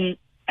happen then,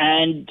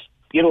 and,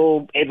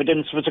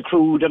 evidence was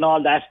accrued and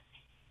all that,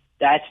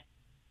 that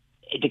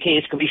the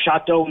case could be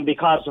shut down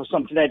because of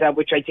something like that,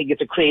 which I think is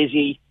a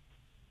crazy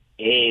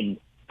thing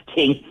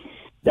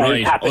that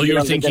right. happened.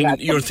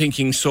 You're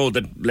thinking so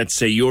that, let's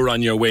say you're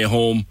on your way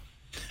home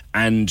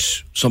and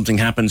something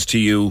happens to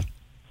you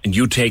and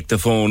you take the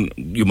phone,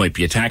 you might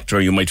be attacked, or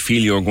you might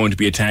feel you're going to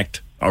be attacked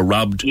or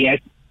robbed.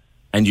 Yes.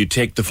 And you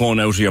take the phone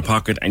out of your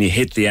pocket and you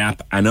hit the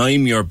app, and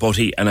I'm your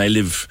buddy and I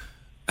live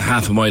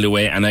half a mile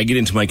away, and I get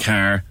into my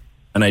car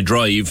and I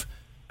drive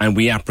and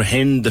we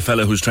apprehend the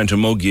fellow who's trying to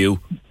mug you.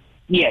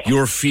 Yes.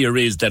 Your fear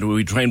is that when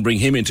we try and bring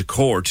him into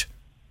court,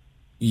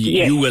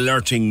 you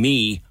alerting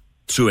me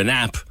through an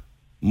app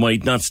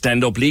might not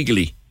stand up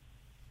legally.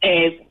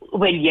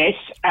 Well, yes,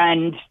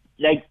 and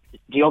like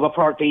the other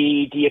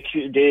party,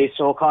 the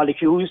so-called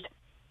accused,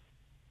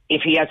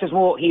 if he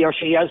or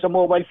she has a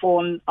mobile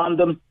phone on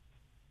them,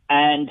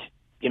 and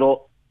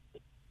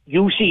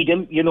you see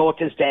them, you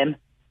notice them,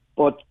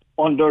 but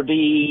under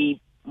the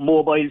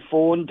mobile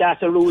phone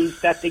data rules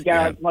that the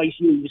guard might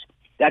use,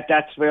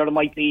 that's where it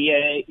might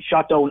be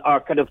shut down,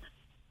 or kind of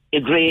a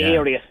grey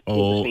area.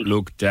 Oh,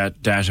 look,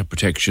 that data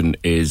protection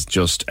is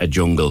just a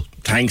jungle.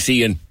 Thanks,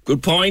 Ian.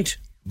 Good point.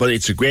 But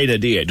it's a great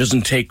idea. It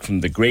doesn't take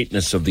from the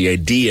greatness of the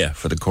idea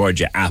for the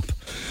Corja app.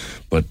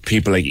 But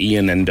people like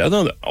Ian and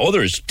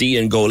others, Dee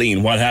and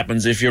Goleen, what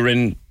happens if you're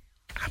in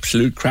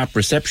absolute crap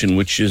reception,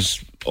 which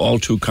is all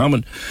too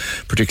common,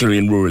 particularly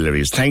in rural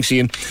areas. Thanks,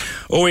 Ian.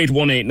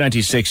 0818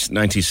 96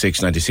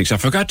 96 96. I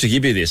forgot to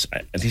give you this.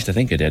 At least I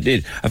think I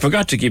did. I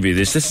forgot to give you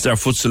this. This is our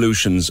Foot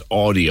Solutions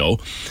audio.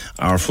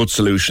 Our Foot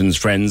Solutions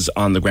friends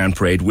on the Grand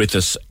Parade with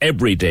us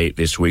every day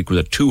this week with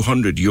a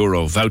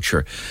 €200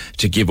 voucher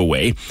to give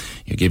away.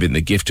 You're giving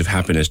the gift of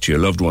happiness to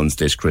your loved ones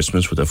this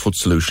Christmas with a Foot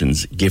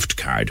Solutions gift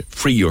card.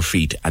 Free your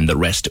feet and the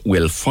rest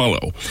will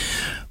follow.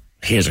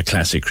 Here's a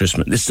classic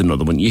Christmas. This is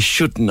another one. You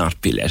should not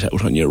be let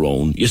out on your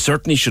own. You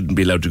certainly shouldn't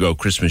be allowed to go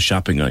Christmas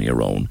shopping on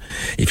your own.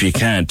 If you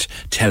can't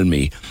tell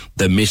me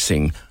the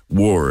missing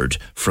word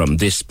from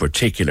this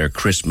particular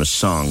Christmas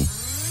song.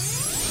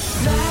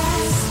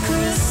 Last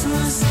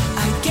Christmas,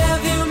 I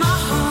gave you my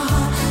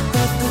heart,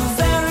 but the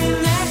very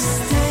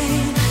next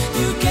day,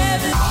 you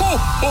gave it... Ho,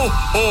 ho,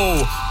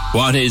 ho!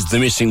 What is the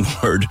missing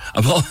word?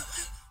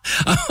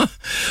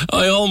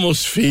 I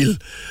almost feel...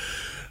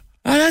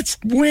 that's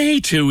way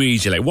too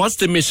easy. Like, what's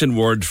the missing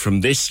word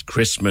from this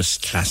Christmas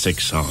classic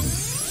song?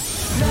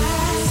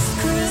 Last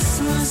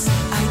Christmas,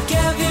 I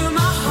gave you my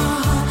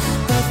heart,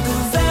 but the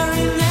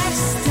very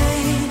next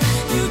day,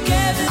 you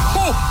gave it...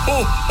 Ho,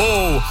 ho,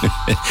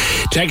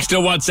 ho! Text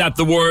or WhatsApp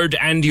the word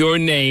and your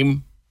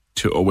name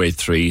to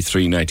 083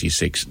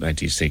 396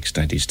 96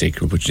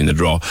 96. We'll put you in the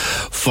draw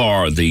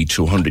for the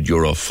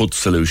 €200 Foot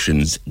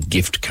Solutions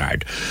gift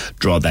card.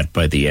 Draw that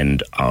by the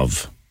end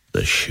of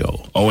the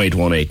show.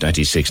 0818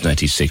 96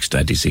 96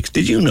 96.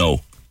 Did you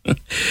know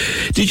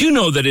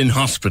that in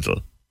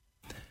hospital,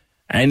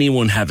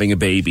 anyone having a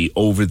baby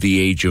over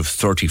the age of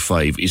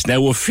 35 is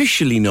now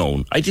officially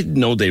known? I didn't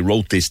know they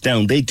wrote this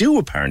down. They do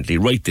apparently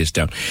write this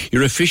down.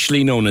 You're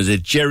officially known as a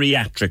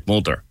geriatric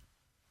mother.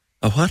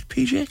 A what,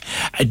 PJ?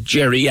 A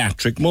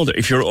geriatric mother.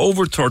 If you're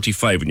over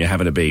 35 and you're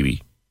having a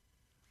baby,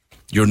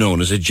 you're known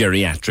as a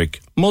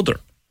geriatric mother.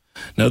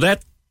 Now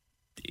that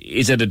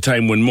is at a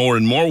time when more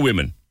and more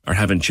women are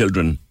having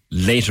children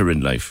later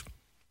in life.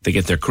 They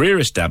get their career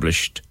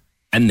established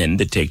and then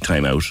they take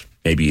time out,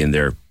 maybe in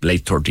their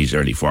late 30s,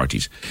 early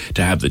 40s,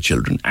 to have the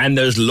children. And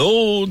there's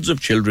loads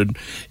of children,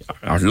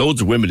 or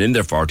loads of women in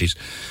their 40s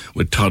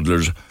with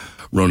toddlers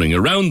running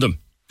around them.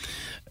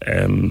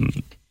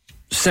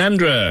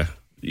 Sandra,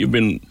 you've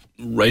been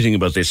writing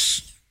about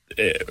this,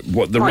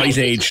 what the right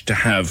age to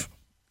have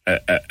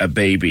a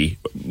baby.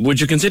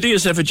 Would you consider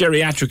yourself a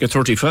geriatric at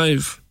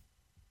 35?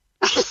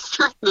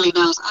 Certainly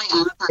not. I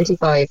am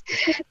 35.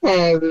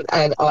 And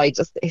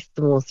it's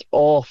the most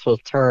awful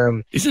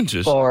term. Isn't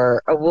it?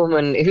 For a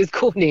woman who's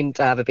going in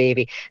to have a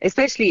baby,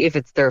 especially if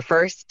it's their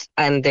first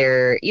and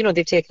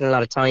they've taken a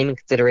lot of time and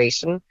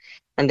consideration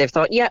and they've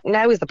thought, yeah,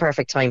 now is the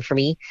perfect time for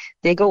me.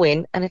 They go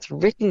in and it's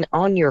written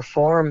on your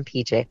form,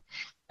 PJ.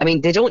 I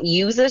mean, they don't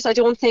use it, I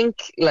don't think.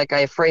 Like, I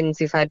have friends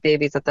who've had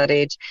babies at that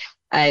age,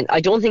 and I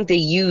don't think they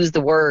use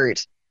the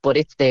word, but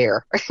it's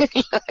there.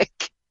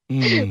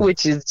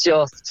 Which is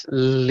just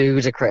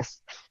ludicrous.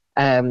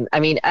 I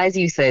mean, as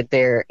you said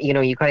there,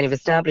 you kind of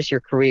establish your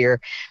career.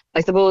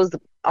 I suppose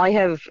I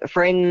have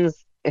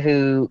friends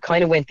who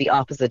kind of went the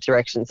opposite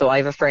direction. So I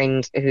have a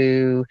friend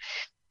who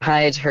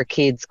had her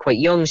kids quite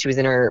young. She was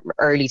in her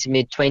early to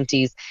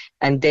mid-20s.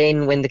 And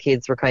then when the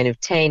kids were kind of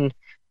 10,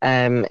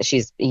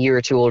 she's a year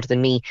or two older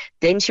than me.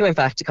 Then she went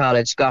back to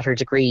college, got her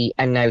degree,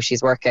 and now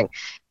she's working.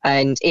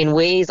 And in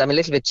ways, I'm a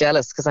little bit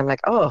jealous because I'm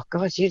like, oh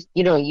God, you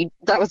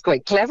that was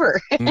quite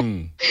clever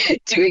doing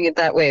it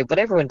that way. But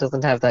everyone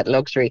doesn't have that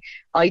luxury.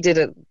 I did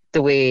it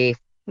the way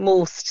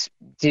most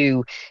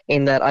do,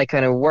 in that I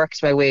kind of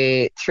worked my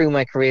way through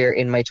my career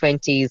in my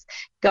 20s,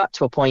 got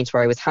to a point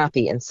where I was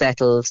happy and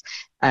settled,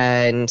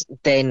 and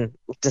then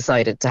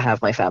decided to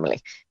have my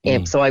family.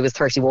 So I was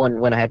 31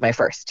 when I had my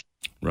first.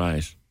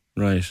 Right.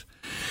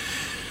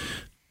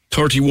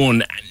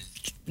 31.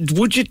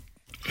 Would you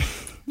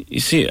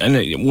see,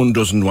 and one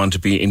doesn't want to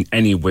be in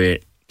any way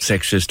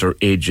sexist or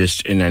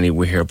ageist in any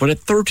way here, but at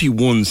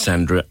 31,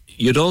 Sandra,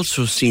 you'd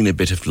also seen a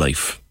bit of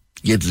life.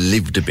 You'd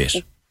lived a bit.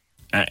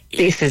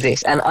 This is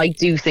it. And I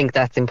do think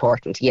that's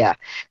important, yeah.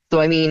 So,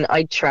 I mean,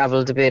 I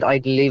travelled a bit.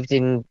 I'd lived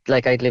in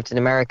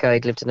America.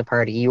 I'd lived in a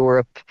part of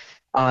Europe.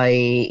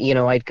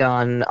 I'd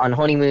gone on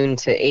honeymoon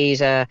to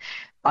Asia.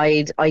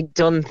 I'd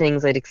done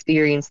things, I'd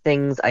experienced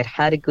things, I'd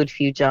had a good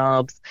few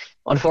jobs.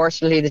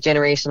 Unfortunately, the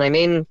generation I'm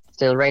in,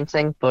 still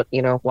renting, but,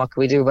 what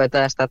can we do about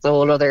that? That's a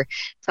whole other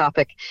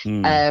topic.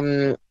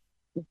 But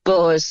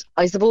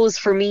I suppose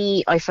for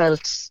me, I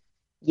felt,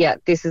 yeah,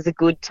 this is a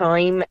good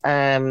time.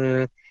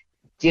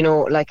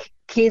 Like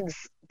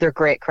kids, they're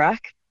great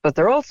crack, but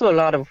they're also a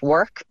lot of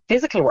work,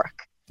 physical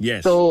work.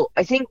 Yes. So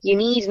I think you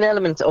need an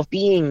element of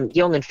being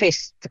young and fit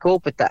to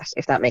cope with that,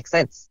 if that makes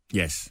sense.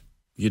 Yes,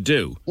 you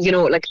do.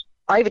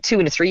 I have a 2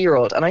 and a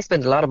 3-year-old, and I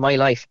spend a lot of my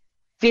life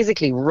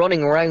physically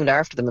running around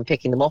after them and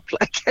picking them up.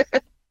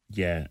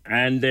 Yeah,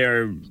 and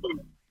they're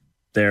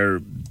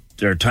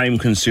time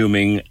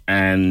consuming,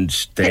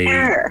 and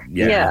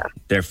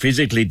they're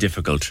physically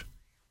difficult.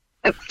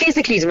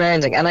 Physically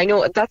demanding, and I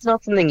know that's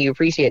not something you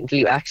appreciate until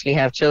you actually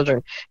have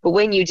children. But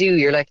when you do,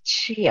 you're like,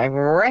 gee, I'm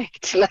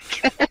wrecked,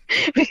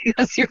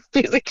 because you're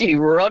physically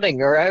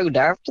running around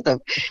after them.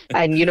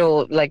 And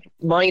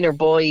mine are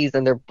boys,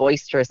 and they're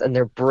boisterous and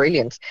they're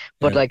brilliant.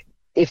 But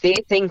if they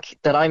think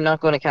that I'm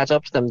not going to catch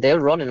up to them, they'll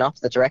run in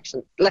opposite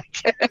directions.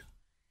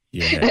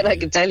 And I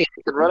can tell you,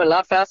 they can run a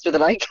lot faster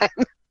than I can.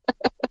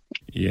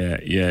 Yeah.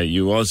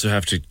 You also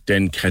have to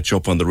then catch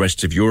up on the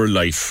rest of your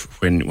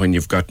life when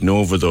you've gotten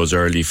over those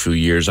early few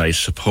years, I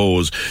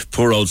suppose.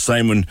 Poor old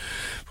Simon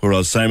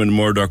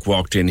Murdoch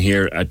walked in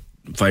here at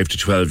 5 to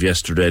 12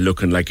 yesterday,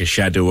 looking like a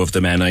shadow of the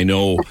man I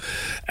know,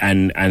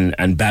 and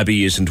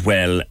Babby isn't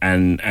well,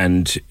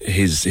 and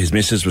his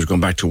missus was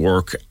going back to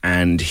work,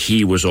 and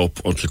he was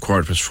up until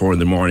 4:15 in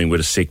the morning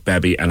with a sick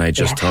Babby, and I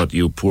just thought,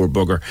 you poor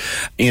bugger,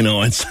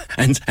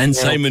 and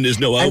Simon is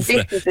no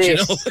outfit,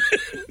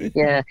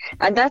 Yeah,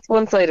 and that's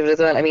one side of it as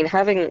well. I mean,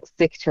 having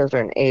sick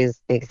children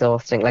is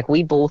exhausting. Like,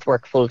 we both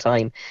work full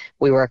time.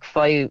 I work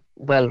 5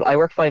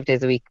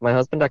 days a week. My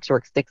husband actually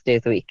works 6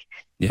 days a week.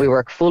 Yeah. We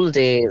work full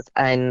days,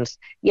 and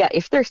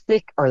if they're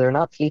sick or they're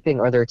not sleeping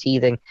or they're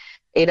teething,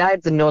 it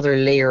adds another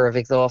layer of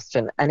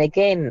exhaustion. And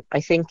again,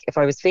 I think if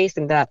I was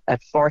facing that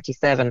at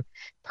 47,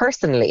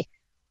 personally,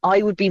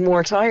 I would be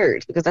more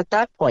tired, because at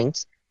that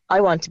point,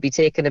 I want to be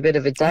taking a bit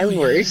of a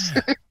downward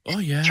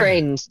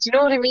trend. Do you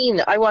know what I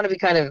mean? I want to be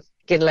kind of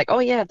thinking like, oh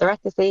yeah, they're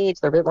at this age,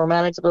 they're a bit more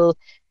manageable,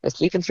 they're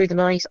sleeping through the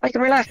night, I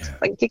can relax,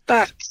 I can kick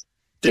back.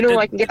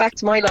 I can get back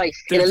to my life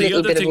in a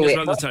little bit of a way.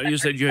 You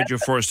said you had your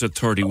first at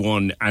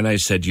 31, and I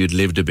said you'd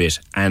lived a bit,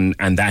 and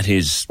that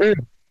is,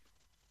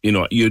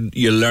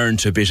 you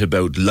learned a bit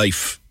about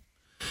life.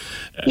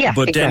 Yeah,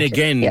 but exactly.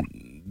 then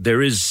again,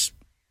 there's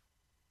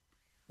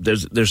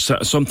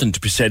something to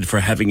be said for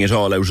having it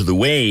all out of the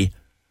way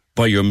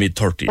by your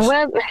mid-30s.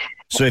 Well,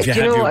 so if you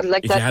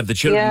have the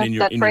children in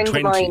your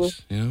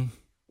 20s,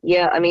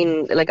 Yeah, I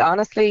mean, like,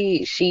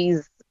 honestly,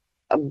 she's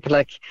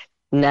like,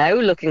 now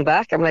looking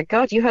back, I'm like,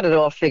 God, you had it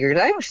all figured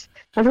out.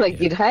 I'm like,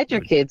 you'd had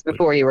your kids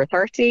before you were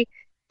 30,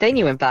 then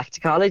you went back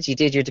to college, you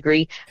did your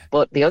degree.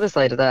 But the other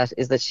side of that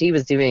is that she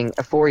was doing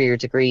a 4-year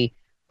degree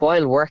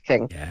while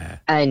working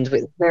and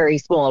with very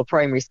small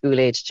primary school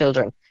age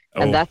children.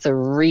 And that's a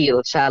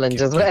real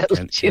challenge as well.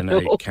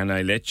 Can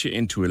I let you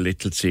into a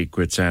little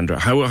secret, Sandra?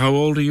 How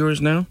old are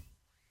yours now?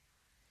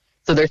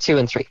 So they're 2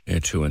 and 3. Yeah,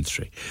 2 and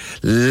 3.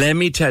 Let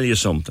me tell you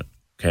something,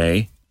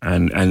 okay?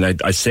 And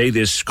I say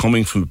this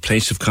coming from a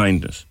place of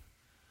kindness.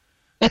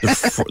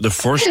 The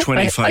first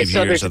 25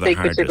 years are the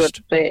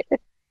hardest.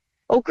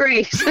 Oh,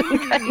 great.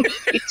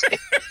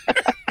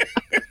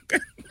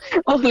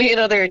 Only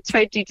another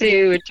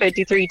 22 and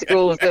 23 to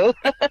go, though.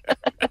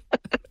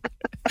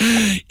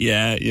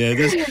 Yeah.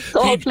 It's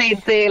all plain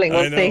sailing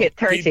once they hit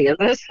 30, isn't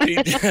it?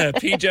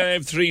 PJ, I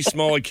have 3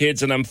 small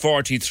kids and I'm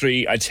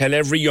 43. I tell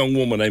every young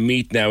woman I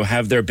meet now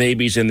have their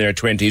babies in their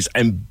 20s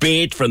and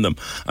bait from them.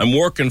 I'm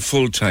working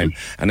full time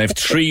and I have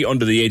 3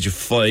 under the age of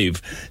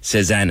 5,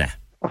 says Anna.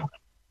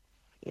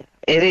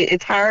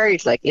 It's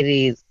hard, like it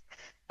is.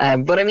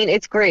 But I mean,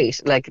 it's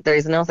great. Like,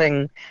 there's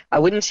nothing, I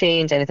wouldn't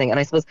change anything. And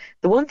I suppose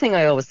the one thing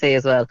I always say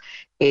as well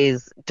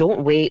is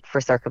don't wait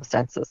for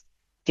circumstances.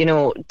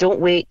 Don't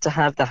wait to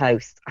have the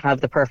house,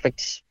 have the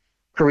perfect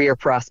career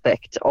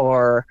prospect,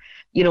 or,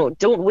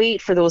 don't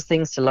wait for those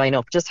things to line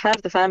up. Just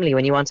have the family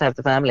when you want to have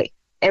the family.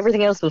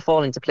 Everything else will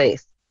fall into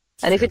place.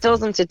 And if it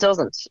doesn't, it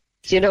doesn't.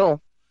 Yeah,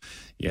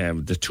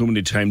 there's too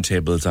many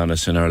timetables on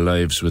us in our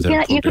lives without.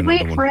 Yeah, you could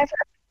wait forever.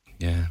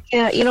 Yeah,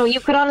 you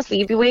could honestly,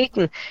 you'd be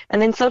waiting,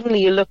 and then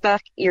suddenly you look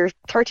back, you're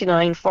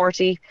 39,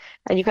 40,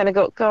 and you kind of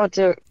go, God,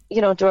 do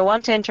I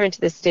want to enter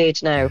into this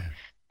stage now? Yeah.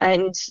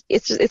 And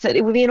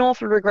it would be an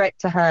awful regret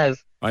to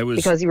have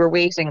because you were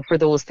waiting for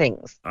those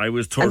things. I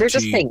was 30. And they're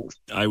just things.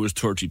 I was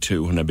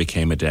 32 when I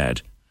became a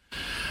dad.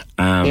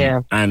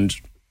 And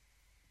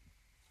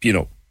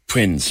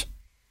twins.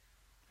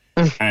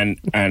 and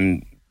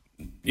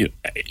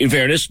in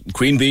fairness,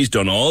 Queen Bee's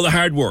done all the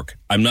hard work.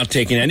 I'm not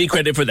taking any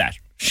credit for that.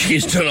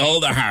 She's done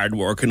all the hard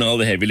work and all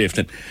the heavy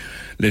lifting,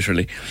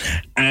 literally.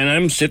 And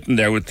I'm sitting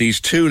there with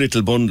these 2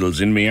 little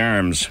bundles in my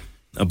arms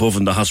above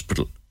in the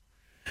hospital.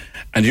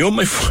 And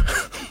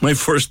my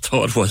first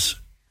thought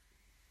was,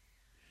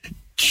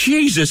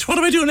 Jesus, what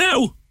do I do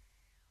now?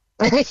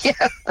 Where's the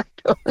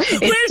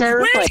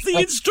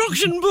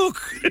instruction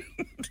book?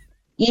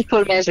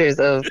 Equal measures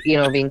of,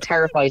 being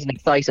terrified and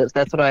excited.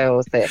 That's what I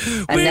always say.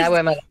 And now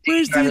I'm at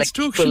where's the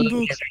instruction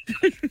book?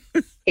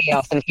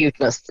 Chaos and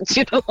cuteness,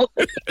 So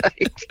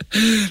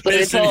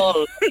it's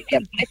all,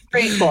 it's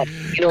great fun.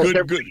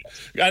 Good.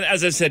 And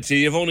as I said to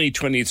you, you've only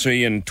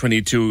 23 and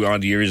 22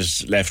 odd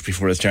years left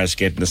before it starts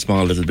getting a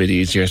small little bit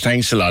easier.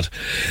 Thanks a lot.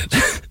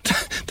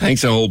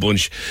 Thanks a whole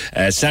bunch.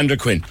 Sandra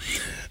Quinn,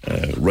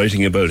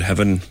 writing about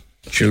having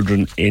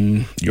children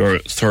in your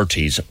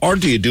 30s, or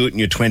do you do it in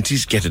your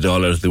 20s, get it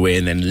all out of the way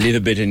and then live a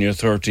bit in your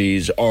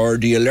 30s, or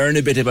do you learn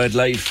a bit about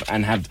life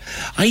and have,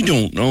 I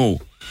don't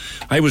know.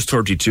 I was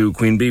 32,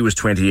 Queen Bee was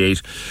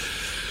 28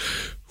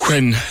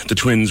 when the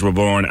twins were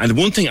born. And the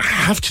one thing I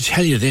have to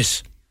tell you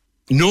this,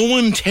 no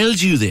one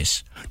tells you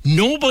this,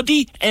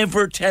 nobody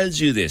ever tells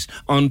you this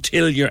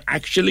until you're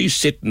actually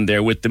sitting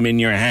there with them in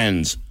your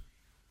hands.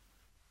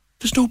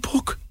 There's no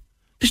book,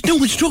 there's no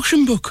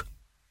instruction book.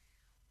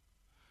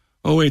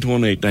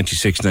 0818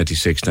 96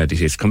 96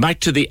 96. Come back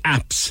to the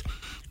apps.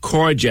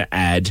 Cordia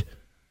app.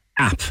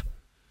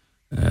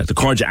 The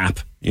Cordia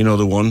app. You know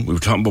the one we were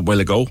talking about a while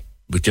ago?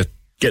 We're just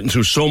getting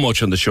through so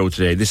much on the show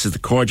today. This is the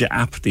Cordia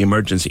app, the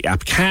emergency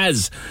app.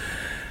 Kaz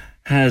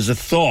has a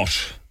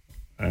thought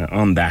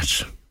on that.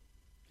 Here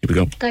we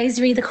go. Guys,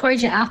 read the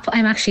Cordia app.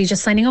 I'm actually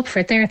just signing up for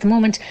it there at the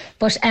moment.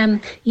 But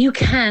you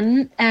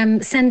can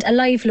send a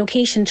live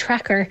location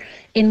tracker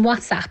in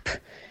WhatsApp.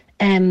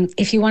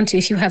 If you want to,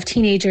 if you have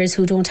teenagers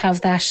who don't have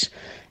that,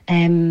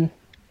 the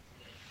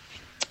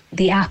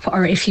app,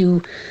 or if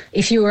you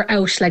are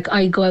out, like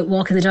I go out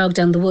walking the dog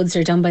down the woods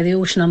or down by the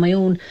ocean on my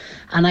own,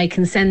 and I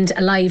can send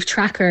a live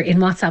tracker in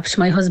WhatsApp to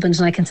my husband,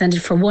 and I can send it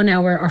for 1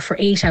 hour or for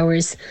 8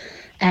 hours,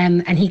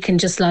 and he can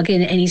just log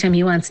in anytime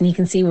he wants, and he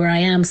can see where I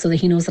am so that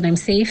he knows that I'm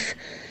safe.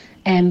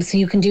 So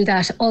you can do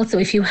that. Also,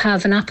 if you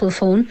have an Apple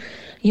phone,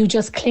 you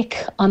just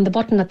click on the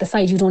button at the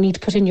side. You don't need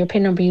to put in your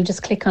PIN number. You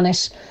just click on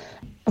it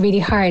really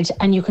hard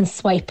and you can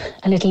swipe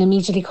and it'll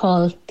immediately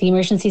call the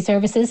emergency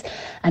services.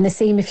 And the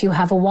same if you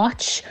have a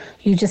watch,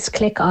 you just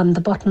click on the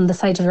button on the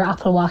side of your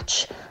Apple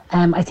Watch.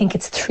 I think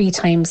it's 3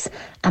 times,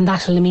 and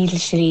that will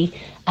immediately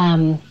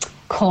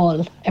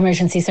call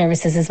emergency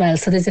services as well.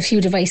 So there's a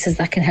few devices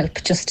that can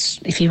help,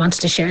 just if you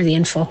wanted to share the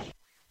info.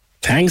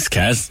 Thanks,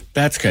 Kaz.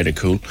 That's kind of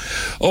cool.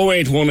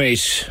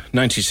 0818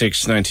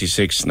 96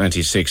 96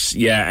 96.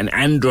 Yeah, and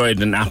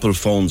Android and Apple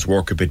phones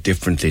work a bit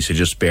differently, so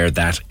just bear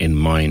that in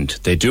mind.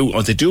 They do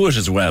it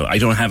as well. I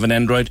don't have an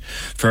Android.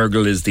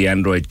 Fergal is the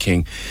Android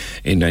king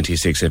in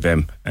 96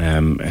 FM.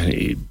 I'm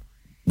an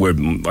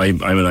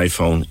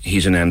iPhone.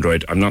 He's an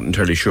Android. I'm not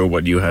entirely sure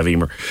what you have,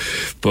 Emer.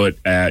 But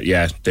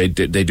yeah, they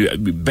do.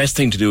 Best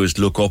thing to do is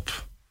look up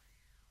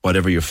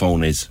whatever your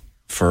phone is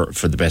for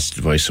the best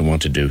advice on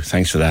what to do.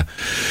 Thanks for that.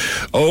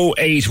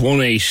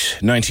 0818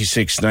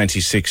 96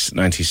 96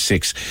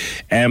 96.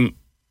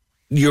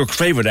 Your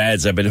favourite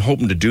ads, I've been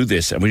hoping to do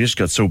this, and we just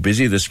got so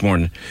busy this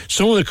morning.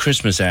 Some of the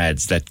Christmas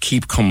ads that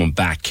keep coming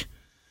back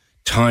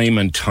time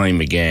and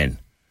time again.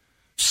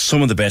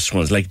 Some of the best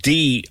ones, like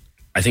Dee.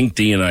 I think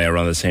Dee and I are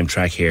on the same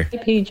track here.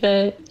 Hey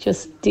PJ,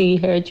 just Dee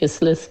here,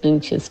 just listening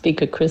to you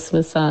speak of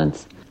Christmas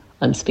ads.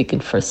 I'm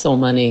speaking for so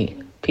many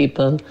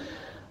people,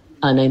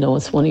 and I know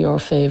it's one of your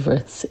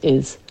favourites,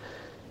 is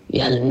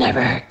You'll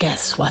Never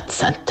Guess What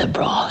Santa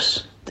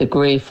Brought. The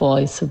great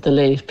voice of the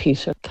late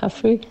Peter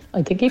Caffrey.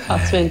 I think he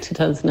passed away in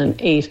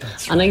 2008.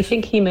 And I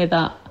think he made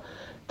that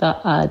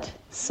ad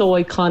so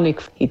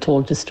iconic. He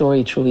told the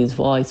story through his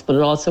voice, but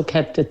it also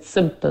kept it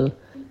simple.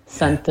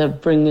 Santa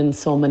bringing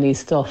so many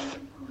stuff.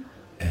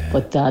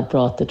 But Dad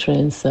brought the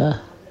trains, the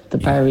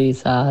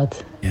Barry's ad.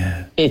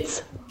 Yeah.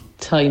 It's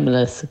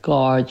timeless,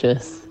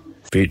 gorgeous.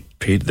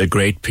 The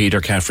great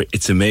Peter Caffrey.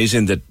 It's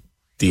amazing that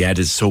the ad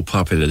is so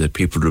popular that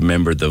people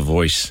remember the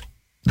voice.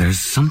 There's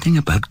something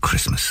about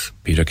Christmas.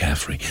 Peter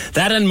Caffrey.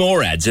 That and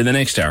more ads in the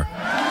next hour.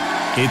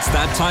 It's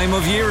that time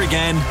of year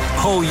again.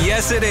 Oh,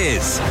 yes, it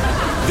is.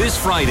 This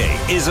Friday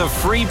is a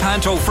free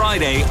Panto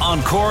Friday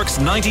on Cork's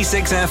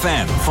 96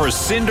 FM for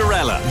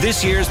Cinderella,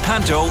 this year's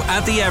Panto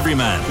at the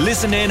Everyman.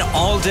 Listen in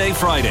all day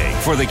Friday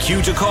for the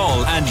queue to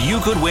call, and you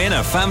could win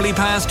a family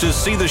pass to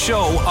see the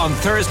show on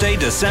Thursday,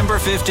 December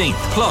 15th,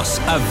 plus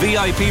a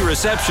VIP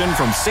reception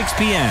from 6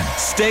 p.m.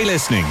 Stay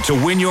listening to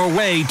win your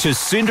way to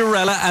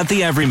Cinderella at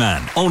the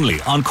Everyman, only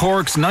on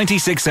Cork's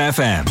 96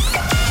 FM.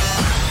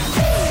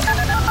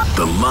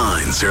 The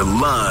lines are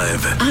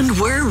live. And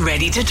we're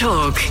ready to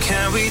talk.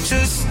 Can we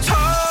just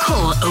talk?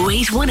 Call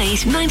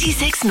 0818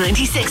 96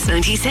 96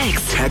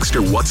 96. Text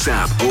or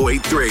WhatsApp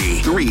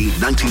 083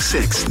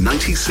 396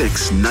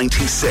 96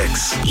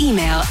 96.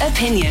 Email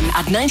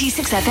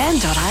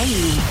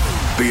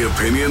opinion@96fm.ie. The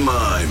Opinion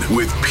Line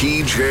with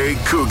PJ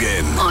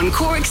Coogan. On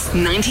Cork's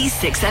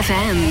 96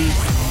 FM.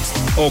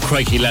 Oh,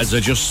 crikey, lads,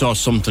 I just saw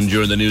something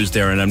during the news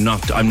there, and I'm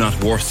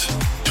not worth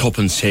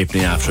tuppence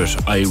halfpenny after it.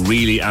 I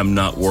really am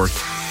not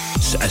worth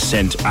a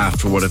cent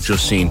after what I've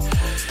just seen.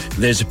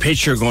 There's a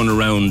picture going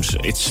around.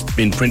 It's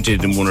been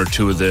printed in one or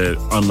two of the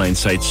online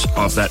sites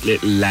of that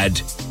little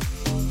lad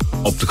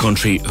up the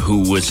country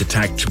who was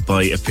attacked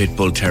by a pit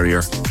bull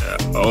terrier.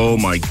 Oh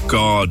my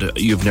God,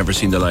 you've never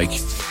seen the like.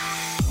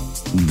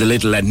 The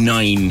little lad,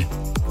 9.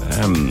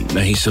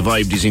 Now he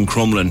survived. He's in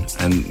Crumlin,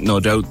 and no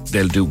doubt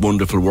they'll do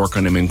wonderful work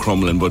on him in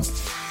Crumlin, but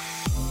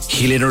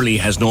he literally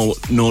has no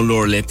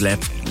lower lip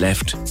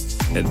left.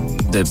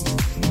 The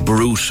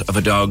brute of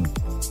a dog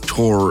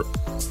tore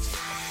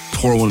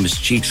one of his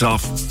cheeks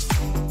off.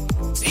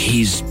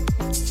 He's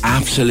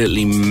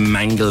absolutely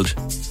mangled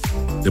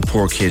the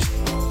poor kid.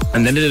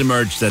 And then it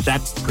emerged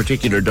that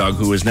particular dog,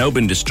 who has now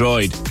been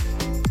destroyed,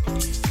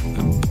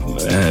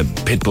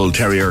 pit bull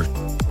terrier,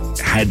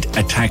 had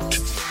attacked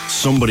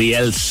somebody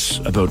else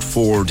about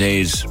 4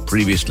 days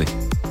previously.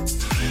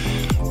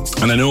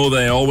 And I know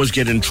they always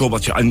get in trouble.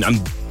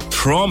 I'm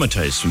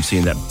traumatized from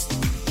seeing that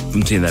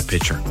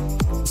picture.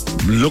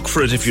 Look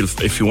for it if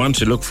you want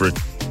to look for it,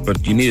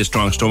 but you need a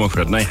strong stomach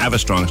for it, and I have a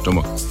strong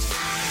stomach.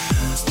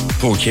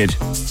 Poor kid.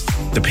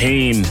 The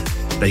pain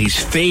that he's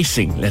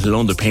facing, let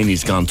alone the pain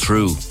he's gone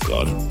through.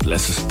 God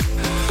bless us.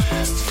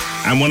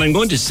 And what I'm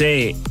going to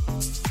say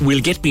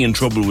will get me in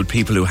trouble with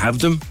people who have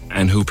them,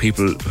 and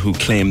people who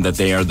claim that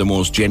they are the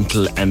most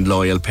gentle and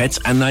loyal pets,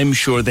 and I'm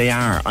sure they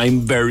are. I'm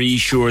very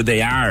sure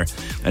they are.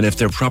 And if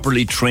they're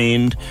properly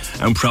trained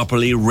and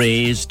properly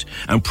raised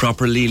and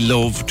properly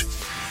loved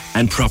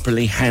and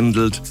properly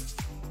handled,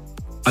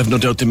 I've no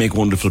doubt they make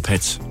wonderful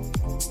pets.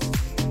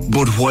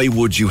 But why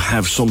would you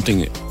have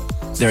something,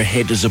 their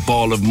head is a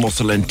ball of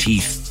muscle and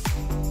teeth,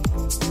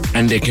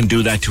 and they can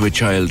do that to a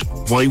child?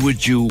 Why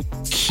would you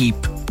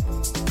keep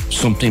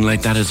something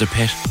like that as a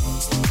pet?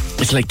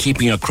 It's like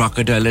keeping a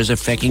crocodile as a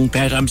fecking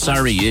pet. I'm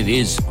sorry, it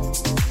is.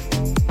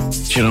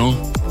 You know?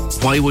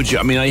 Why would you?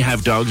 I mean, I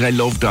have dogs, I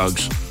love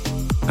dogs,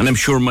 and I'm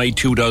sure my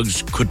 2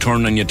 dogs could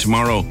turn on you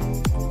tomorrow,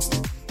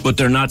 but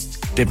they've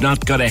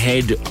not got a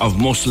head of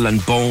muscle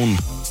and bone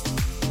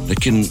that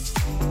can...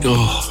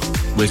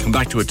 we'll come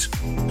back to it.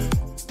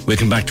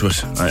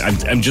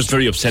 I'm just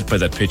very upset by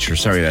that picture.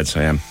 Sorry, lads,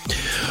 I am.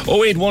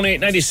 0818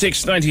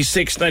 96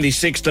 96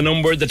 96. The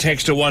number, the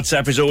text or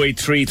WhatsApp is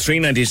 083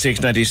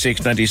 396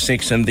 96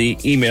 96, and the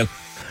email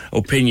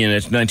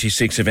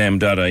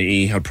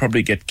opinion@96fm.ie. I'll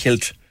probably get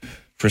kilt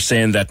for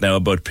saying that now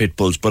about pit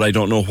bulls, but I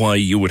don't know why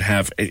you would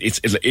have... It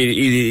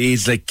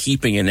is like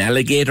keeping an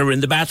alligator in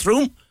the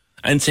bathroom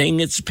and saying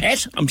it's a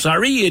pet. I'm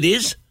sorry, it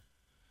is.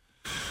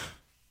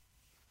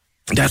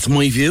 That's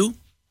my view.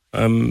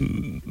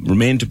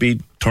 Remain to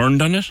be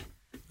turned on it.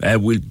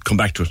 We'll come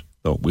back to it.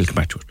 Oh, we'll come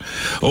back to it.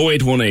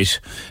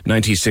 0818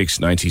 96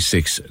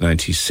 96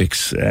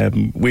 96.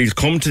 We'll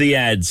come to the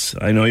ads.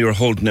 I know you're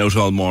holding out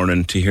all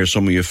morning to hear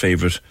some of your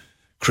favourite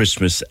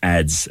Christmas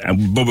ads.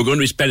 But we're going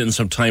to be spending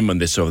some time on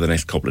this over the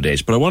next couple of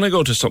days. But I want to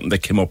go to something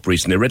that came up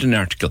recently. I read an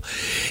article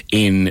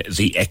in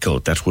The Echo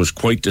that was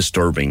quite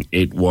disturbing.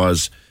 It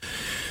was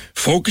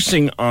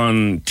focusing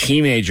on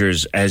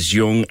teenagers as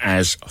young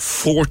as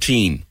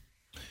 14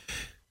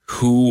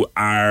 who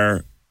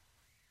are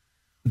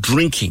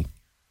drinking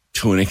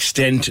to an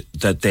extent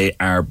that they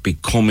are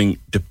becoming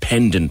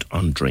dependent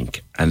on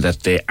drink and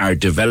that they are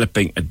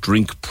developing a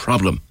drink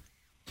problem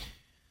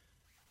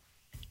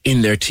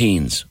in their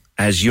teens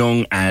as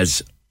young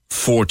as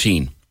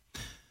 14.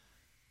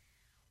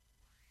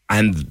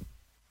 And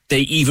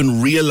they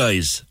even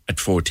realise at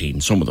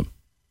 14, some of them,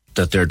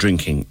 that their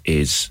drinking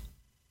is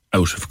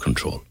out of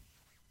control.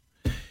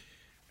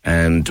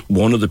 And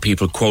one of the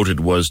people quoted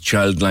was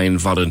Childline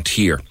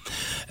volunteer,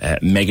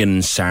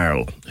 Megan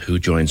Sarl, who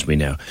joins me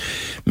now.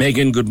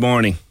 Megan, good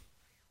morning.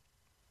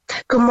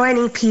 Good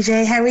morning,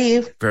 PJ. How are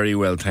you? Very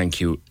well, thank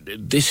you.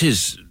 This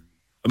is,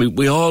 I mean,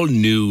 we all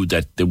knew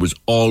that there was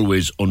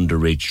always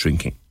underage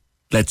drinking.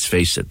 Let's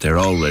face it, there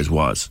always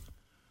was.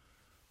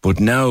 But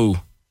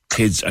now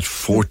kids at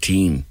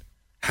 14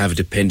 have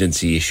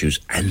dependency issues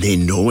and they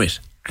know it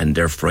and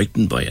they're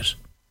frightened by it.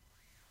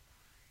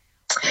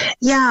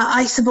 Yeah,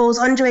 I suppose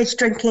underage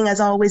drinking has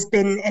always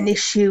been an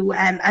issue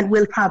and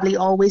will probably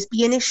always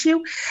be an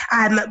issue.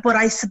 But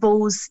I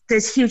suppose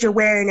there's huge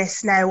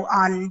awareness now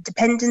on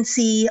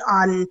dependency,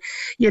 on,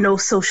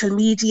 social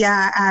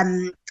media.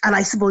 And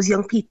I suppose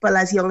young people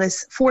as young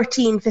as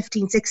 14,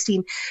 15,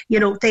 16,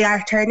 they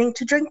are turning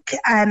to drink.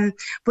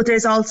 But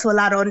there's also a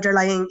lot of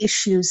underlying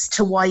issues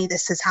to why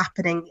this is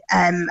happening.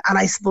 And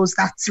I suppose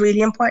that's really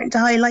important to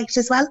highlight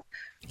as well.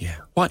 Yeah.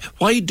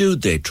 Why do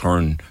they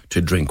turn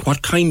to drink?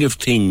 What kind of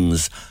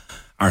things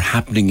are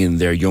happening in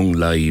their young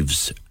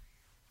lives?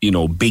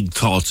 Big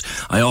thoughts.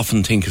 I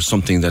often think of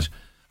something that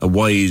a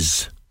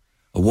wise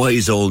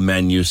old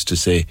man used to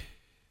say,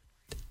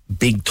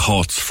 big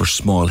thoughts for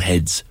small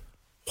heads.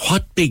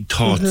 What big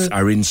thoughts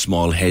are in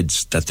small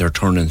heads that they're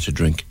turning to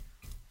drink?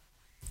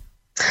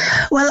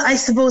 Well, I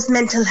suppose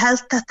mental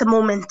health at the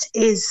moment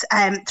is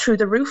through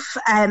the roof.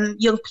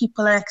 Young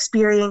people are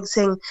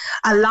experiencing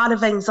a lot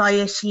of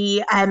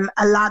anxiety,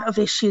 a lot of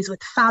issues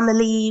with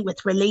family,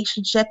 with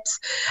relationships,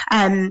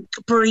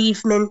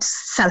 bereavement,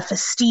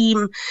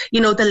 self-esteem,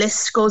 the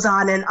list goes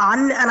on. And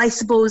I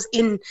suppose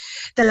in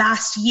the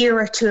last year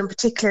or two in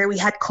particular, we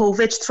had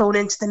COVID thrown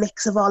into the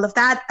mix of all of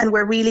that. And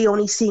we're really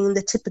only seeing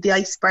the tip of the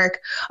iceberg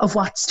of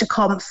what's to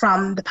come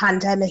from the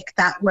pandemic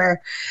that we're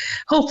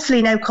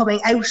hopefully now coming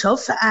out of.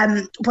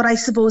 But I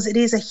suppose it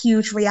is a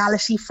huge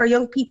reality for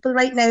young people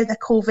right now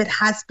that COVID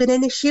has been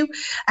an issue.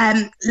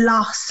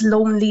 Loss,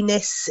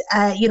 loneliness,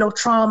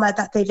 trauma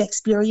that they've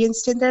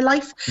experienced in their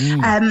life.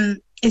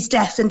 Is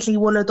definitely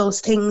one of those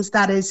things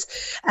that is,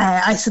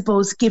 I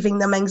suppose, giving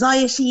them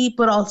anxiety,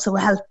 but also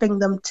helping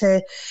them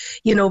to,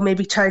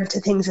 maybe turn to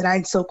things that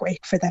aren't so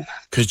great for them.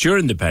 Because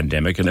during the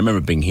pandemic, and I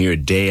remember being here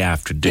day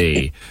after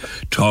day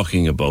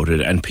talking about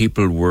it, and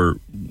people were...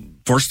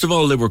 First of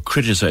all, they were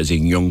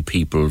criticising young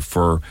people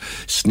for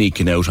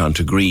sneaking out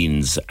onto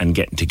greens and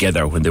getting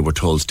together when they were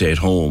told stay at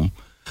home.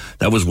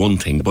 That was one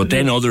thing. But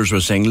then others were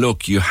saying,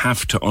 look, you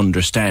have to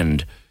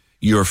understand,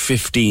 you're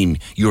 15,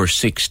 you're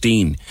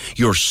 16,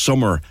 your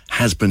summer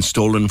has been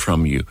stolen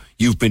from you.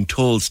 You've been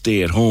told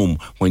stay at home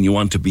when you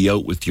want to be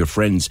out with your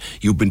friends.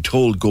 You've been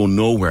told go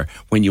nowhere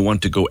when you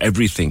want to go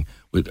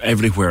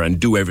everywhere and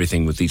do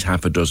everything with these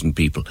half a dozen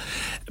people.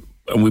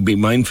 And we'll be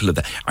mindful of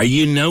that. Are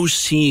you now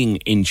seeing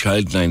in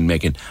Childline,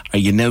 Megan, are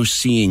you now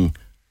seeing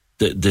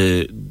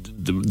the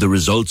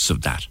results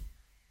of that?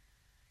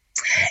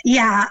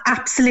 Yeah,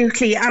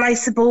 absolutely. And I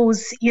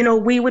suppose,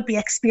 we would be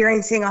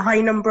experiencing a high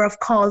number of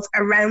calls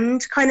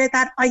around kind of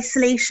that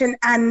isolation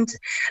and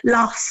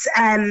loss.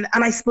 And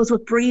I suppose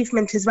with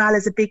bereavement as well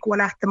is a big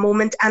one at the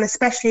moment, and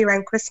especially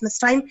around Christmas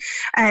time.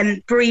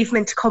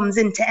 Bereavement comes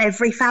into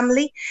every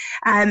family.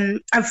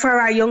 And for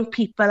our young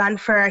people and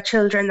for our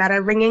children that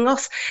are ringing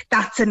us,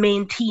 that's a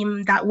main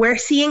theme that we're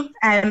seeing.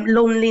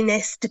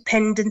 Loneliness,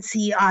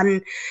 dependency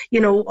on,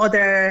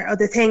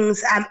 other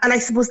things. And I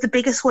suppose the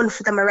biggest one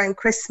for them around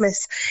Christmas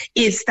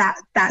is that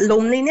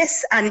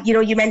loneliness. And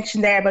you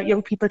mentioned there about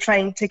young people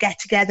trying to get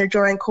together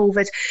during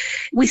COVID.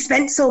 We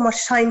spent so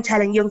much time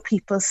telling young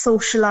people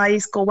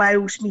socialise, go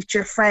out, meet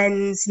your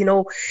friends,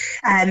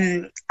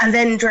 and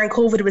then during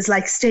COVID it was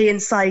like stay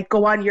inside,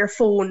 go on your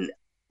phone.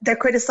 They're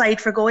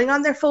criticised for going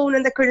on their phone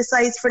and they're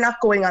criticised for not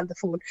going on the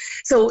phone.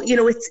 So,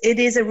 it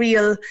is a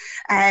real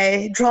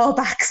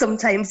drawback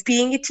sometimes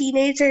being a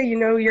teenager.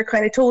 You're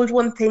kind of told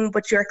one thing,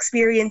 but you're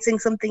experiencing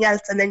something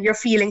else and then you're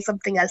feeling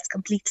something else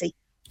completely.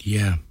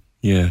 Yeah.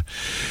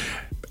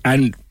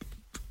 And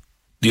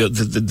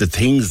the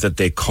things that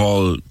they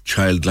call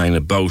Childline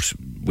about,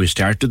 we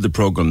started the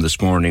programme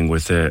this morning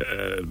with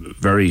a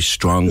very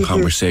strong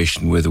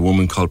conversation with a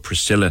woman called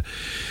Priscilla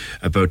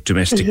about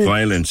domestic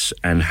violence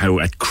and how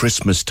at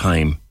Christmas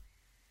time,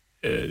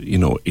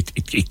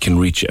 it can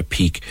reach a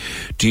peak.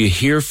 Do you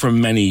hear from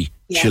many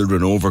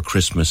children over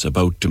Christmas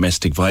about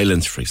domestic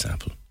violence, for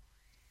example?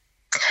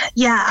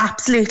 Yeah,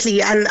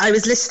 absolutely. And I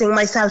was listening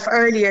myself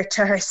earlier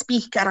to her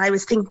speak, and I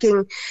was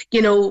thinking,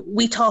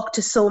 we talk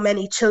to so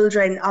many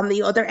children on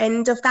the other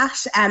end of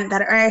that,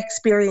 that are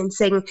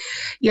experiencing,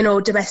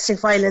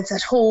 domestic violence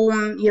at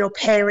home,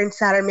 parents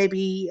that are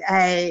maybe,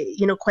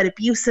 quite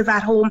abusive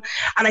at home.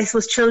 And I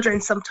suppose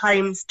children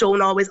sometimes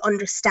don't always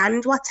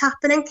understand what's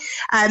happening.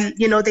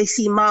 They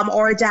see mom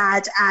or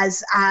dad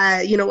as,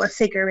 a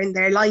figure in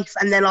their life,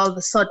 and then all of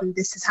a sudden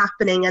this is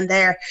happening and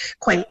they're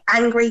quite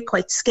angry,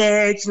 quite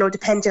scared,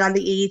 depending on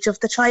the age of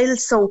the child.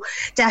 So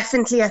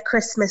definitely at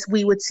Christmas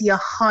we would see a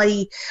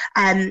high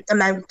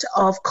amount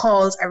of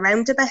calls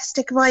around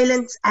domestic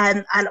violence,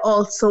 and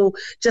also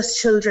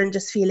just children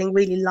just feeling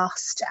really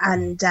lost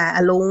and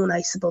alone,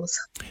 I suppose.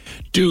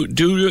 Do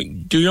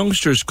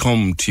youngsters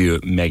come to you,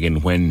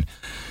 Megan, when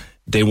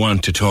they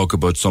want to talk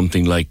about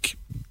something like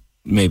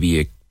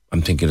maybe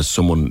I'm thinking of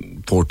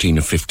someone 14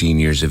 or 15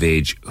 years of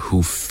age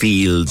who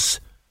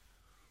feels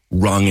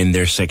wrong in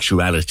their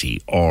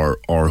sexuality, or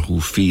who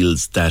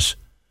feels that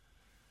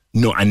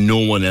no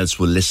one else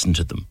will listen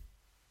to them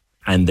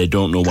and they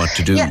don't know what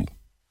to do?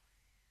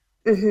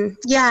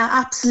 Yeah,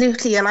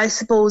 absolutely. And I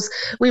suppose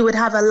we would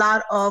have a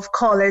lot of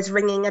callers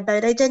ringing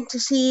about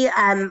identity,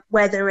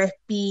 whether it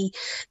be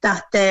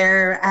that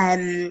they're,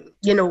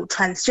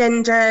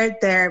 transgender,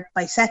 they're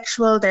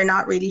bisexual, they're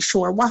not really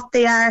sure what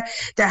they are,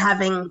 they're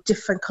having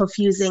different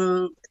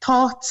confusing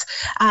thoughts.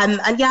 And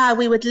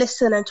we would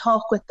listen and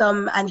talk with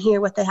them and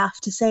hear what they have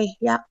to say.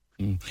 Yeah.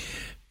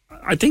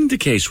 I think the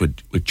case with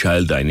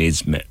Childline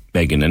is,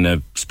 Megan, and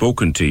I've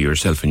spoken to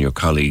yourself and your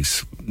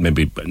colleagues,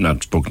 maybe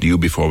not spoken to you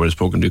before, but I've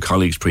spoken to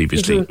colleagues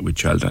previously with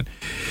Childline.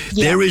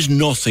 Yeah. There is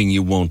nothing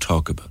you won't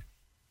talk about.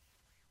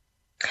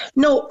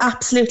 No,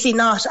 absolutely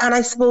not. And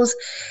I suppose,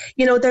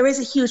 there is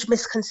a huge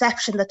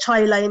misconception that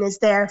Childline is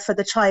there for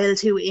the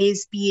child who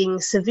is being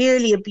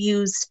severely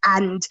abused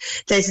and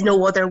there's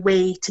no other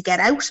way to get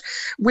out.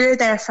 We're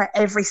there for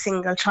every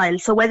single child.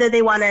 So whether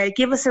they want to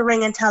give us a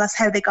ring and tell us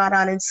how they got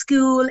on in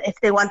school,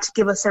 if they want to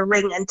give us a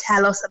ring and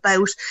tell us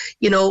about,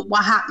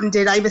 what happened,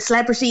 did I have a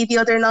celebrity the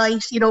other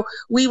night?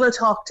 We will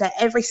talk to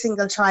every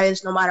single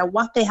child no matter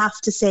what they have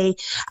to say.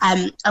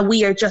 And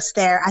we are just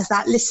there as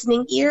that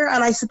listening ear.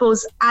 And I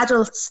suppose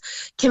adults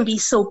can be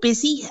so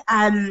busy,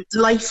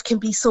 life can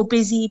be so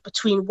busy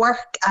between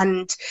work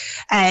and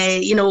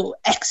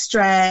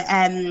extra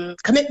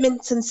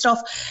commitments and stuff.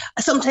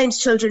 Sometimes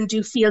children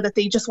do feel that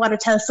they just want to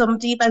tell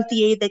somebody about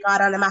the A they got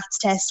on a maths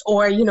test,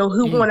 or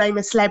who won I'm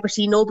a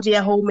Celebrity. Nobody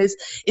at home is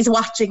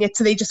watching it,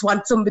 so they just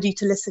want somebody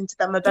to listen to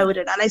them about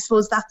it. And I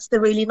suppose that's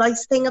the really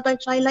nice thing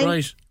about Childline.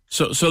 Right.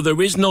 So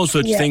there is no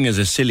such thing as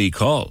a silly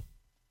call.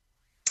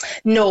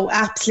 No,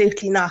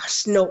 absolutely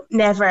not. No,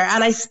 never.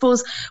 And I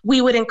suppose we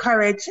would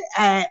encourage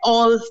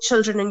all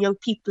children and young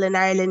people in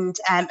Ireland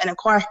and in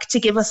Cork to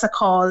give us a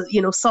call,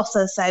 suss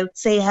us out,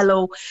 say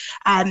hello.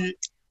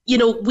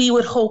 We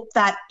would hope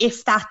that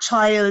if that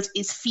child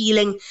is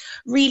feeling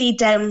really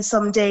down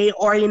someday,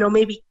 or,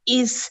 maybe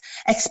is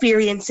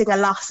experiencing a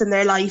loss in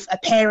their life, a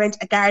parent,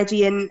 a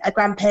guardian, a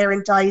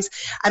grandparent dies,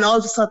 and all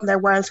of a sudden their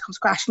world comes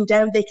crashing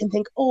down, they can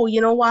think, oh, you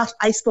know what,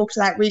 I spoke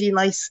to that really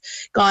nice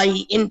guy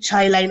in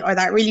Childline, or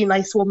that really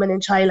nice woman in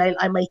Childline,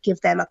 I might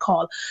give them a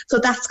call. So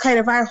that's kind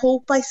of our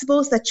hope, I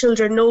suppose, that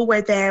children know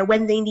we're there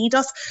when they need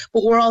us,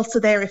 but we're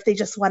also there if they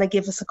just want to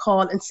give us a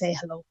call and say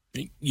hello.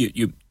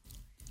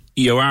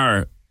 You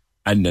are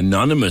an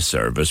anonymous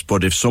service,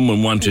 but if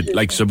someone wanted,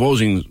 like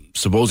supposing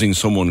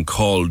someone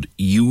called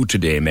you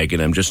today,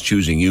 Megan, I'm just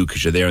choosing you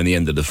because you're there on the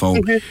end of the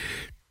phone.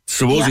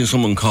 Supposing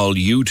someone called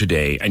you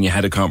today and you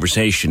had a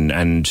conversation,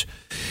 and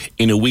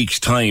in a week's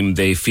time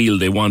they feel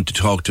they want to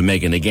talk to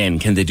Megan again,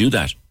 can they do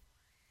that?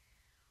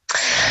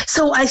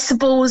 So I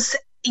suppose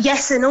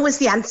yes and no is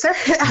the answer.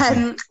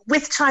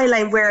 With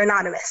Childline, we're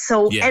anonymous.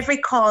 So every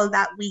call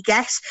that we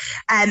get,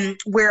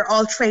 we're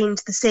all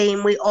trained the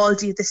same. We all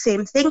do the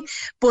same thing.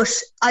 But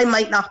I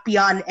might not be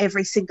on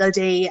every single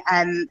day.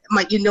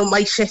 My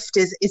shift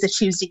is a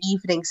Tuesday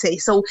evening, say.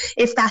 So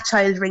if that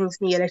child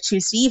rings me on a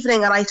Tuesday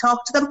evening and I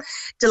talk to them,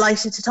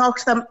 delighted to talk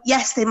to them.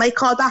 Yes, they might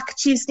call back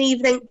Tuesday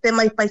evening. They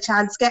might by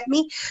chance get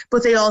me.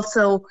 But they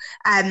also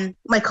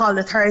might call on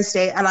a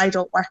Thursday, and I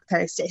don't work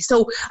Thursday.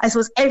 So I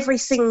suppose every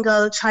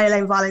single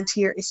Childline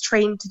volunteer is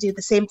trained to do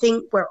the same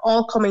thing. We're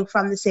all coming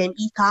from the same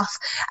ethos,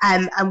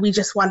 and we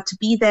just want to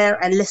be there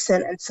and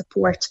listen and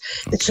support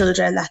the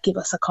children that give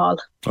us a call.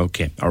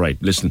 Okay, all right.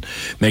 Listen,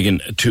 Megan,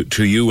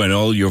 to you and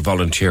all your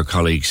volunteer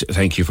colleagues,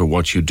 thank you for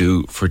what you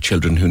do for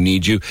children who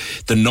need you.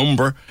 The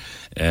number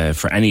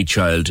for any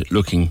child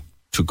looking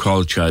to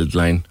call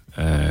Childline,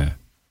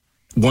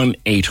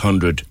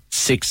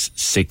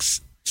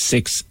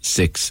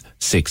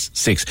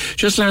 1-800-666666.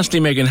 Just lastly,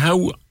 Megan,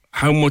 how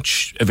how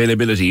much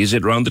availability? Is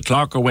it round the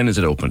clock, or when is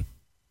it open?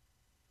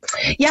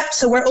 Yeah,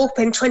 so we're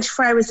open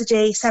 24 hours a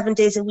day, 7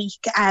 days a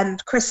week,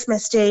 and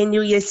Christmas Day,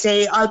 New Year's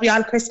Day. I'll be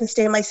on Christmas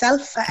Day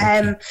myself,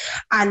 and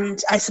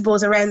I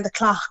suppose around the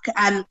clock.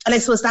 And I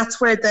suppose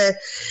that's where the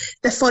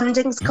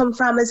fundings come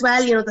from as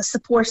well. You know, the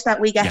support that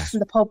we get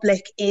from the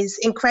public is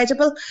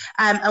incredible,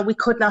 and we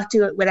could not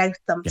do it without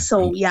them.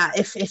 So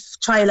if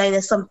Childline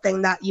is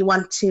something that you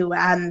want to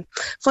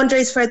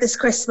fundraise for this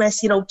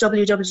Christmas, you know,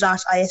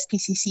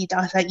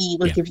 www.ispcc.ie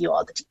will give you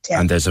all the details.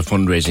 And there's a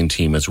fundraising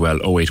team as well,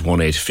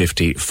 0818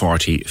 50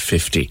 40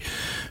 50.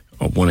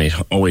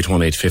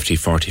 0818 50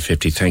 40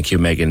 50. Thank you,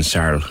 Megan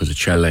Sarrell, who's a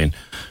Childline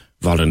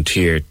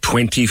volunteer.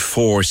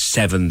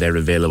 24/7 they're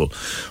available.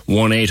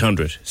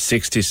 1-800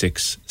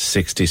 66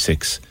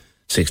 66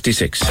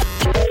 66.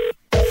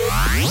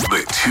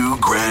 The 2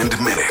 Grand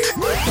Minute.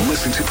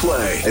 Listen to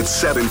play at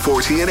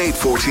 7:40 and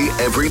 8:40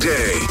 every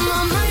day.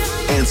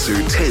 Answer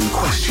 10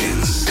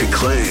 questions to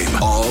claim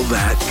all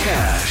that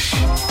cash.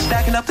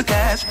 Stacking up the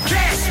cash.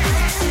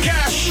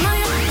 Cash!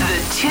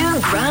 The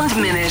 2 Grand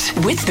Minute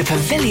with the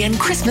Pavilion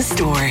Christmas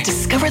Store.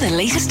 Discover the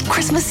latest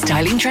Christmas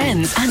styling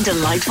trends and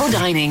delightful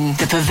dining.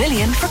 The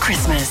Pavilion for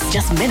Christmas.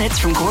 Just minutes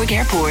from Cork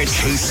Airport.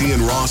 Casey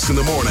and Ross in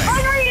the morning.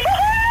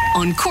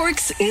 On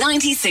Cork's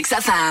 96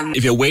 FM.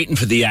 If you're waiting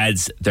for the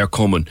ads, they're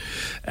coming.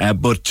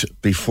 But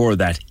before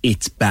that,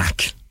 it's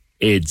back.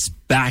 It's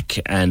back,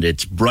 and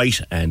it's bright,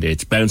 and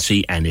it's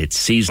bouncy, and it's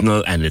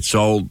seasonal, and it's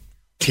all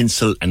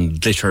tinsel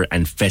and glitter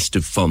and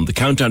festive fun. The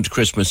countdown to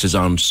Christmas is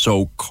on,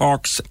 so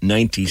Cork's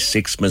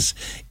 96mas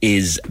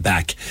is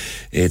back.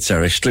 It's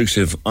our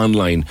exclusive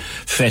online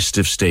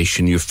festive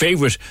station. Your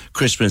favourite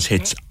Christmas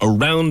hits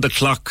around the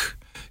clock,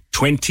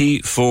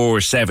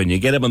 24/7. You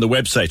get them on the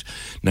website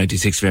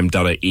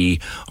 96fm.ie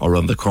or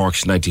on the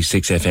Cork's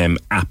 96FM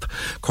app.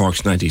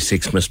 Cork's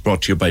 96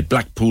 brought to you by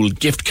Blackpool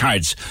Gift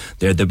Cards.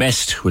 They're the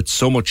best, with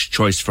so much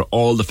choice for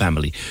all the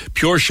family.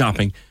 Pure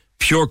shopping,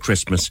 pure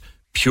Christmas,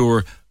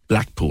 pure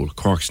Blackpool.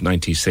 Cork's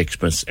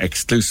 96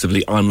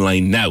 exclusively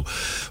online now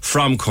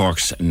from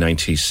Cork's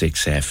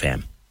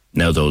 96FM.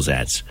 Now those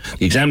ads.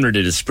 The Examiner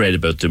did a spread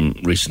about them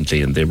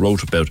recently, and they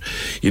wrote about,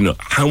 you know,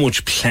 how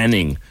much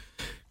planning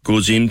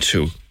goes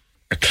into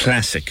a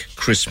classic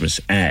Christmas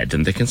ad,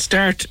 and they can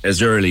start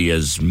as early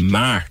as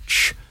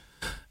March.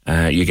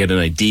 You get an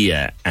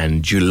idea,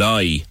 and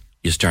July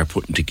you start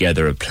putting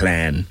together a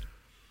plan,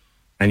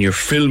 and you're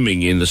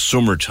filming in the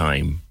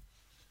summertime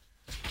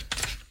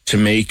to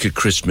make a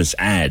Christmas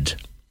ad,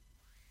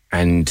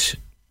 and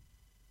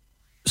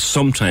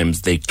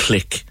sometimes they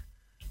click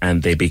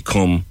and they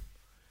become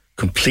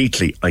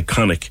completely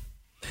iconic.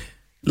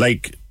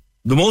 Like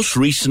the most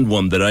recent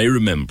one that I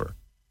remember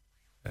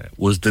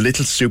was the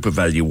Little Super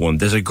Value one.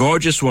 There's a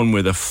gorgeous one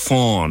with a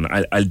fawn.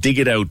 I'll dig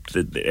it out.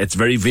 It's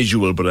very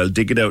visual, but I'll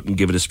dig it out and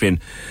give it a spin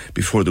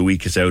before the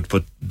week is out.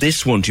 But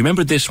this one, do you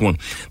remember this one?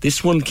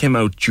 This one came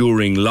out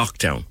during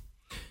lockdown.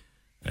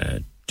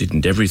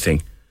 Didn't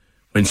everything.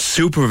 When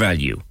Super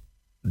Value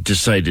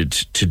decided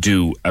to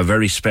do a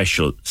very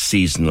special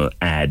seasonal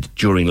ad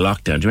during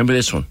lockdown. Do you remember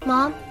this one?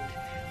 Mom,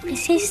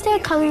 is he still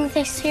coming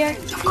this year?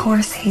 Of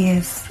course he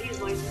is.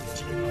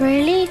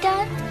 Really,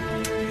 Dad?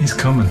 He's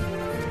coming.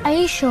 Are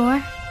you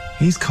sure?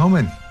 He's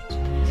coming.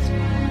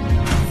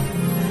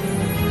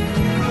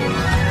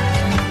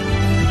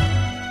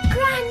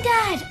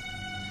 Granddad!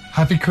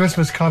 Happy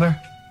Christmas, Connor.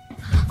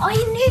 I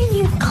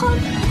knew you'd come.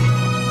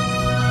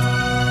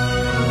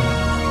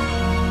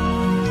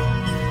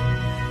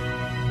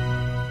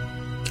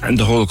 And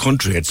the whole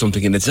country had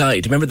something in its eye.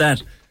 Do you remember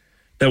that?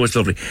 That was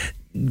lovely.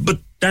 But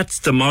that's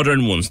the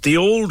modern ones. The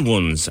old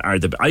ones are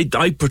the...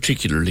 I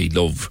particularly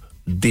love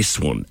this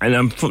one. And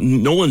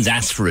no one's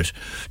asked for it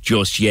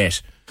just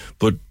yet.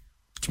 But do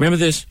you remember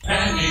this?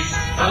 Penny's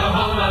got a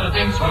whole lot of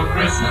things for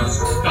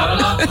Christmas. Got a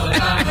lot for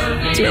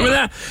family. Do you remember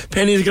that?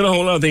 Penny's got a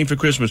whole lot of things for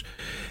Christmas.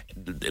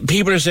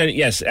 People are saying,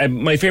 yes,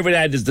 my favourite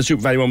ad is the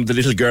Super Value one with the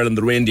little girl and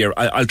the reindeer.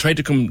 I'll try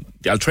to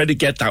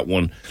get that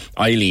one,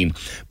 Eileen.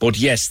 But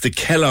yes, the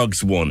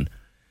Kellogg's one.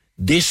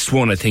 This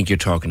one I think you're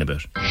talking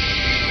about.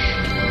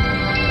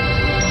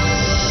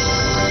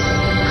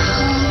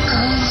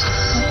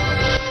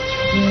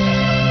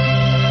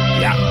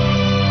 Yeah.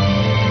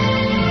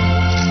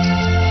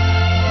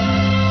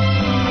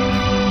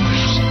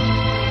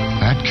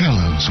 At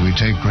Kellogg's, we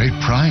take great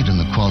pride in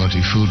the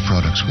quality food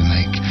products we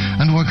make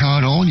and work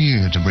hard all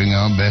year to bring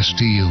our best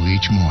to you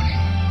each morning.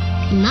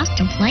 You must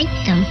have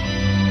liked them.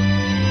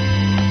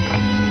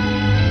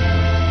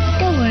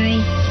 Don't worry,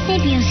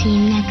 maybe I'll see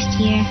him next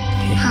year.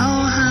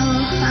 Ho,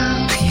 ho,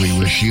 ho. We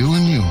wish you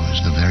and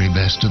yours the very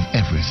best of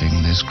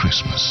everything this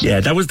Christmas. Yeah,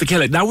 that was the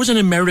Kellogg. That was an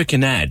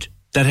American ad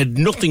that had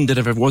nothing that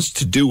ever was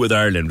to do with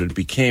Ireland. It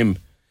became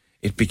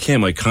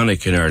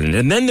iconic in Ireland.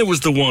 And then there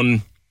was the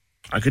one,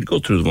 I could go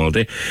through them all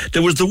day.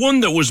 There was the one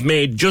that was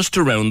made just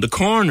around the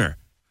corner.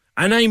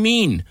 And I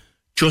mean,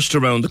 just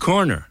around the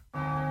corner.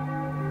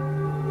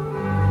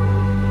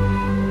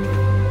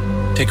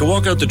 Take a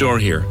walk out the door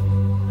here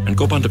and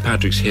go up onto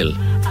Patrick's Hill.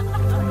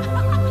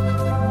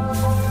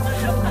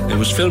 It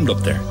was filmed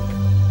up there.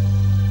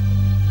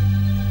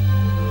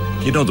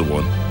 You know the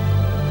one.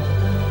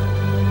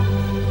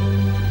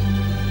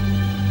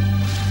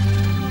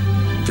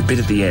 The bit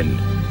at the end.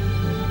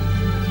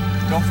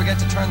 Don't forget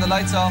to turn the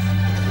lights off.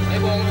 I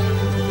won't.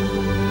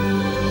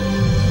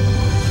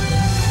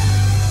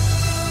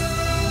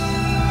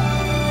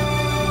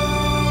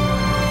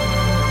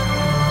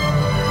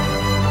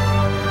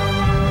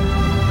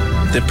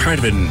 They're part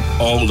of it in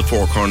all the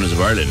four corners of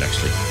Ireland,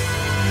 actually.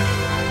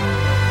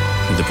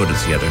 And they put it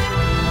together.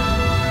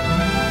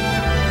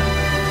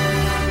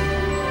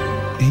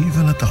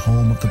 Even at the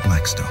home of the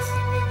black stuff,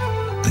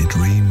 they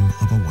dream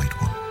of a white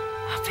one.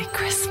 Happy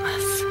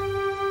Christmas.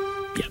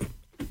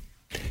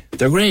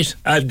 They're great.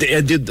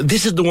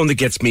 This is the one that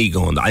gets me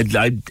going.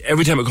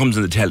 Every time it comes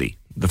on the telly,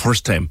 the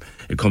first time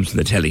it comes on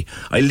the telly,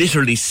 I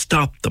literally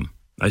stop them.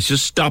 I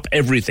just stop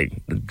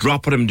everything,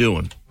 drop what I'm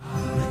doing.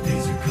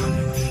 Holidays are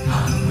coming,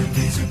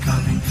 holidays are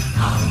coming,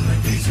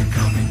 holidays are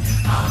coming,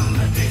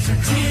 holidays are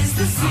coming. 'Tis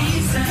the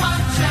season,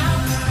 watch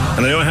out.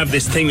 And I don't have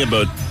this thing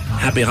about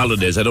happy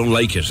holidays. I don't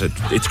like it.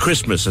 It's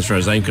Christmas as far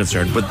as I'm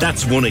concerned, but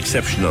that's one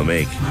exception I'll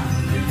make.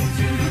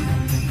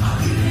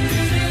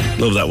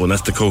 Love that one.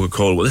 That's the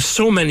Coca-Cola. Well, there's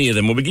so many of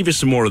them. We'll give you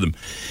some more of them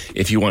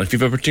if you want. If you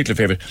have a particular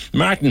favourite.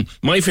 Martin,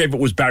 my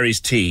favourite was Barry's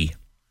Tea.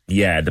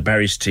 Yeah, the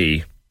Barry's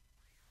Tea,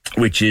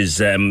 which is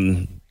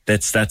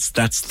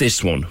that's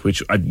this one.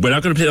 Which we're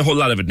not going to play a whole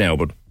lot of it now,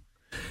 but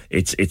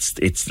it's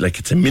like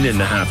it's a minute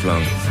and a half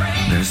long.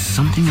 There's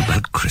something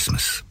about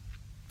Christmas.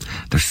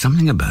 There's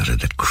something about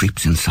it that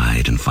creeps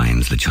inside and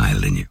finds the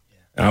child in you.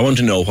 I want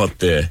to know what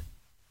the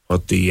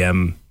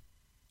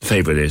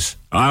favourite is.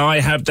 Oh, I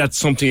have that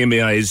something in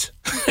my eyes.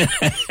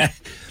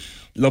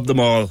 Love them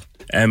all.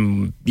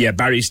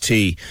 Barry's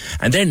Tea.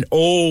 And then,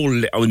 oh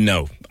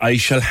no, I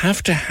shall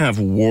have to have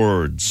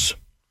words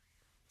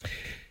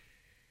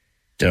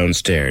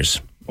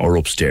downstairs or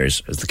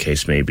upstairs, as the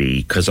case may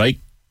be, because I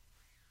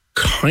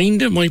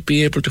kind of might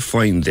be able to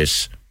find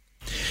this.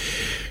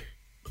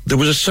 There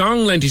was a song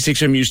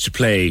 96M used to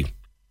play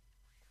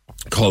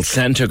called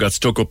Santa Got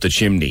Stuck Up the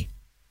Chimney,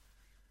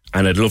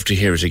 and I'd love to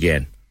hear it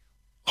again.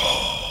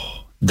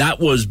 That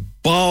was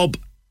Bob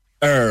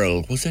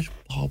Earl. Was it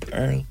Bob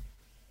Earl?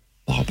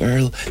 Bob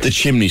Earl. The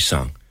Chimney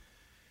Song.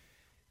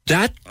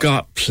 That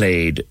got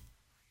played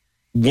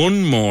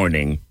one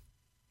morning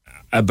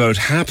about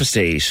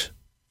 8:30.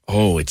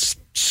 Oh, it's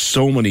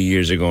so many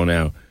years ago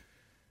now.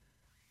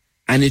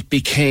 And it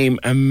became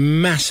a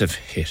massive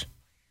hit.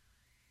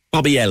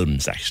 Bobby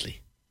Elms, actually.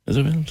 Is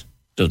it Elms?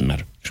 Doesn't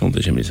matter. Show them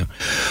the Chimney Song.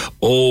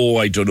 Oh,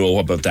 I don't know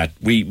about that.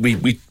 We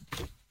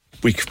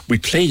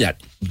played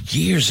that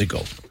years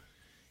ago.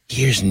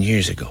 Years and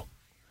years ago.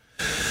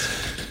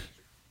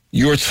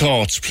 Your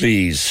thoughts,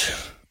 please.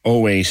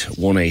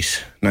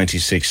 0818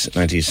 96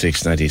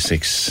 96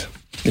 96.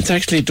 It's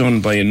actually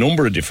done by a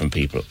number of different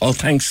people. Oh,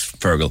 thanks,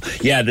 Fergal.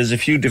 Yeah, there's a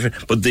few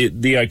different, but the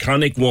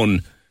iconic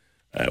one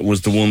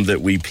was the one that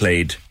we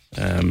played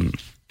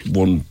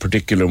one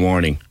particular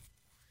morning.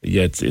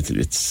 Yeah,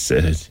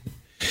 it's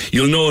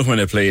you'll know it when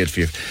I play it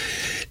for you.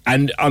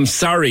 And I'm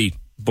sorry,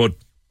 but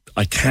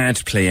I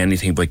can't play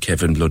anything by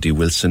Kevin Bloody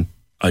Wilson.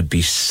 I'd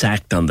be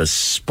sacked on the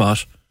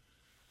spot.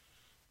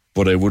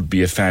 But I would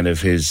be a fan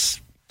of his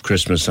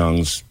Christmas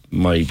songs.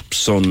 My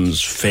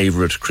son's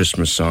favourite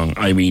Christmas song.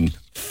 I mean,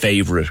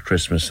 favourite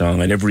Christmas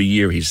song. And every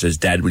year he says,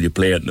 Dad, will you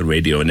play it on the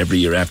radio? And every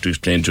year after he's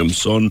playing to him,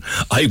 son,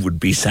 I would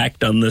be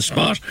sacked on the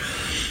spot.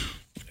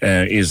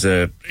 Is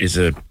a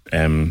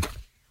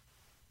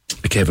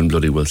Kevin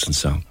Bloody Wilson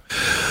song.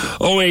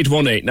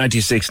 0818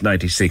 96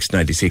 96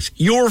 96.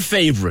 Your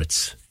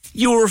favourite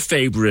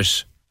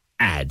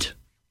ad.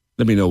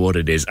 Let me know what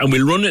it is. And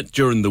we'll run it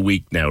during the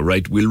week now,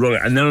 right? We'll run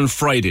it. And then on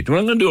Friday, what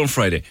I'm going to do on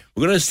Friday,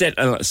 we're going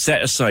to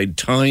set aside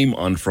time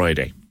on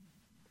Friday.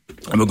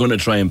 And we're going to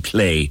try and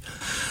play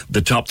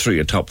the top 3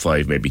 or top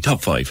 5, maybe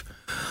top 5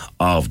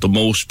 of the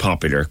most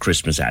popular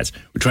Christmas ads.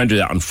 We're trying to do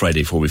that on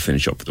Friday before we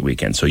finish up for the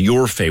weekend. So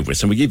your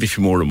favourites, and we'll give you a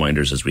few more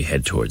reminders as we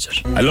head towards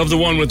it. I love the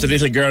one with the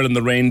little girl and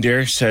the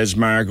reindeer, says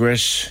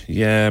Margaret.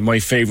 Yeah, my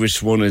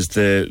favourite one is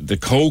the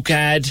Coke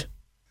ad.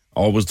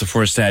 Always the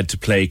first ad to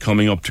play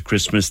coming up to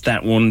Christmas.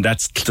 That one,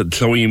 that's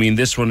Chloe, you mean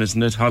this one,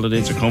 isn't it?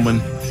 Holidays are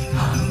coming.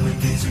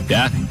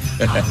 Yeah.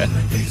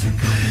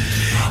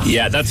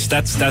 Yeah,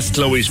 that's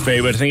Chloe's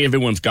favourite. I think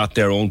everyone's got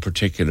their own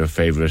particular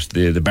favourite.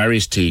 The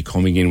Barry's Tea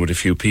coming in with a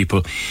few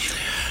people.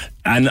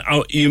 And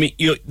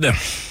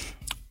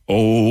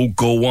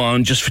go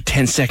on, just for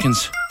 10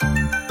 seconds.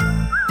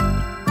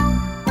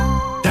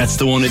 That's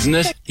the one, isn't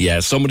it?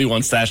 Yeah, somebody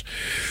wants that.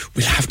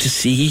 We'll have to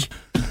see.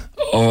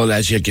 Oh,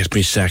 lads, you'll get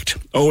me sacked.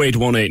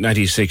 0818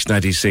 96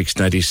 96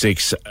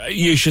 96.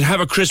 You should have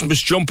a Christmas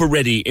jumper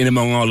ready in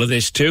among all of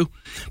this too,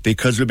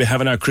 because we'll be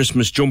having our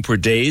Christmas jumper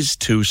days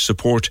to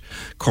support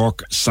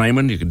Cork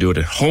Simon. You can do it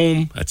at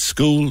home, at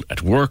school,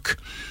 at work,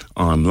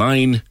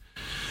 online.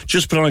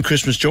 Just put on a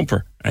Christmas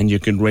jumper and you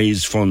can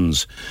raise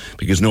funds,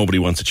 because nobody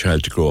wants a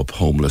child to grow up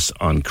homeless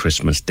on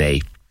Christmas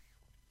Day.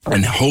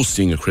 And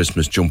hosting a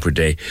Christmas jumper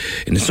day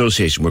in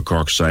association with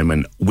Cork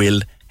Simon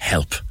will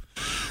help.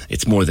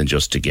 It's more than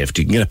just a gift.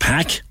 You can get a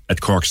pack at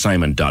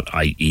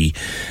corksimon.ie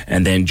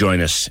and then join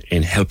us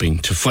in helping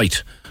to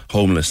fight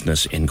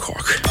homelessness in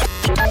Cork.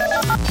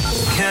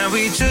 Can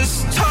we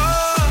just talk?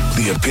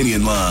 The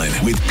Opinion Line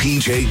with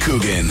PJ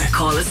Coogan.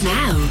 Call us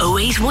now.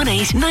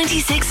 0818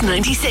 96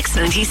 96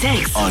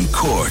 96. On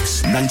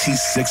Cork's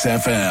 96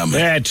 FM.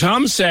 Yeah,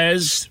 Tom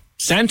says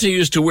Santa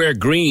used to wear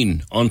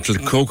green until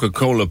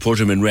Coca-Cola put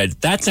him in red.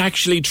 That's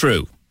actually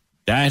true.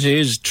 That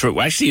is true.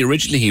 Actually,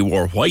 originally he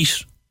wore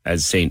white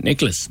as St.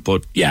 Nicholas.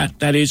 But yeah,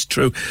 that is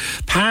true.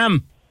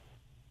 Pam.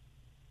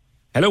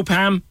 Hello,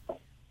 Pam.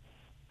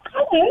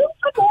 Hello.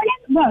 Good morning.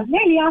 Well,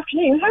 nearly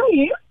afternoon. How are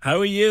you? How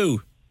are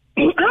you?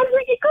 I'm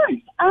really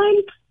good.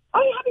 I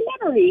have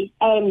a memory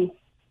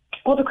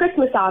of a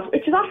Christmas ad,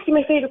 which is actually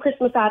my favourite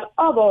Christmas ad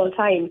of all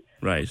time.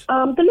 Right.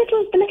 The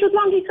little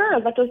blondie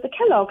girl that does the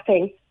Kellogg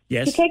thing.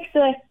 Yes. She takes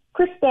the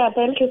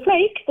little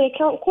flake, the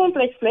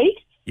cornflakes flake,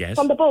 yes,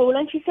 from the bowl,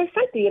 and she says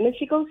Santy, and then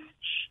she goes.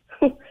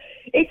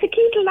 It's a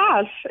cute little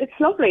ad. It's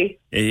lovely.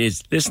 It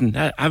is. Listen,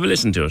 have a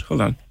listen to it.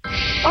 Hold on.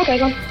 Okay,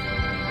 go on.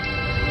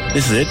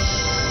 This is it.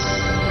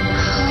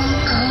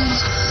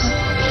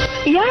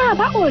 Yeah,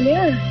 that one.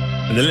 Yeah.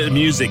 And the little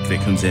music that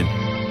comes in.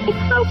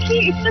 It's so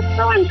cute. It's just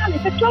so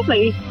angelic. It's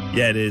lovely.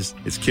 Yeah, it is.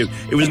 It's cute.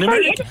 It was an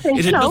American.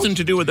 It had nothing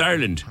to do with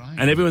Ireland,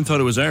 and everyone thought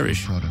it was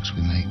Irish. Products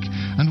we make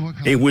and work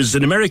It was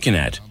an American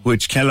ad,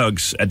 which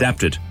Kellogg's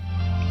adapted.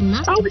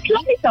 Oh, it's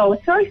lovely though.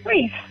 It's very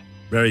sweet.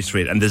 Very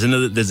sweet. And there's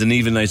an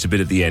even nicer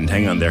bit at the end.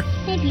 Hang on there.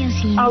 Maybe you'll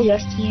see Oh,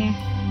 yes. next year.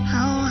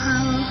 Ho,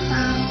 ho,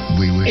 ho.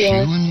 We wish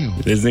Yeah. you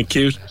and you. Isn't it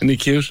cute? Isn't it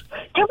cute?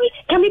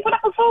 Can we put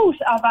up a vote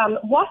of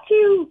what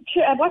do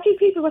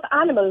people with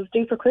animals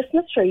do for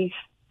Christmas trees?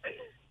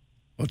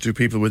 What do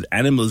people with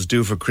animals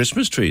do for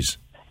Christmas trees?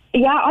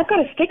 Yeah, I've got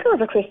a sticker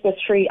of a Christmas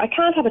tree. I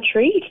can't have a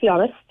tree, to be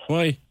honest,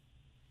 Why?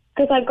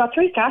 because I've got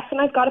 3 cats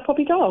and I've got a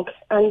puppy dog,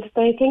 and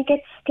they think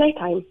it's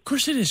playtime. Of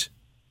course it is.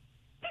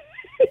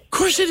 Of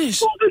course it is.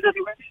 So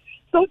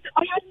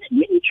I had a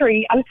little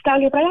tree and it's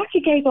down here, but I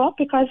actually gave up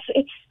because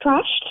it's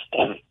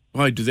trashed.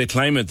 Why do they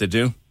climb it? They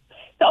do.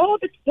 So,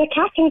 the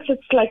cat thinks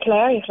it's like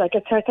hilarious, like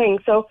it's her thing.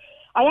 So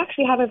I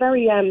actually have a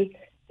very an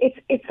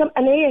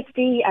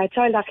ASD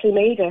child actually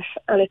made it,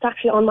 and it's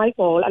actually on my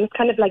wall, and it's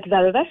kind of like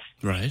velvet,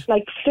 Right.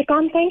 like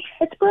stick-on thing.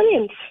 It's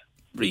brilliant.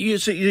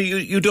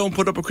 You don't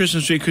put up a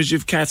Christmas tree because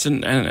you've cats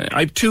and I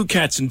have 2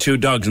 cats and 2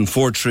 dogs and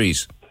 4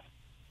 trees.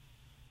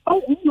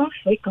 Oh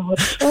my God!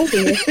 Oh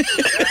dear.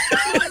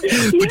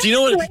 But do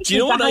you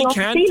know what I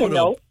can't put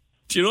up?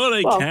 Do you know what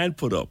I can't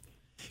put up?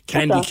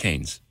 Candy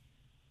canes.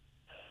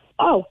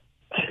 Oh.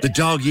 The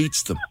dog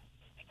eats them.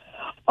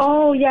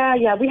 Oh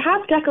yeah. We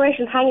have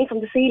decorations hanging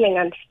from the ceiling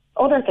and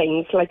other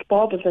things like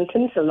baubles and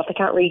tinsel that I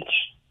can't reach.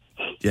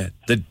 Yeah,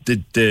 the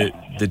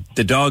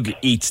dog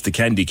eats the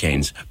candy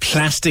canes,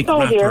 plastic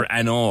wrapper dear.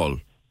 and all.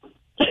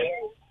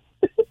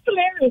 It's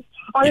hilarious.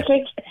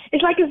 Honestly,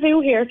 it's like a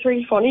zoo here. It's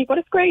really funny, but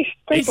it's great.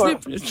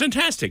 It's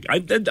fantastic.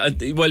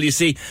 Well, you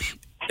see,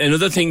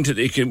 another thing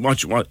you can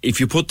watch if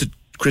you put the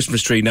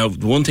Christmas tree. Now,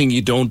 the one thing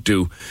you don't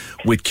do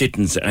with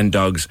kittens and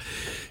dogs,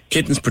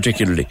 kittens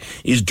particularly,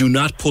 is do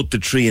not put the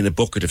tree in a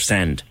bucket of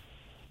sand.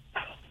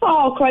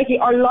 Oh, crikey.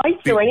 Or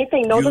lights or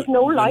anything. No, there's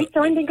no lights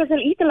or anything because they'll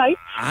eat the lights.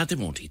 They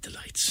won't eat the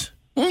lights.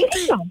 Won't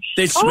they?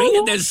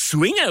 They'll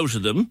swing out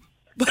of them.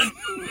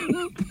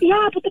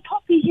 Yeah, but the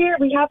puppy here,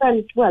 we have,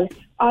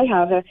 I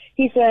have,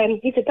 he's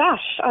a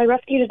Dash. I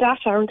rescued a Dash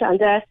around,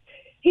 and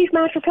he's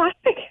mad for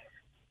plastic.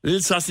 Little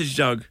sausage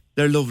dog.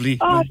 They're lovely.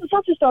 Oh, it's a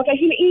sausage dog.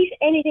 He'll eat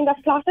anything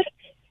that's plastic.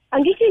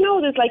 And did you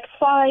know there's like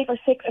 5 or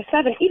 6 or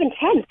 7, even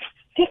 10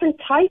 different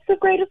types of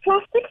grade of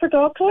plastic for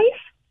dog toys?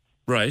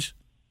 Right.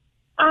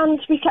 And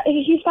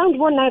he's found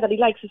one now that he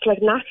likes. It's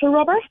like natural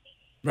rubber.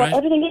 Right. But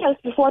everything else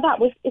before that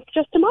it's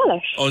just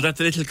demolished. Oh, that's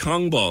the little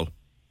Kong ball.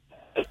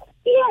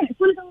 Yeah, it's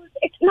one of those.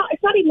 It's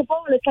not even a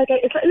bone. It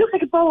looks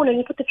like a bone, and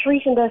you put the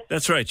treat in the.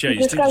 That's right. Yeah,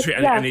 you stick the tree,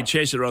 and you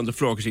chase it around the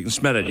floor because you can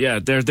smell it. Yeah,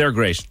 they're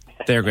great.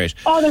 They're great.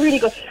 Oh, they're really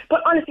good.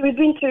 But honestly, we've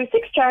been through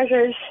 6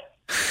 chargers,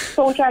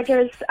 phone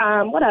chargers.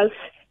 What else?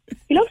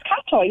 He loves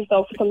cat toys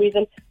though for some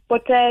reason.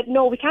 But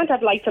no, we can't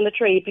have lights on the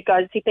tree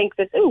because he thinks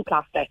it's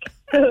plastic.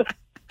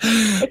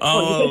 It's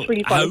funny. It's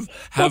really fun.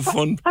 Have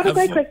fun. Have a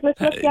great Christmas.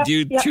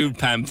 You too,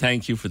 Pam.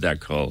 Thank you for that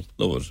call.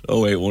 Love it.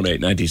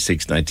 0818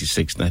 96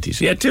 96 96.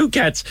 Yeah, 2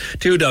 cats,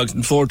 2 dogs,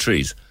 and 4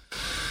 trees.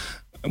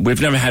 We've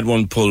never had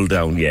one pulled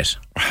down yet.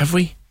 Have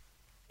we?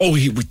 Oh,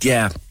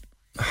 yeah.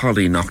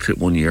 Holly knocked it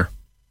one year.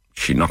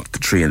 She knocked the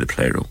tree in the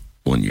playroom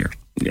one year.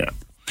 Yeah.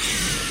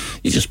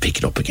 You just pick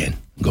it up again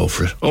and go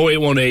for it.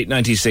 0818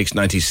 96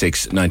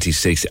 96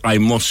 96. I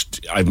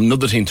have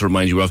another thing to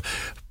remind you of.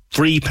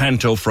 Free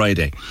Panto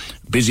Friday.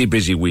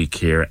 Busy week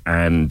here,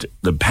 and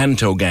the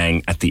Panto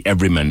gang at the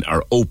Everyman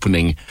are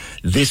opening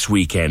this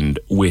weekend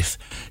with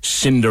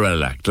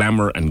Cinderella.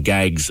 Glamour and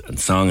gags and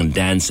song and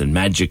dance and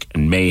magic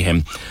and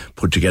mayhem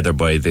put together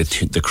by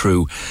the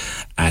crew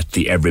at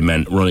the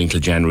Everyman, running till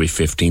January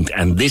 15th.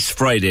 And this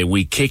Friday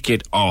we kick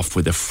it off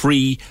with a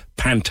free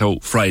Panto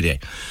Friday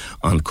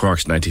on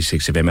Cork's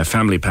 96 FM. A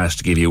family pass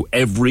to give you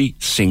every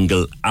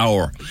single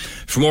hour.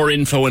 For more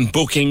info and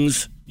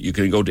bookings, you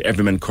can go to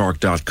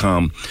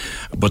everymancork.com.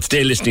 But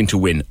stay listening to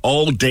win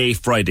all day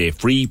Friday,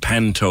 free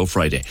Panto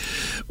Friday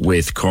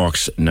with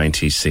Cork's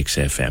 96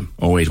 FM.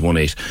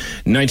 0818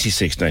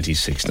 96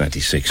 96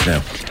 96.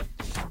 Now,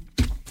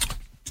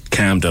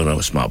 calm down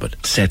a small bit.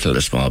 Settle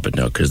a small bit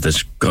now, because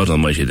there's, God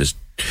Almighty, there's...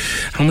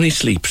 How many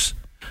sleeps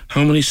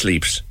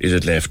is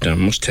it left now? I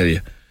must tell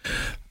you.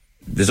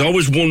 There's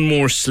always one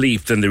more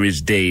sleep than there is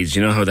days.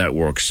 You know how that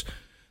works.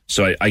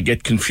 So I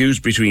get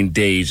confused between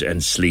days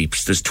and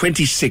sleeps. There's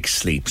 26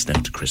 sleeps now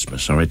to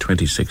Christmas, all right?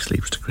 26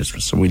 sleeps to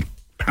Christmas. So we'll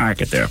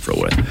park it there for a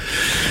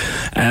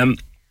while.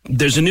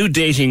 There's a new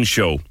dating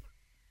show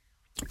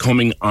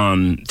coming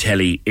on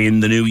telly in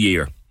the new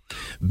year,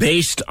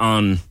 based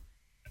on,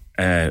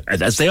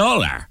 as they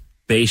all are,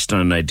 based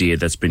on an idea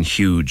that's been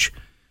huge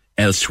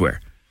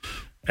elsewhere.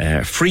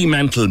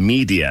 Fremantle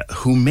Media,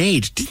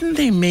 didn't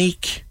they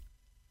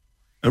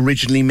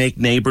originally make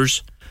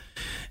Neighbours?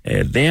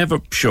 They have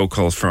a show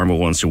called Farmer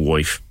Wants a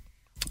Wife,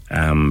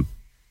 and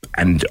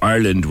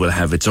Ireland will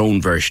have its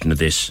own version of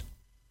this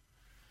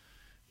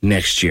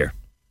next year.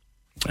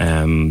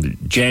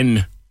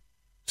 Jen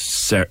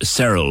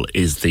Searle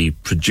is the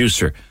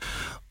producer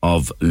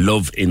of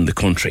Love in the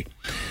Country,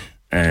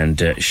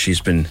 and she's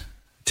been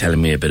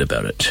telling me a bit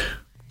about it.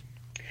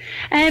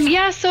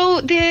 So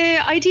the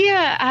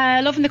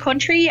idea, Love in the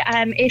Country,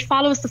 it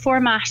follows the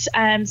format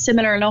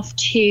similar enough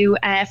to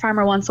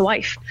Farmer Wants a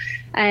Wife.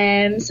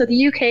 So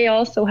the UK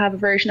also have a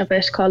version of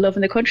it called Love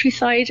in the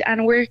Countryside,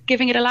 and we're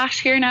giving it a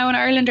lash here now in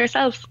Ireland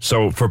ourselves.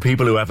 So for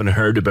people who haven't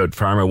heard about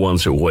Farmer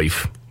Wants a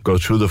Wife, go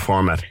through the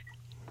format.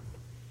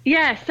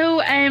 Yeah,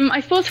 so I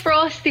suppose for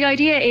us the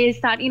idea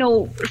is that,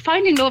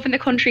 finding love in the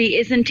country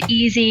isn't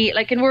easy.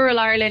 Like in rural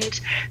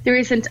Ireland, there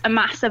isn't a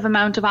massive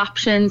amount of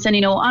options, and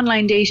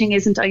online dating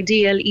isn't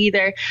ideal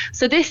either.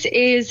 So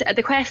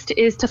the quest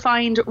is to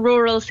find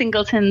rural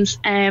singletons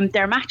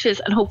their matches,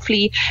 and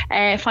hopefully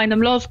find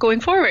them love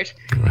going forward.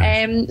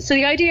 Right. So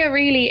the idea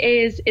really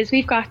is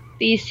we've got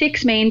these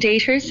 6 main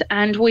daters,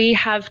 and we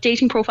have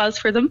dating profiles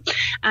for them,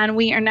 and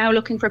we are now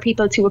looking for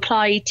people to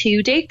apply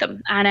to date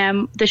them,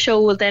 and the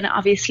show will then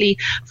obviously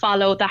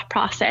follow that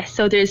process.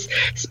 So there's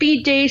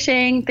speed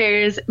dating,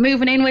 there's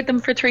moving in with them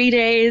for 3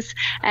 days,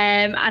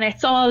 and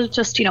it's all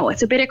just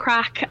it's a bit of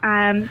crack,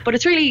 but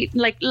it's really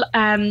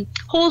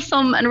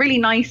wholesome and really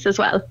nice as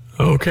well.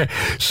 Okay,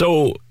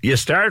 so you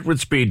start with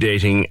speed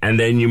dating and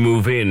then you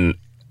move in.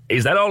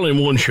 Is that all in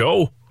one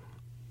show?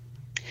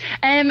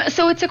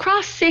 So it's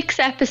across 6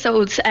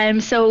 episodes.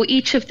 So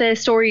each of the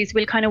stories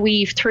will kind of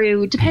weave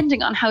through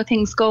depending on how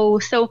things go.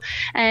 So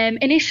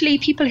initially,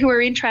 people who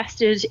are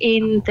interested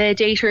in the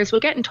daters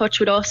will get in touch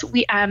with us.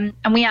 We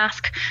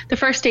ask, the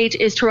first stage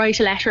is to write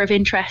a letter of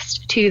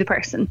interest to the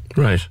person.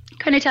 Right.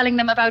 Kind of telling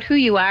them about who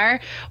you are,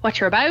 what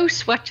you're about,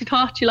 what you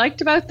thought you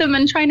liked about them,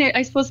 and trying to,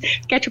 I suppose,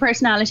 get your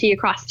personality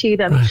across to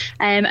them. Right.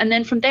 And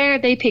then from there,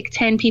 they pick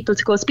 10 people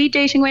to go speed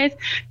dating with.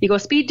 You go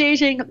speed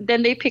dating,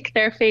 then they pick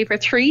their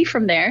favourite 3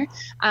 from there.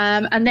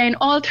 And then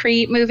all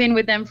 3 move in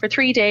with them for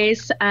 3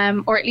 days,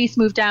 or at least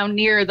move down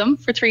near them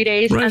for 3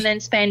 days, right. And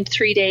then spend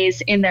 3 days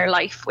in their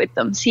life with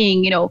them,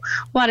 seeing,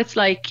 what it's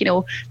like,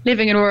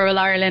 living in rural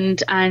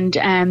Ireland, and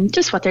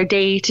just what their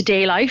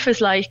day-to-day life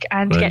is like,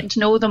 and right. Getting to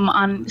know them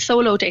on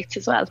solo dates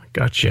as well.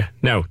 Gotcha.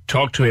 Now,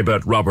 talk to me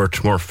about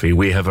Robert Murphy.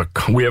 We have a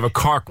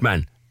Cork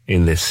man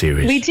in this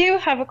series. We do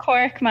have a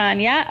Cork man,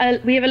 yeah.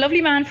 We have a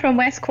lovely man from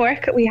West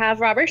Cork. We have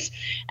Robert.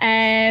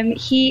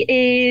 He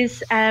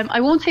is, I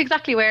won't say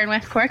exactly where in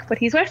West Cork, but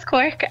he's West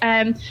Cork.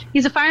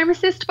 He's a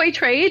pharmacist by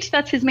trade.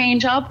 That's his main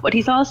job. But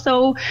he's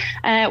also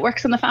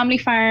works on the family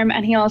farm,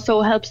 and he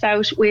also helps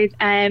out with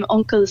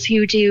uncles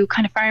who do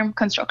kind of farm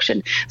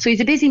construction. So he's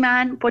a busy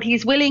man, but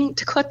he's willing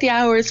to cut the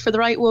hours for the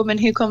right woman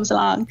who comes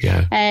along.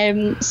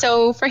 Yeah.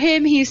 So for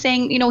him, he's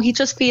saying, he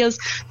just feels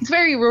it's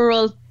very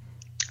rural.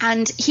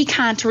 And he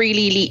can't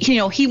really leave,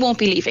 he won't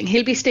be leaving.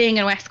 He'll be staying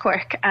in West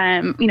Cork,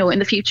 in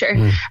the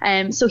future.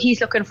 So he's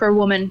looking for a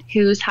woman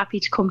who's happy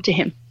to come to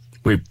him.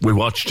 We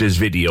watched his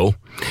video.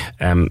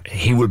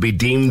 He will be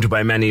deemed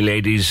by many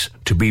ladies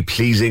to be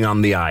pleasing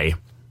on the eye.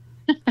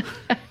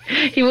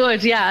 He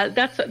would, yeah.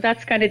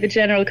 That's kind of the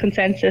general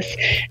consensus.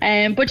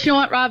 But you know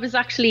what, Rob is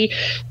actually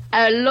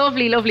a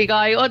lovely, lovely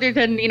guy. Other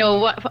than,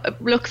 what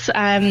looks,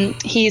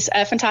 he's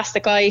a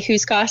fantastic guy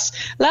who's got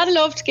a lot of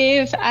love to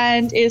give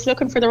and is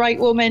looking for the right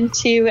woman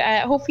to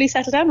hopefully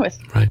settle down with.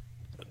 Right.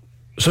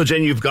 So,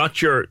 Jen, you've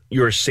got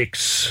your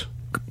 6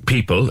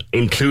 people,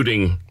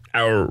 including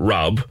our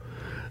Rob.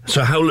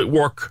 So how will it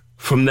work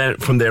from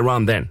there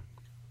on then?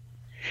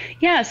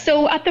 Yeah,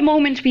 so at the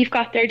moment we've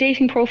got their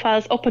dating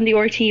profiles up on the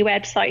RTE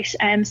website.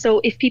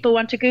 So if people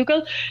want to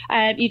Google,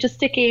 you just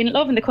stick in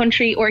Love in the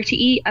Country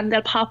RTE and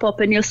they'll pop up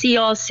and you'll see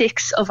all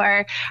 6 of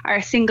our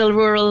single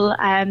rural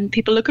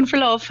people looking for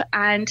love.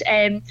 And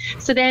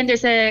so then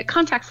there's a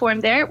contact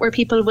form there where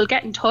people will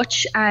get in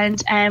touch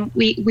and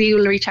we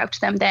will reach out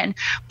to them then.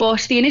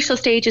 But the initial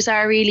stages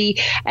are really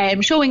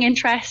showing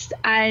interest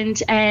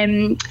and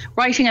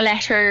writing a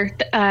letter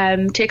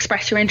to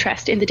express your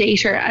interest in the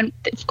dater, and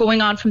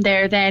going on from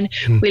there. Then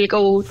we'll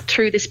go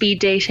through the speed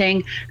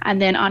dating and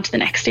then on to the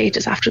next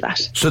stages after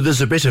that. So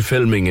there's a bit of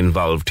filming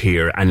involved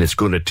here, and it's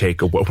going to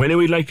take a while. When are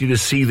we likely to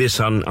see this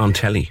on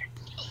telly?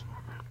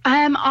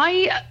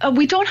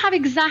 We don't have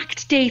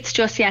exact dates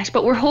just yet,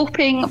 but we're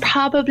hoping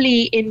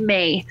probably in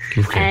May.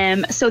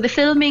 Okay. So the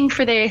filming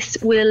for this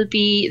will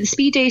be, the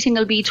speed dating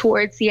will be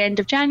towards the end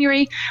of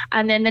January,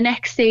 and then the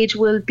next stage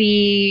will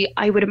be,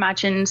 I would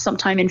imagine,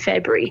 sometime in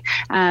February.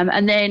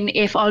 And then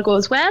if all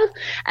goes well,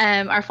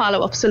 our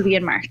follow-ups will be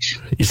in March.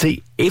 You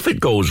see, if it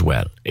goes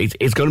well,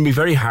 it's going to be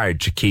very hard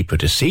to keep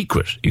it a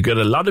secret. You've got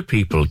a lot of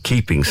people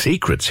keeping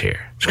secrets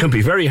here. It's going to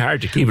be very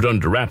hard to keep it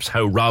under wraps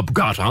how Rob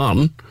got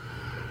on.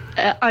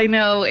 I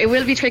know it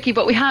will be tricky,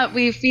 but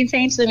we've been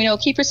saying to them,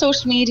 keep your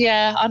social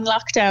media on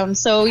lockdown.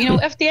 So,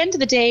 at the end of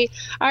the day,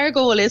 our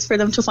goal is for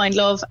them to find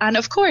love. And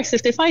of course,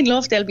 if they find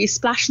love, they'll be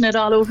splashing it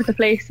all over the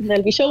place and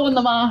they'll be showing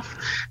them off.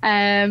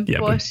 Wait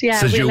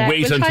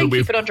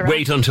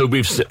until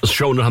we've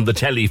shown it on the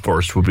telly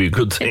first would be a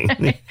good thing.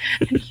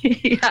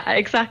 Yeah,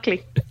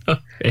 exactly.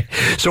 Okay.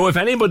 So if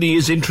anybody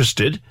is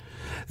interested,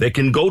 they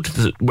can go to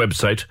the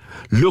website,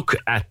 look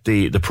at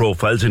the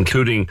profiles,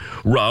 including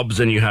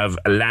Rob's, and you have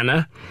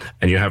Alana,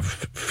 and you have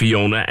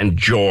Fiona, and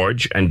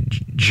George, and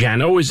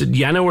Jano. Is it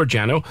Jano or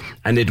Jano?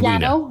 And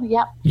Edwina. Jano,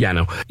 yeah.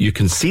 Jano. You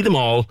can see them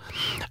all,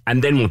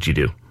 and then what do you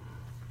do?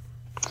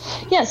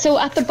 Yeah, so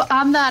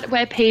on that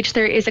webpage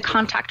there is a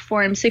contact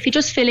form. So if you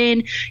just fill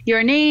in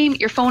your name,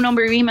 your phone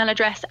number, your email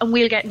address, and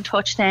we'll get in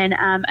touch then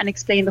and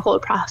explain the whole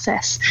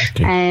process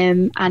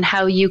and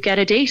how you get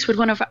a date with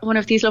one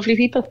of these lovely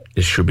people.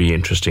 This should be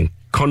interesting.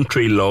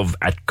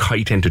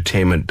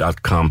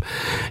 countrylove@kiteentertainment.com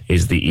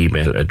is the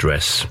email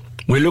address.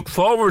 We look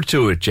forward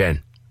to it,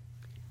 Jen.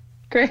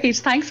 Great,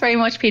 thanks very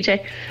much,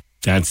 PJ.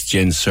 That's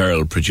Jen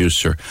Searle,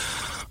 producer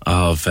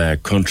of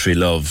Country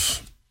Love,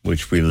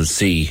 which we will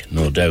see,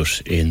 no doubt,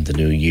 in the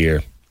new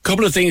year.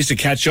 Couple of things to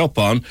catch up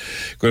on.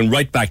 Going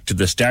right back to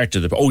the start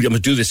of the... Oh, I'm going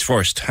to do this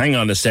first. Hang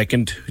on a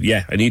second.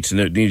 Yeah, I need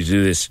to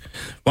do this.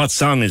 What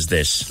song is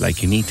this?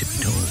 Like you need to be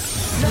told.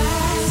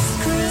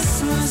 Last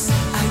Christmas,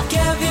 I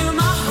gave you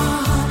my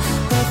heart,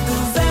 but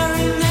the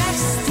very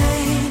next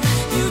day,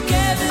 you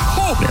gave it...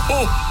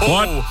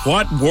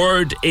 What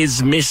word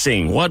is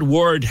missing? What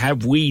word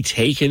have we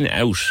taken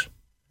out?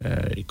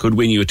 It could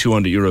win you a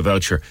 €200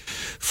 voucher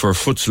for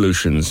Foot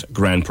Solutions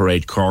Grand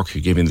Parade Cork.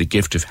 You're giving the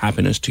gift of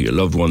happiness to your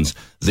loved ones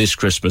this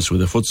Christmas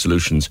with a Foot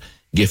Solutions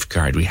gift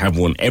card. We have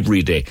one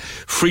every day.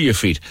 Free your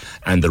feet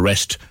and the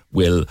rest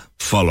will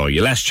follow.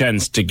 Your last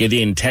chance to get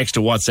in. Text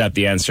or WhatsApp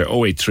the answer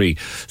 083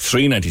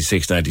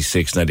 396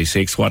 96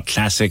 96.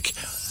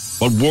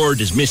 What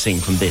word is missing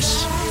from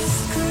this?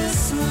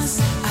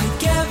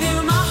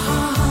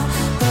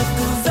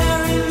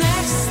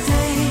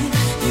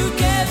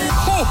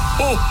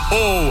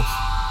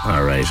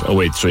 All right,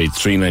 083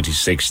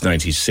 396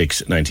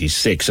 96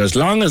 96. As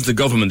long as the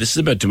government, this is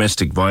about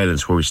domestic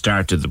violence where we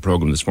started the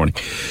programme this morning,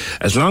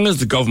 as long as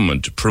the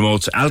government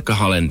promotes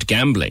alcohol and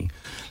gambling,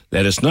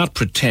 let us not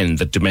pretend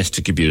that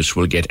domestic abuse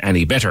will get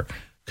any better,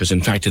 because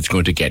in fact it's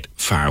going to get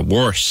far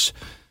worse.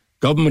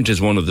 Government is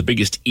one of the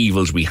biggest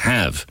evils we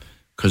have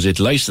because it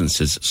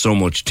licenses so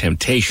much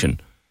temptation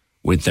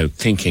without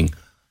thinking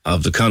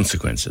of the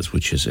consequences,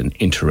 which is an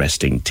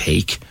interesting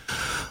take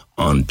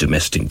on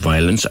domestic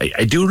violence.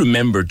 I do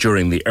remember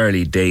during the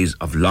early days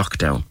of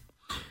lockdown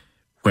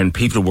when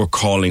people were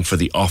calling for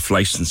the off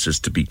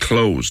licenses to be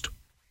closed,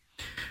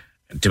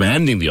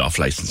 demanding the off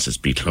licenses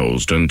be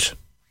closed, and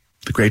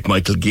the great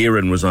Michael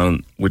Gearan was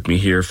on with me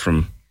here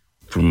from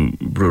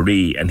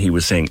Bruree, and he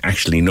was saying,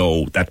 actually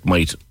no, that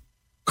might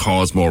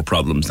cause more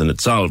problems than it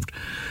solved.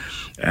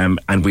 And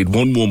we had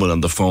one woman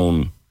on the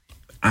phone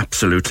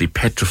absolutely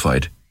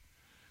petrified,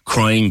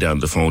 crying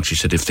down the phone. She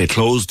said, if they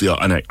close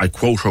and I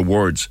quote her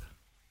words,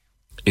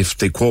 if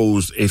they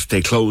close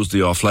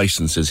the off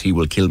licenses, he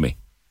will kill me.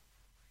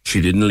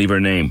 She didn't leave her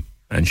name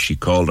and she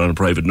called on a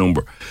private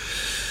number.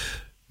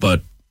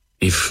 But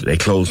if they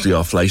close the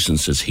off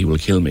licenses, he will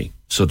kill me.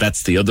 So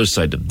that's the other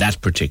side of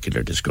that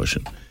particular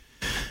discussion.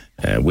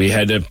 We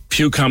had a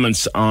few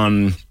comments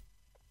on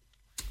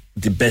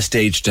the best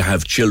age to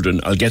have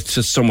children. I'll get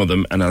to some of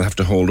them and I'll have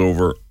to hold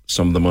over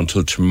some of them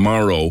until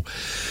tomorrow.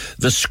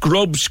 The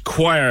Scrubs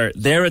Choir,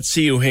 they're at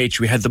CUH.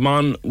 We had them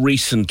on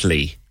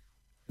recently.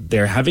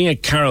 They're having a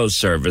carol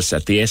service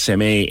at the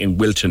SMA in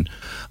Wilton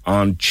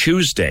on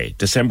Tuesday,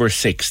 December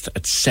 6th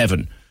at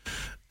 7.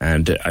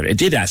 And I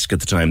did ask at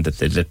the time that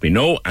they'd let me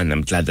know, and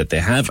I'm glad that they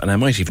have, and I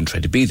might even try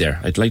to be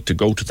there. I'd like to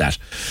go to that.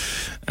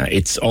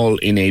 It's all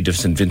in aid of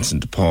St.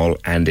 Vincent de Paul,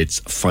 and it's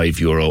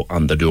 €5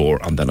 on the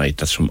door on the night.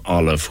 That's from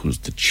Olive, who's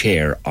the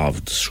chair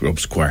of the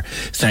Scrubs Choir.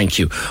 Thank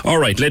you. All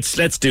right,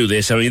 let's do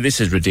this. I mean,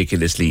 this is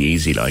ridiculously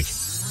easy, like.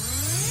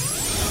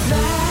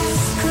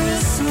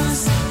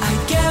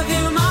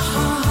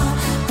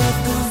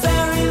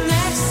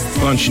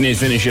 Come on, Sinead,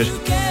 finish it.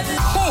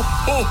 Ho,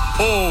 ho,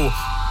 ho.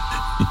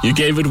 You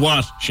gave it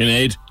what,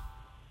 Sinead?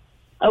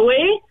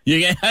 Away?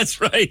 Yeah, that's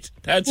right.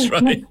 That's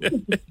right.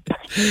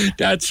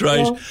 That's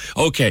right.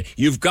 Okay,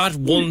 you've got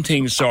one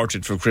thing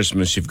sorted for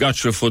Christmas. You've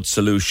got your Foot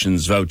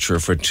Solutions voucher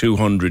for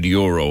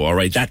 €200. All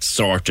right, that's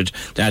sorted.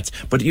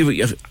 But have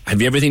you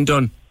everything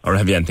done, or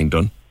have you anything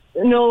done?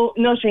 No,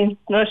 nothing.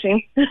 Not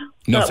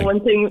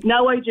one thing.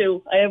 Now I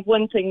do. I have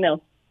one thing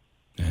now.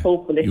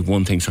 Hopefully, you've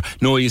one thing.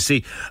 No, you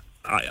see,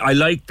 I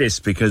like this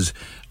because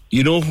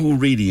you know who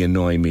really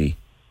annoy me.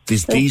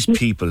 These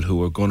people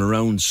who are going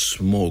around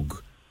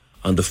smug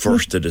on the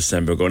 1st of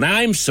December going,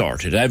 I'm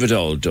sorted, I have it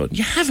all done.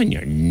 You have in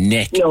your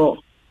neck.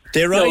 No.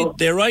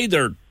 They're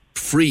either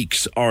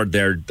freaks or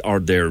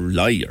they're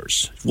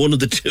liars. One of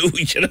the two,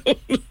 you know.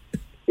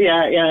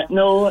 Yeah.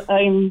 No,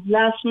 I'm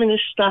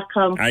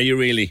lastminute.com. Are you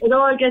really? It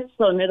all gets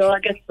done.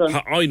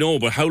 I know,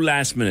 but how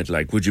last minute?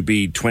 Like, would you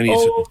be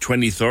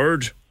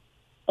 23rd?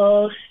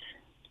 No,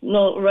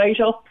 right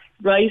up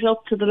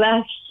to the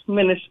last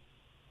minute.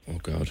 Oh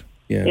God.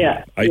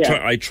 Yeah.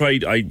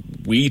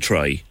 We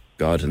try.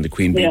 God, and the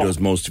Queen Bee does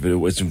most of it.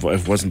 If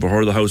it wasn't for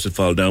her, the house would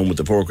fall down with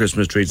the 4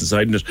 Christmas trees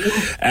inside it.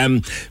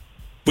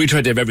 We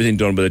tried to have everything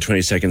done by the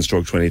 22nd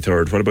stroke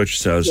 23rd. What about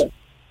yourselves?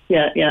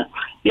 Yeah.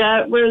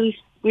 Well,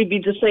 we'd be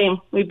the same,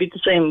 but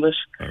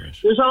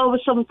there's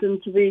always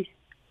something to be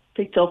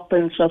picked up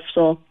and stuff,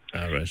 so.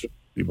 All right.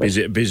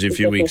 Busy a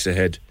few weeks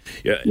ahead.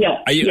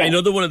 Yeah. Are you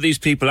another one of these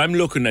people? I'm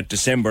looking at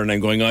December and I'm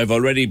going, I've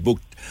already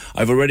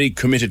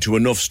committed to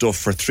enough stuff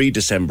for 3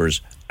 Decembers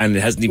and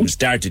it hasn't even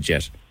started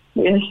yet.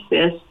 Yes.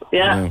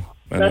 Yeah.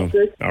 That's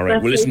it. All right.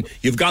 Well, listen,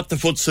 you've got the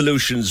Foot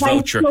Solutions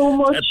voucher.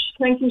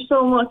 Thank you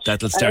so much.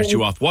 That'll start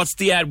you off. What's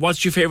the ad?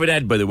 What's your favourite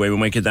ad, by the way? We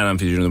might get that on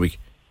for you during the week.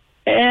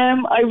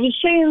 I was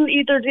saying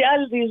either the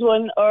Aldi's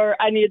one or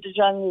any of the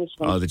John Lewis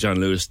ones. Oh, the John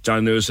Lewis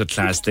at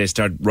class. They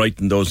start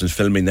writing those and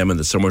filming them in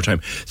the summertime.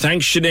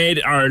 Thanks,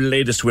 Sinead, our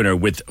latest winner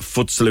with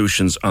Foot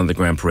Solutions on the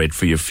Grand Parade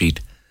for your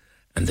feet.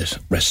 And the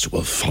rest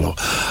will follow.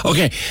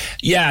 Okay,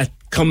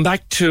 come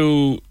back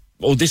to...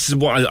 Oh, this is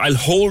what... I'll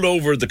hold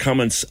over the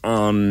comments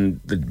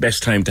on the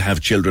best time to have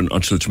children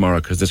until tomorrow,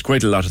 because there's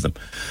quite a lot of them.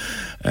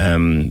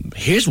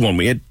 Here's one.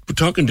 We're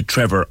talking to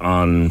Trevor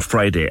on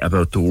Friday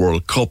about the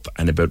World Cup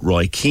and about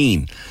Roy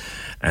Keane.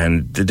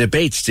 And the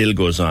debate still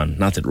goes on.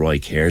 Not that Roy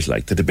cares,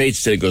 the debate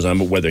still goes on,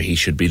 but whether he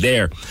should be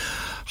there.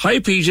 Hi,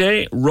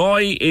 PJ.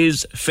 Roy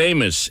is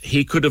famous.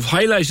 He could have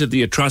highlighted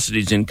the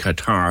atrocities in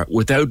Qatar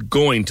without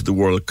going to the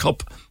World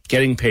Cup,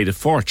 getting paid a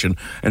fortune,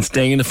 and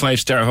staying in a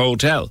 5-star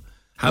hotel.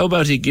 How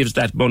about he gives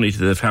that money to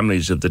the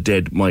families of the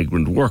dead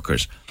migrant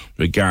workers?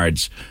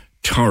 Regards,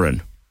 Torrin.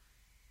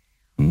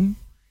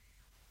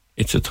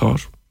 It's a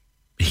thought.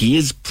 He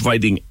is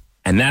providing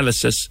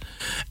analysis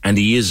and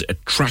he is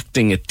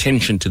attracting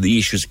attention to the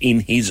issues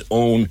in his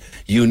own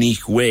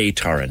unique way,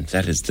 Torrin.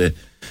 That is the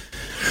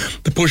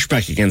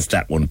pushback against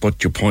that one,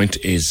 but your point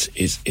is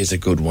a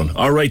good one.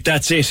 All right,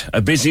 that's it.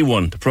 A busy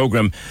one. The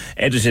programme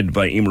edited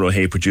by Emer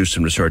O'Hay, produced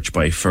and researched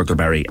by Fergal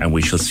Barry, and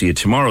we shall see you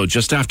tomorrow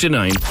just after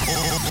 9.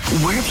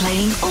 We're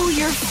playing all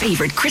your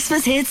favourite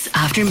Christmas hits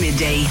after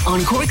midday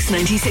on Cork's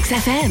 96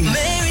 FM.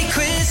 Merry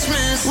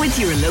Christmas with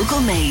your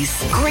local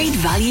Mace. Great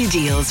value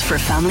deals for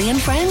family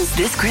and friends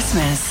this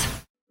Christmas.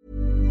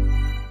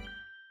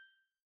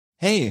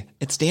 Hey,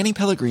 it's Danny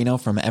Pellegrino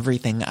from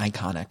Everything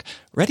Iconic.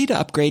 Ready to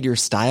upgrade your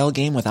style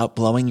game without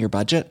blowing your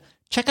budget?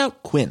 Check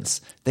out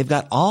Quince. They've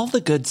got all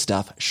the good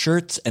stuff,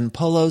 shirts and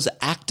polos,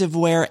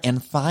 activewear,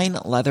 and fine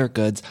leather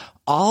goods,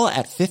 all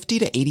at 50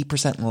 to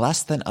 80%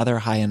 less than other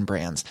high-end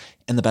brands.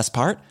 And the best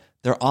part?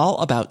 They're all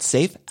about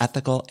safe,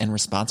 ethical, and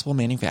responsible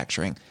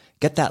manufacturing.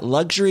 Get that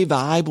luxury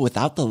vibe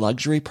without the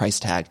luxury price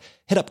tag.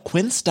 Hit up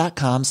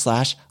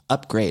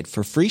quince.com/upgrade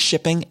for free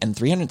shipping and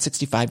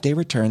 365-day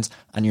returns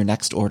on your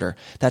next order.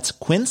 That's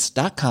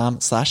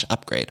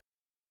quince.com/upgrade.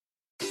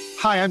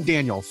 Hi, I'm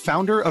Daniel,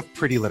 founder of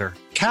Pretty Litter.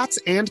 Cats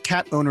and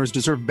cat owners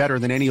deserve better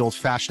than any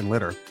old-fashioned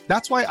litter.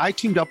 That's why I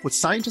teamed up with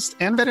scientists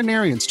and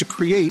veterinarians to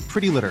create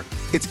Pretty Litter.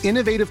 Its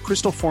innovative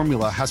crystal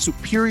formula has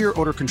superior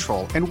odor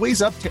control and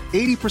weighs up to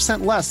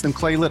 80% less than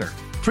clay litter.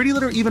 Pretty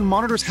Litter even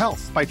monitors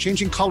health by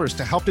changing colors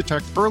to help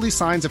detect early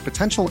signs of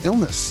potential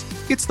illness.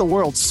 It's the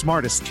world's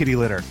smartest kitty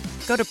litter.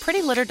 Go to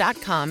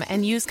prettylitter.com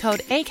and use code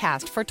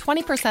ACAST for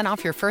 20%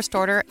 off your first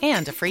order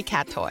and a free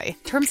cat toy.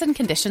 Terms and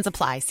conditions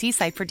apply. See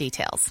site for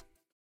details.